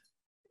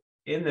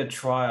the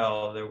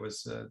trial, there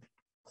was a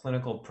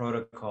clinical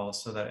protocol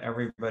so that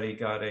everybody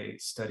got a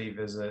study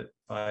visit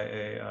by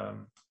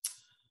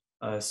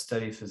a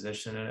study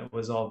physician, and it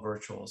was all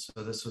virtual. So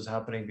this was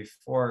happening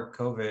before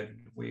COVID.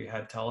 We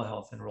had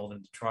telehealth enrolled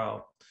in the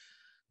trial.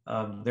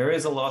 There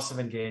is a loss of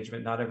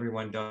engagement. Not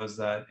everyone does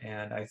that,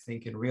 and I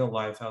think in real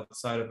life,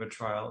 outside of a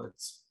trial,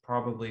 it's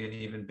probably an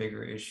even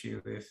bigger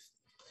issue. If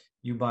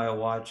you buy a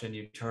watch and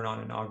you turn on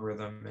an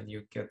algorithm and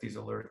you get these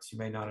alerts, you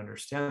may not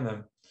understand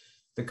them.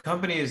 The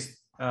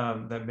companies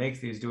that make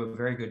these do a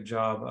very good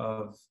job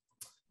of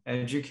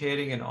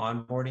educating and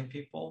onboarding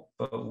people,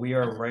 but we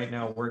are right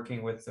now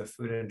working with the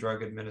Food and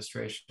Drug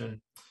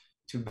Administration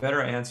to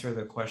better answer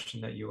the question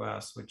that you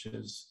asked, which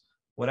is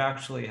what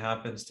actually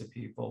happens to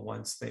people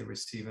once they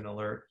receive an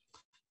alert?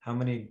 How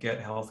many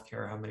get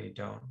healthcare? How many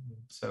don't?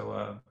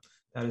 So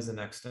that is the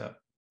next step.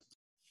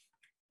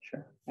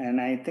 Sure. And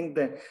I think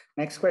the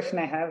next question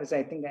I have is,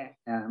 I think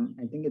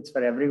it's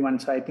for everyone.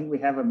 So I think we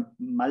have a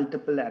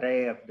multiple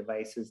array of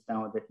devices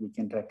now that we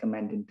can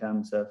recommend in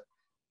terms of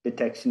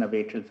detection of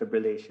atrial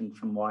fibrillation,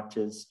 from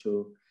watches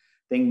to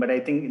thing. But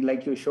I think,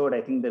 like you showed, I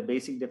think the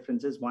basic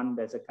difference is one,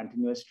 there's a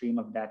continuous stream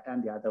of data,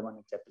 and the other one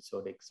is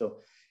episodic. So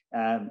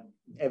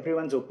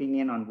everyone's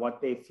opinion on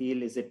what they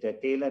feel, is it a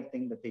tailored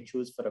thing that they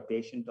choose for a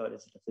patient, or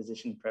is it a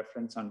physician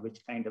preference on which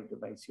kind of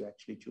device you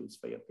actually choose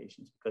for your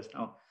patients? Because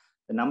now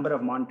the number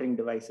of monitoring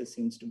devices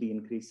seems to be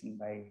increasing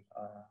by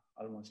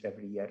almost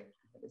every year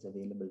that is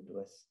available to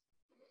us.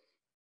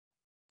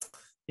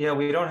 Yeah,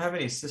 we don't have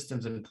any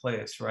systems in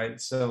place,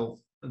 right? So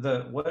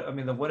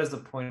what is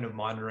the point of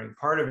monitoring?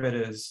 Part of it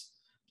is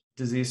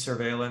disease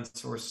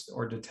surveillance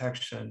or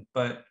detection,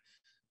 but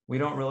we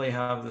don't really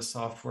have the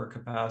software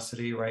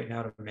capacity right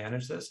now to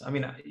manage this. I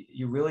mean,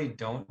 you really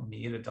don't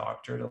need a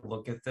doctor to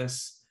look at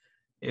this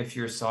if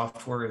your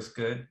software is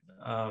good.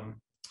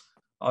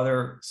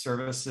 Other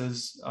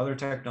services, other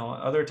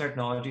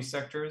technology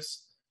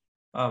sectors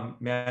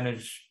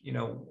manage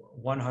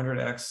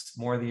 100x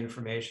more of the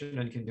information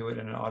and can do it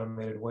in an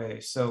automated way.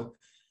 So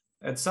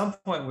at some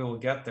point we will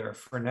get there.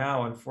 For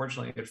now,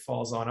 unfortunately, it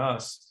falls on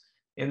us.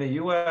 In the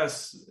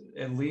US,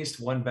 at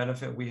least one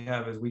benefit we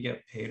have is we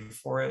get paid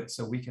for it.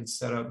 So we can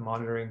set up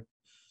monitoring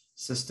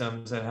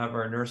systems and have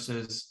our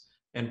nurses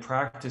and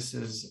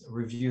practices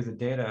review the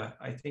data.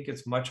 I think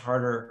it's much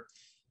harder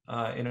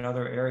in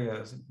other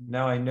areas.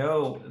 Now, I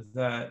know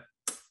that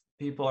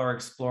people are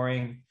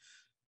exploring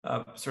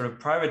sort of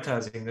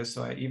privatizing this.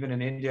 So even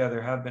in India,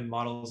 there have been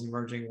models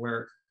emerging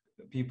where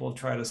people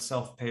try to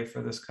self-pay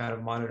for this kind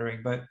of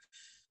monitoring, but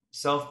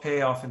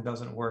self-pay often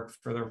doesn't work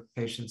for their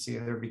patients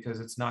either because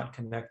it's not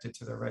connected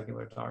to their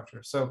regular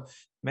doctor. So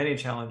many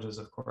challenges,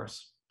 of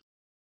course.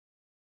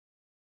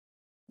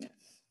 Yes.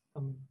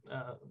 I'm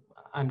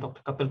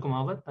Dr. Kapil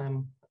Kumawat.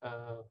 I'm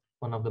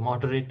one of the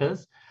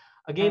moderators.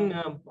 Again,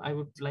 I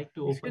would like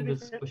to open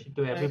this question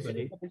to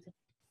everybody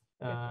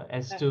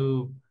as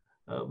to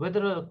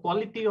whether a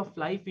quality of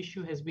life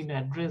issue has been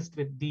addressed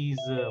with these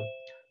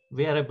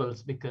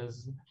wearables,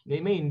 because they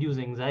may induce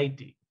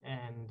anxiety,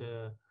 and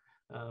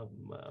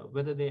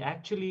whether they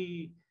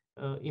actually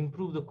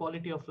improve the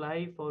quality of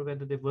life or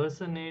whether they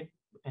worsen it.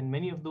 And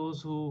many of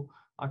those who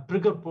are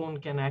trigger prone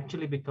can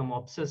actually become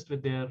obsessed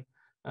with their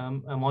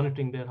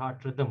monitoring their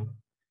heart rhythm.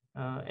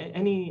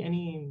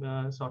 Any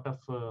sort of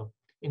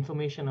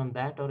information on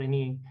that, or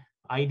any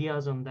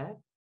ideas on that?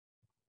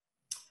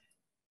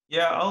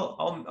 Yeah,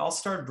 I'll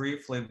start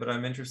briefly, but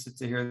I'm interested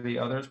to hear the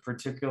others,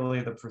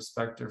 particularly the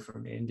perspective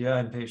from India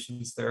and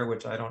patients there,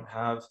 which I don't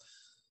have.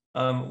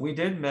 We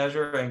did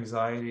measure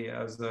anxiety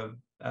as a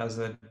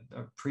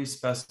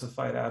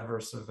pre-specified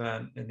adverse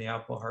event in the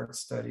Apple Heart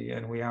study,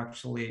 and we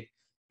actually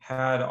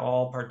had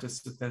all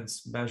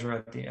participants measure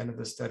at the end of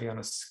the study on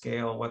a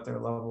scale what their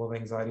level of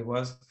anxiety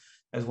was,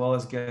 as well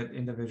as get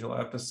individual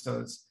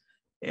episodes.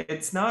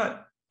 It's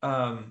not,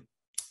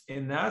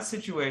 in that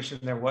situation,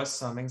 there was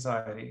some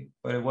anxiety,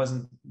 but it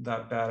wasn't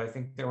that bad. I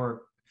think there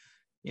were,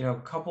 a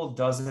couple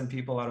dozen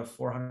people out of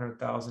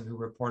 400,000 who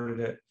reported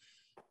it.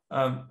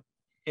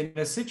 In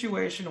a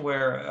situation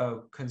where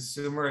a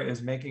consumer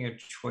is making a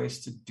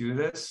choice to do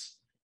this,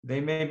 they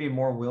may be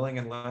more willing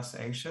and less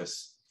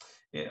anxious.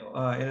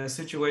 In a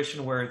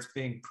situation where it's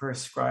being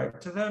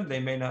prescribed to them, they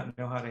may not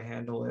know how to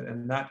handle it,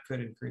 and that could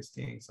increase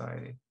the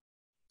anxiety.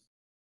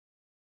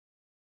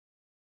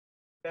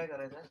 I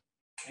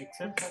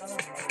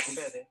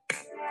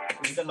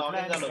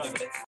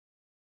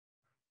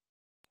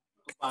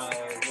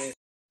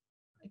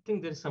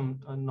think there's some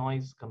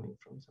noise coming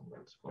from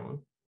someone's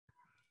phone.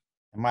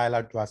 Am I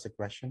allowed to ask a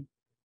question?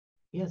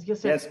 Yes,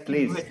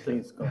 please,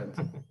 please go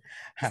ahead.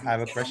 I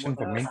have a question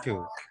for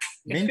Mintu.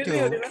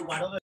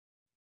 Mintu,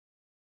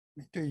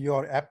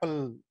 your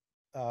Apple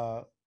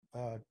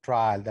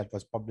trial that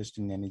was published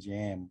in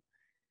NEJM,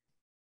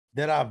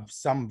 there are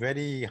some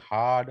very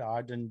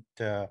ardent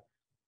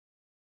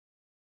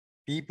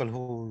people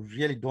who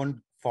really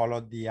don't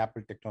follow the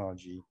Apple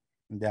technology,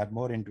 and they are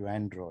more into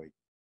Android.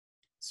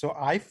 So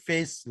I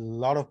face a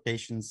lot of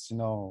patients,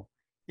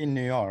 in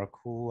New York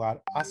who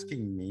are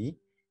asking me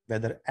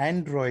whether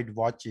Android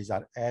watches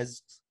are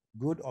as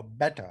good or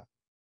better.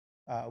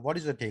 What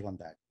is your take on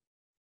that?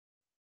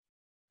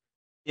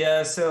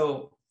 Yeah,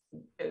 so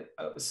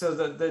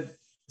Fitbit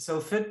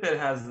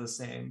has the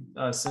same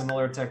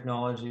similar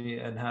technology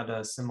and had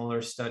a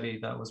similar study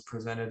that was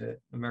presented at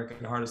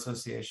American Heart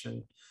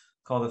Association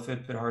called the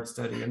Fitbit Heart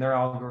Study, and their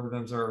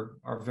algorithms are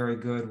very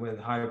good with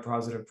high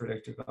positive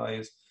predictive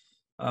values.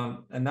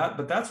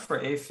 But that's for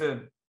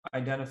AFib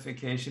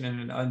identification in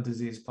an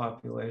undiseased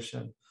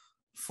population.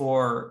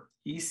 For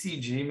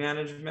ECG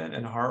management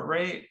and heart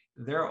rate,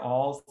 they're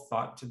all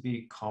thought to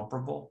be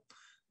comparable.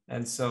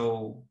 And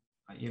so,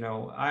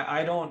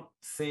 I don't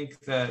think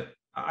that,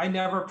 I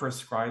never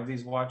prescribe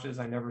these watches.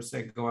 I never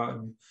say go out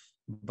and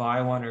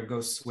buy one or go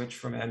switch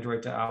from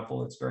Android to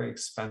Apple. It's very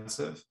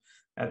expensive.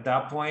 At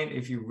that point,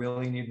 if you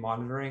really need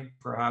monitoring,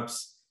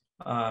 perhaps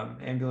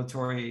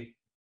ambulatory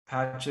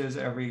patches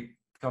every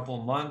couple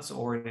of months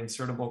or an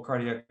insertable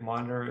cardiac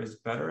monitor is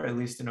better. At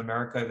least in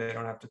America, they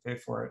don't have to pay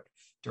for it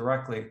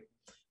directly.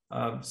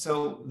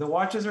 So the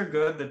watches are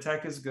good. The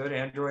tech is good.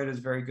 Android is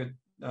very good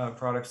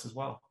products as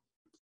well.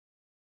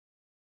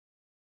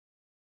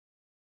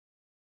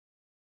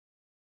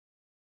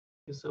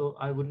 you. So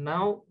I would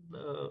now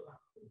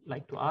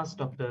like to ask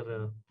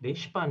Dr.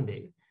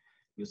 Deshpande.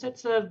 You said,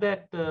 sir,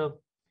 that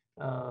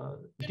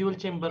dual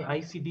chamber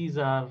ICDs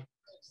are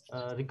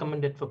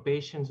recommended for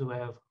patients who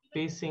have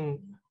pacing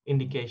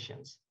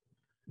indications.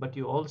 But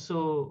you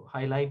also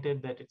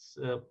highlighted that it's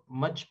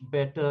much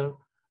better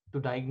to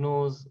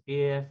diagnose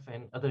AF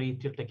and other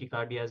atrial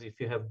tachycardias if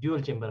you have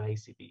dual chamber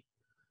ICD.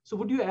 So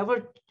would you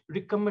ever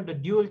recommend a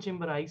dual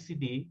chamber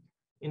ICD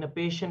in a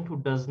patient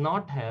who does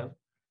not have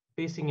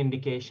pacing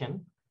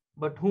indication,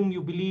 but whom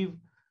you believe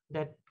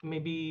that may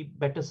be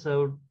better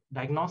served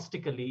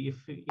diagnostically if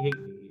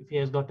he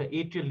has got an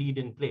atrial lead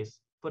in place?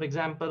 For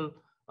example,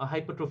 a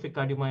hypertrophic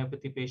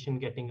cardiomyopathy patient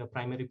getting a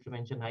primary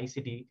prevention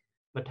ICD,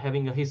 but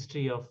having a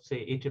history of,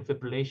 say, atrial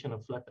fibrillation or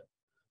flutter.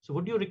 So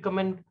would you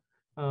recommend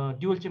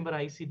dual chamber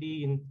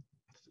ICD in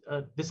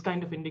this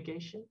kind of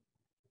indication?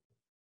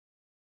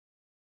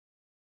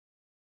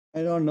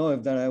 I don't know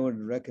if that I would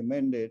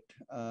recommend it.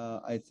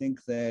 I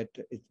think that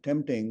it's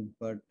tempting,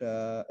 but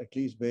at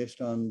least based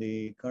on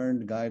the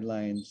current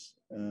guidelines,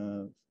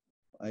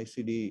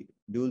 ICD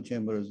dual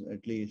chambers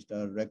at least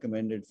are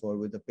recommended for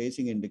with a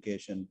pacing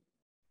indication,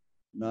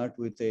 not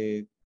with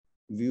a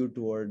view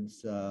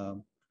towards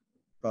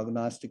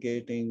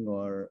prognosticating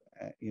or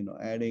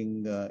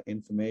adding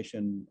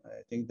information.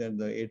 I think that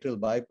the atrial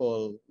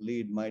bipole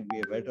lead might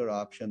be a better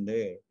option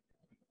there.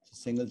 It's a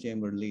single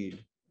chamber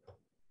lead.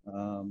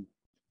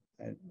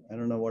 I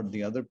don't know what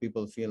the other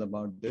people feel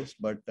about this,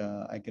 but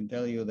I can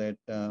tell you that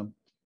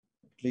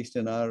at least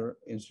in our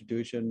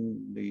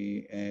institution,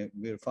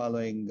 we're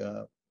following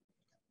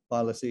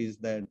policies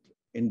that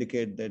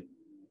indicate that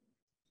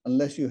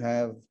unless you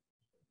have,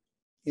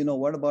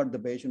 what about the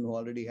patient who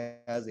already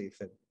has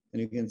AFib?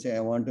 And you can say,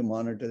 I want to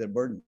monitor their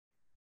burden.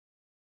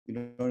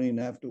 You don't even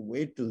have to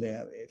wait till they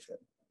have AFib.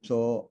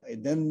 So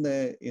then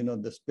the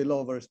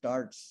spillover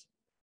starts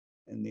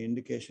and the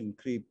indication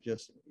creep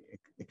just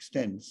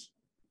extends.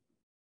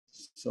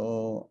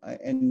 So,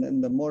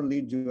 and the more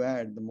leads you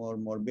add, the more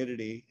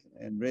morbidity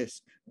and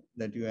risk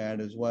that you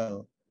add as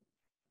well.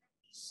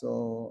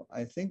 So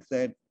I think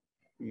that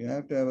you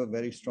have to have a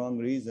very strong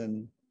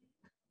reason.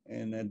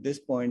 And at this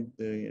point,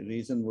 the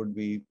reason would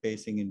be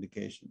pacing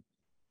indication.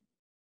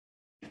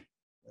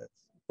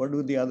 What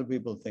do the other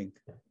people think?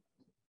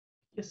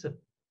 Yes, sir.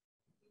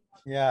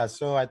 Yeah,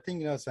 so I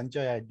think,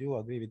 Sanjay, I do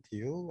agree with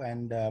you.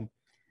 And a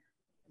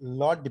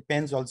lot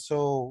depends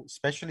also,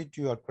 especially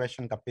to your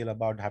question, Kapil,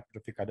 about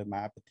hypertrophic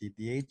cardiomyopathy,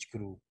 the age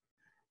group.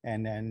 So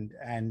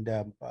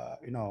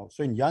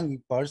in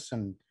young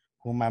person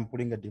whom I'm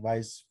putting a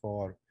device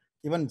for,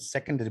 even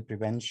secondary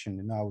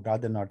prevention, I would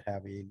rather not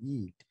have a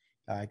lead.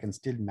 I can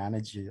still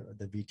manage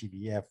the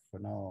VTVF,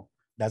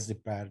 that's the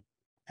prior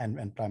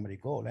and primary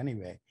goal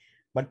anyway.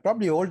 But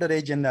probably older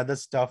age and other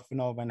stuff,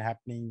 when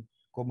happening,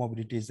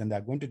 comorbidities, and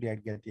they're going to get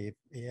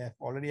AF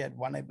already at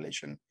one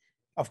ablation,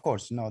 of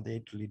course, the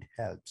atrial lead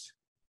helps.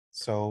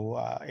 So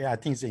yeah, I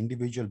think it's an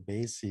individual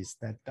basis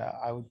that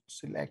I would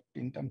select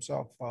in terms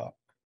of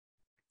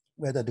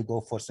whether to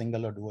go for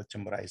single or dual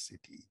chamber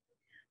ICD.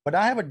 But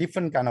I have a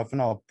different kind of,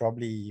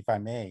 probably if I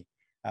may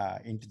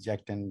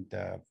interject and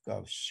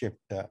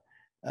shift.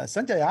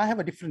 Sanjay, I have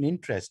a different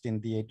interest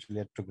in the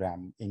atrial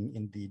electrogram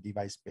in the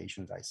device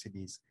patients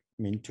ICDs,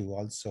 MIN2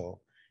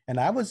 also. And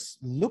I was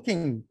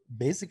looking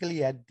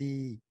basically at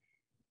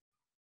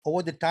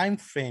over the time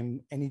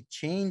frame, any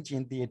change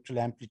in the atrial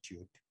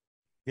amplitude.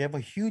 We have a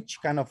huge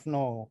kind of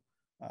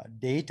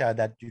data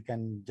that you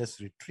can just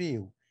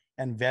retrieve,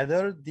 and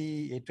whether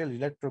the atrial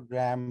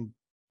electrogram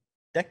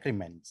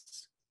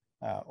decrements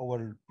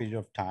over a period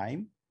of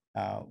time.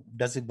 How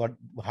does it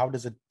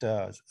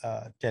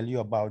tell you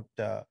about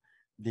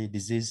the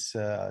disease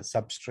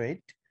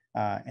substrate,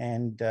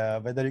 and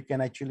whether you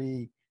can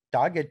actually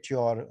target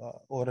your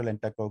oral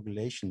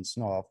anticoagulations?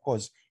 No, of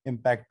course,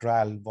 IMPACT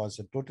trial was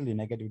a totally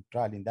negative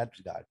trial in that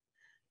regard.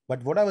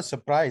 But what I was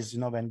surprised,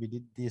 when we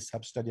did this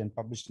sub-study and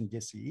published in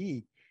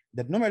JCE,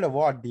 that no matter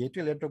what, the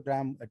atrial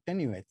electrogram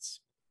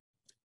attenuates,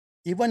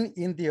 even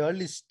in the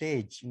early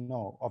stage,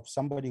 of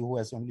somebody who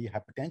has only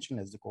hypertension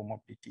as the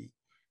comorbidity.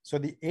 So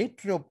the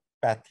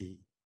atriopathy,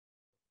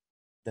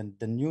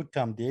 the new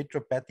term, the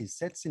atriopathy,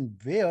 sets in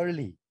way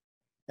early.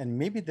 And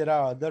maybe there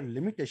are other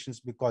limitations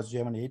because you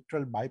have an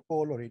atrial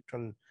bipole or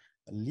atrial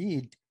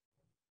lead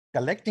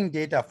collecting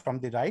data from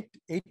the right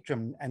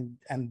atrium, and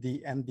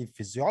the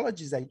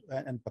physiology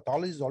and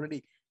pathology is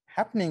already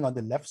happening on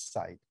the left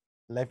side,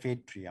 left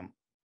atrium,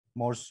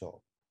 more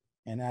so.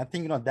 And I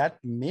think that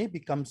may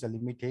become the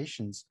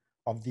limitations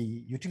of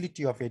the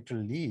utility of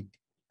atrial lead,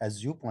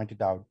 as you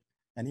pointed out.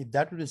 And if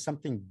that would be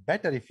something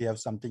better, if you have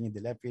something in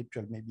the left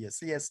atrial, maybe a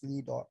CS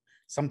lead or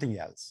something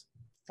else.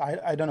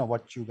 I don't know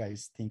what you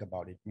guys think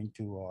about it,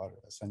 Mintu or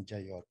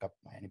Sanjay or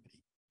Kapma, anybody.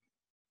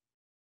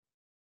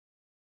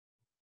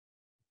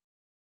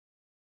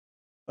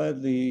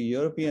 But the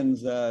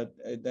Europeans,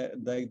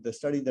 the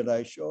study that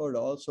I showed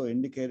also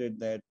indicated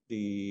that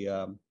the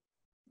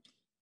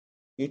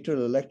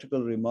atrial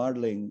electrical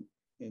remodeling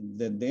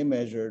that they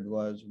measured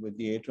was with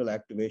the atrial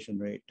activation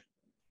rate.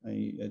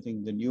 I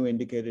think that you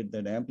indicated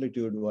that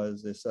amplitude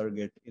was a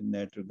surrogate in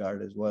that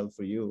regard as well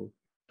for you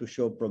to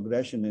show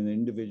progression in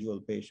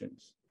individual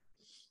patients.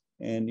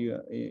 And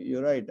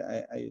you're right.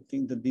 I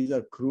think that these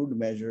are crude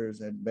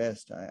measures at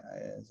best,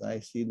 as I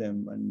see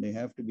them, and they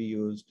have to be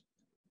used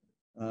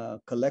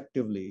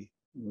collectively,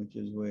 which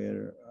is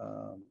where,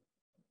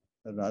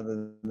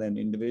 rather than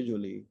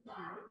individually,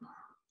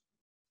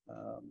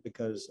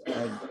 because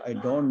I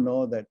don't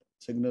know that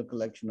signal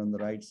collection on the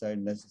right side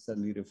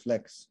necessarily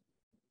reflects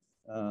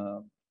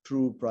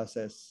true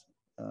process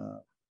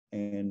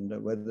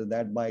and whether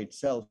that by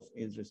itself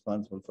is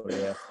responsible for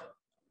AF.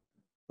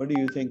 What do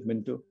you think,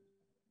 Mintu?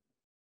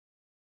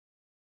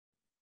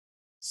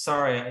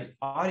 Sorry,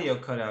 audio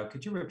cut out.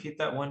 Could you repeat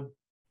that one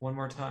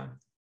more time?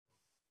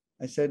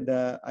 I said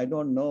I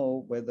don't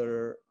know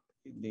whether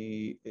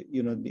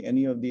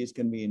any of these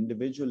can be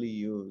individually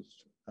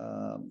used,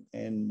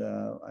 and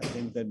I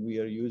think that we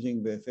are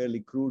using the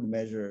fairly crude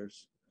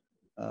measures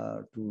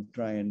to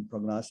try and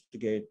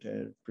prognosticate,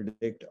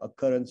 predict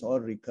occurrence or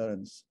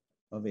recurrence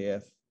of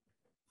AF.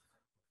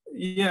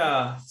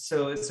 Yeah,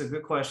 so it's a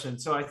good question.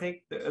 So I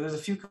think there's a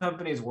few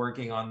companies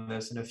working on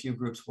this and a few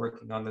groups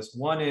working on this.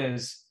 One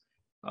is,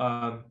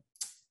 can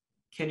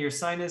your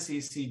sinus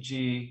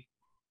ECG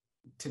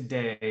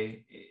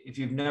today, if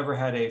you've never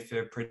had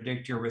AFib,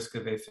 predict your risk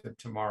of AFib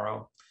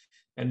tomorrow?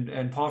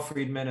 And Paul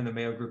Friedman and the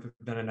Mayo Group have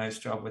done a nice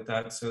job with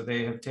that. So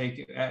they've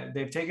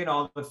taken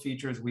all the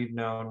features we've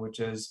known, which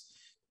is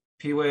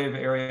P wave,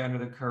 area under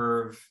the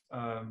curve,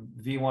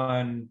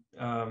 V1,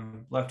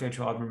 left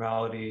atrial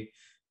abnormality,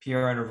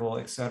 PR interval,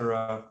 et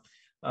cetera.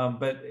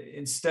 But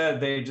instead,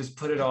 they just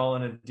put it all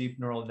in a deep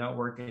neural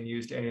network and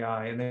used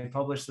AI. And they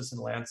published this in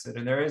Lancet.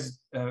 And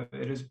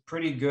it is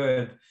pretty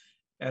good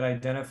at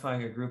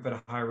identifying a group at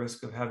a high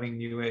risk of having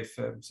new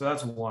AFib. So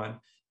that's one.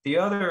 The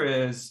other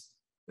is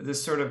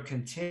this sort of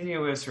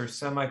continuous or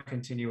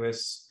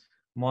semi-continuous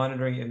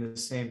monitoring in the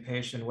same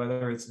patient,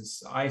 whether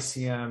it's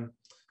ICM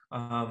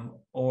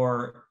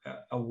or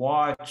a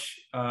watch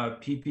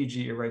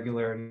PPG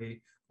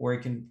irregularity, where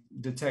it can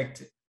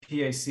detect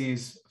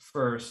PACs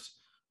first,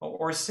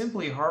 or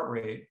simply heart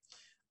rate,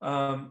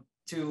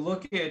 to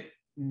look at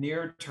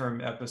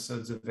near-term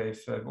episodes of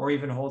AFib or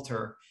even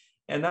Holter.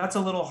 And that's a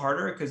little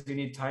harder because you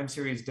need time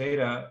series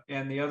data.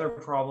 And the other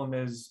problem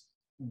is,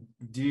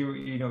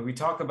 we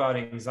talk about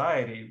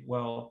anxiety.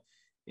 Well,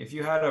 if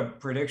you had a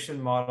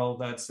prediction model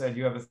that said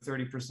you have a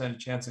 30%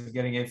 chance of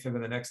getting AFib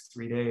in the next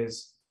 3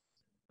 days,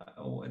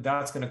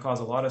 that's going to cause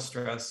a lot of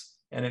stress,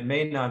 and it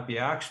may not be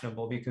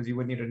actionable because you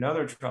would need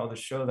another trial to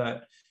show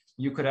that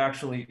you could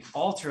actually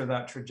alter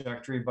that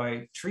trajectory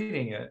by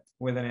treating it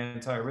with an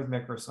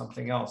antiarrhythmic or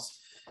something else.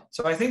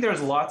 So I think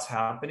there's lots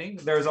happening.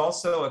 There's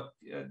also,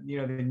 the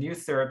new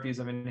therapies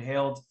of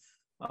inhaled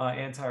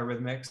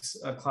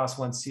antiarrhythmics, class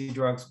 1C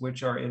drugs,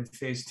 which are in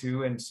phase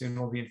 2 and soon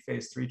will be in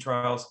phase 3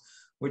 trials,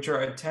 which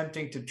are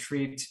attempting to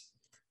treat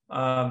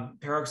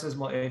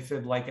paroxysmal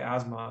AFib like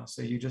asthma.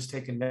 So you just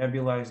take a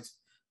nebulized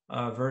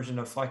version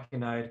of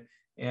flecainide,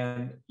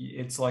 and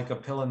it's like a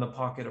pill in the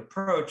pocket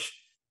approach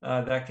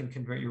that can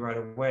convert you right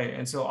away.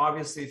 And so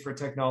obviously for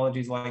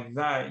technologies like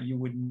that, you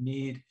would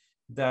need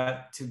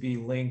that to be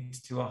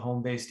linked to a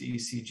home-based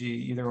ECG,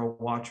 either a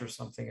watch or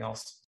something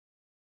else.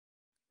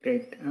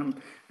 Great.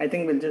 I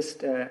think we'll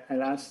just, I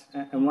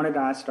wanted to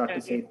ask Dr.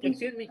 Sethi.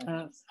 Excuse me,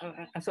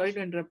 sorry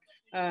to interrupt.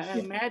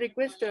 May I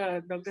request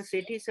Dr.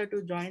 Sethi sir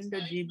to join the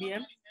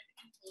GBM?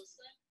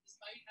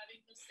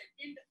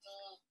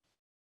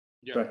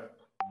 Yeah. Sure.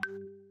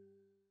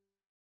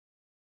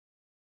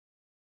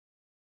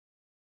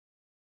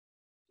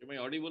 Am I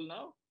audible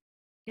now?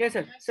 Yes,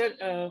 sir. Sir,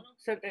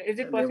 is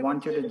it possible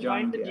want you to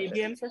join the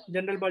GBM, sir?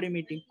 General body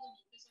meeting.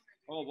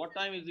 Oh, what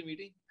time is the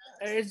meeting?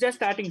 It's just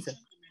starting, sir.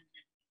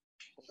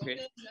 Okay.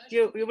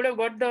 You would have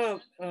got the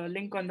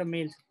link on the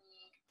mail.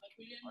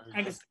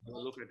 I'll just have a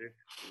look at it,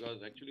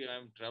 because actually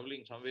I'm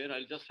traveling somewhere.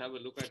 I'll just have a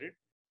look at it,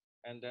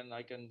 and then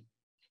I can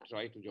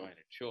try to join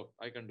it. Sure,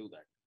 I can do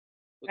that.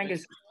 So Thank you,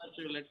 sir.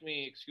 So let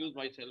me excuse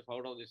myself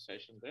out of this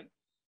session then.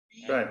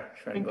 Sure.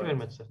 Thank you very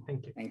much, sir.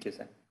 Thank you. Thank you,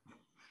 sir.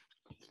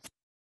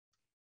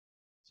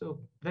 So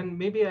then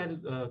maybe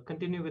I'll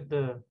continue with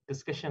the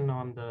discussion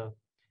on the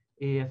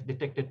AF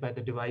detected by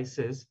the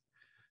devices.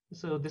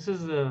 So this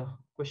is a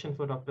question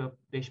for Dr.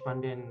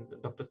 Deshpande and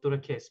Dr.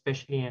 Turakhe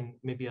especially, and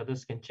maybe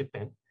others can chip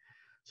in.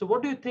 So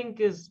what do you think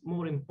is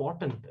more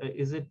important?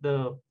 Is it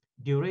the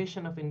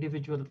duration of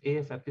individual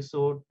AF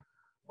episode,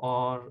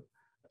 or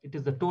it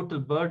is the total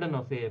burden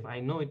of AF? I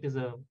know it is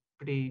a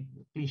pretty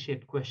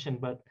cliched question,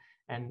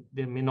 and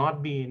there may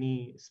not be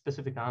any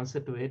specific answer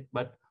to it,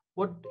 but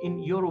what,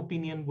 in your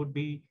opinion, would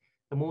be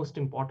the most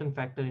important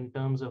factor in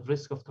terms of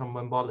risk of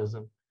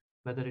thromboembolism,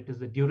 whether it is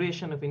the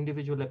duration of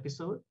individual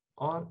episode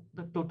or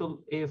the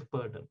total AF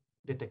burden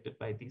detected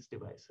by these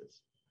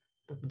devices?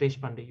 Dr.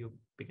 Deshpande, you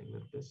begin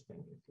with this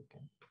thing, if you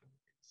can.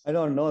 I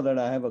don't know that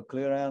I have a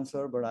clear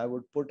answer, but I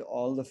would put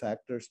all the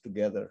factors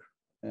together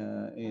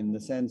in the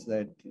sense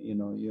that,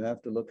 you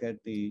have to look at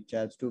the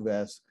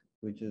CHADS2-VASc,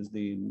 which is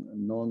the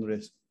known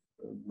risk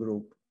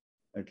group,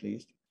 at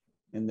least.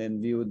 and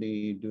then view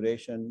the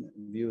duration,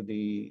 view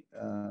the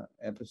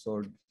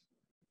episode,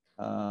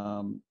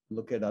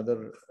 look at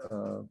other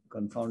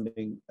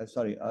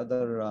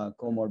other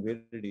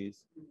comorbidities,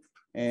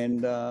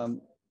 and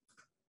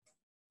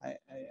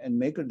and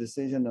make a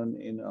decision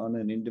on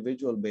an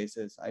individual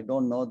basis. I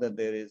don't know that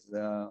there is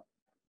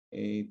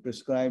a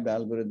prescribed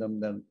algorithm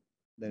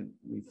that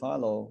we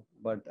follow,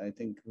 but I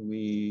think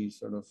we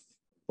sort of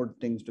put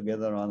things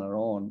together on our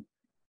own.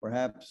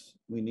 Perhaps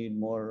we need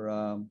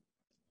more.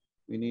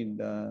 We need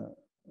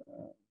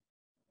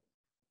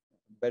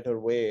better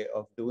way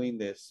of doing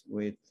this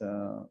with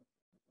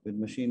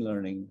machine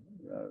learning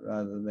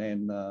rather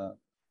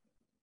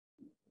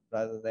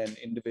than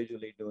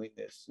individually doing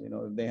this. You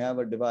know, if they have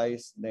a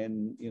device,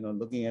 then, you know,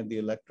 looking at the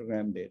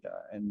electrogram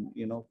data and,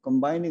 you know,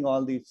 combining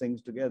all these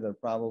things together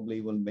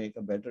probably will make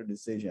a better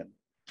decision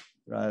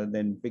rather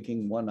than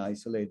picking one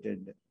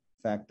isolated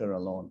factor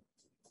alone.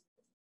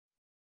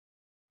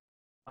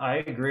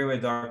 I agree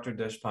with Dr.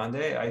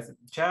 Deshpande.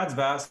 Chad's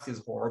VASC is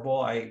horrible.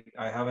 I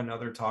have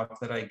another talk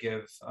that I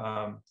give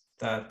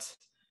that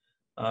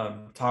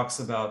talks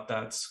about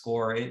that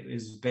score. It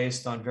is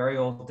based on very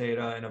old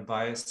data and a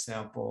biased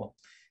sample,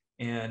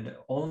 and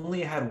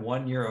only had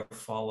 1 year of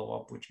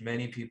follow-up, which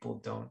many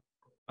people don't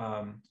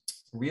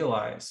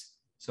realize.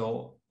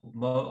 So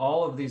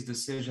all of these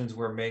decisions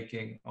we're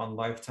making on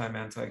lifetime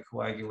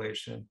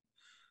anticoagulation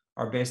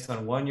are based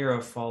on 1 year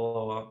of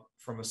follow-up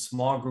from a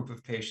small group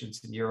of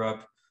patients in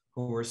Europe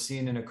who were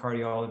seen in a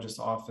cardiologist's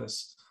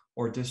office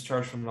or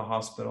discharged from the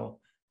hospital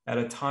at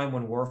a time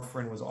when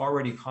warfarin was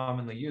already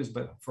commonly used,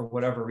 but for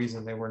whatever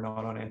reason, they were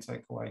not on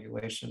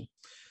anticoagulation.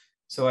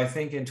 So I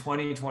think in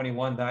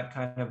 2021, that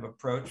kind of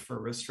approach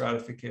for risk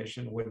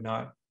stratification would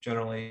not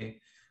generally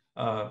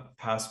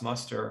pass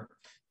muster.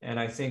 And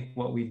I think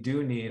what we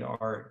do need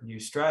are new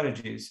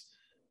strategies.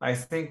 I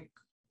think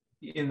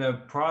in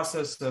the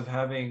process of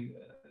having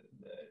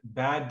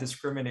bad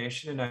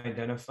discrimination in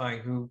identifying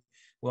who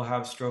will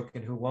have stroke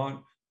and who won't,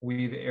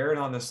 we've erred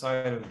on the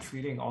side of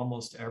treating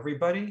almost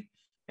everybody.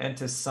 And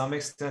to some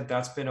extent,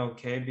 that's been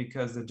okay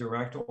because the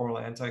direct oral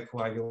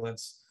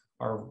anticoagulants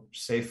are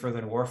safer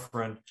than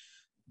warfarin.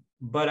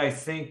 But I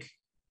think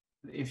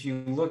if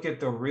you look at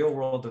the real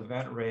world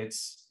event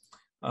rates,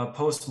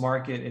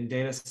 post-market in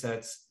data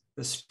sets,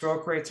 the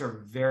stroke rates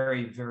are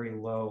very, very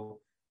low.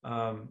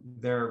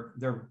 They're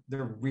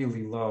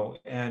really low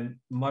and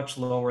much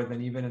lower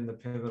than even in the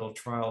pivotal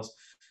trials.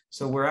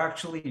 So we're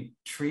actually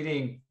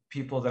treating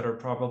people that are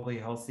probably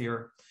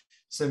healthier.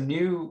 Some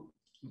new,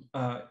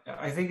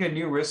 I think a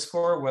new risk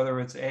score, whether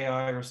it's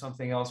AI or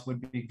something else,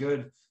 would be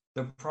good.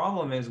 The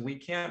problem is we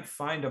can't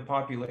find a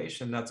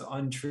population that's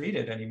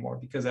untreated anymore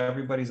because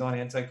everybody's on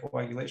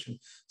anticoagulation.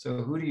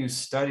 So who do you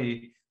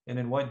study and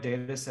in what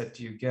data set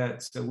do you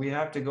get? So we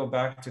have to go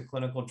back to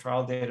clinical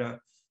trial data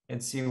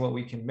and see what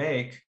we can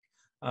make,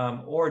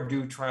 or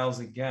do trials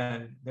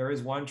again. There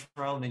is one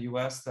trial in the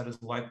US that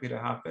is likely to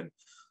happen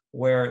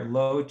where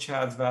low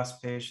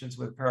CHADS-VASc patients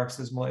with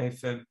paroxysmal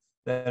AFib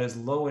that is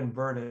low in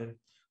burden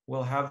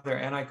will have their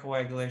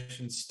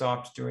anticoagulation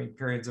stopped during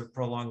periods of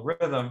prolonged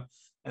rhythm,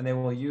 and they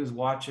will use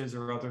watches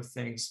or other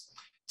things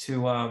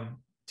to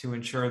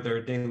ensure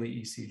their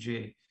daily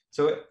ECG.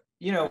 So,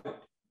 you know,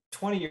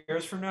 20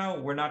 years from now,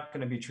 we're not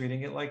going to be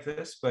treating it like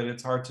this, but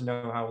it's hard to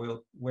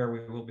know where we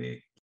will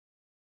be.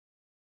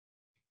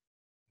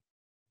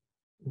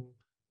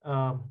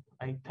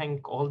 I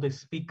thank all the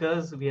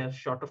speakers. We are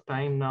short of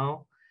time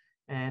now,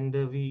 and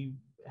we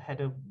had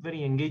a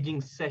very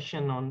engaging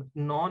session on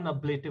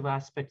non-ablative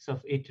aspects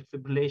of atrial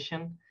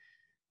fibrillation.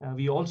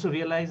 We also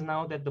realize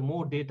now that the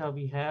more data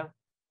we have,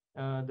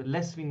 the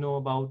less we know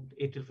about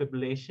atrial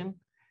fibrillation.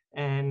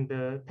 And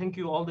thank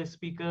you all the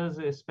speakers,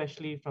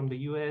 especially from the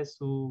US,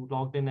 who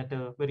logged in at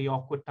a very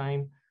awkward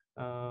time.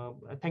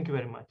 Thank you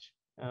very much.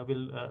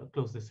 We'll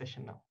close this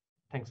session now.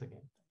 Thanks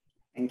again.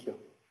 Thank you.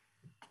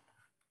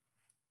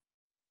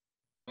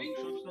 How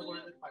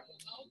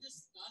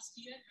this last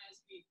year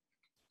has been.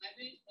 I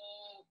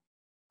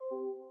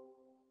will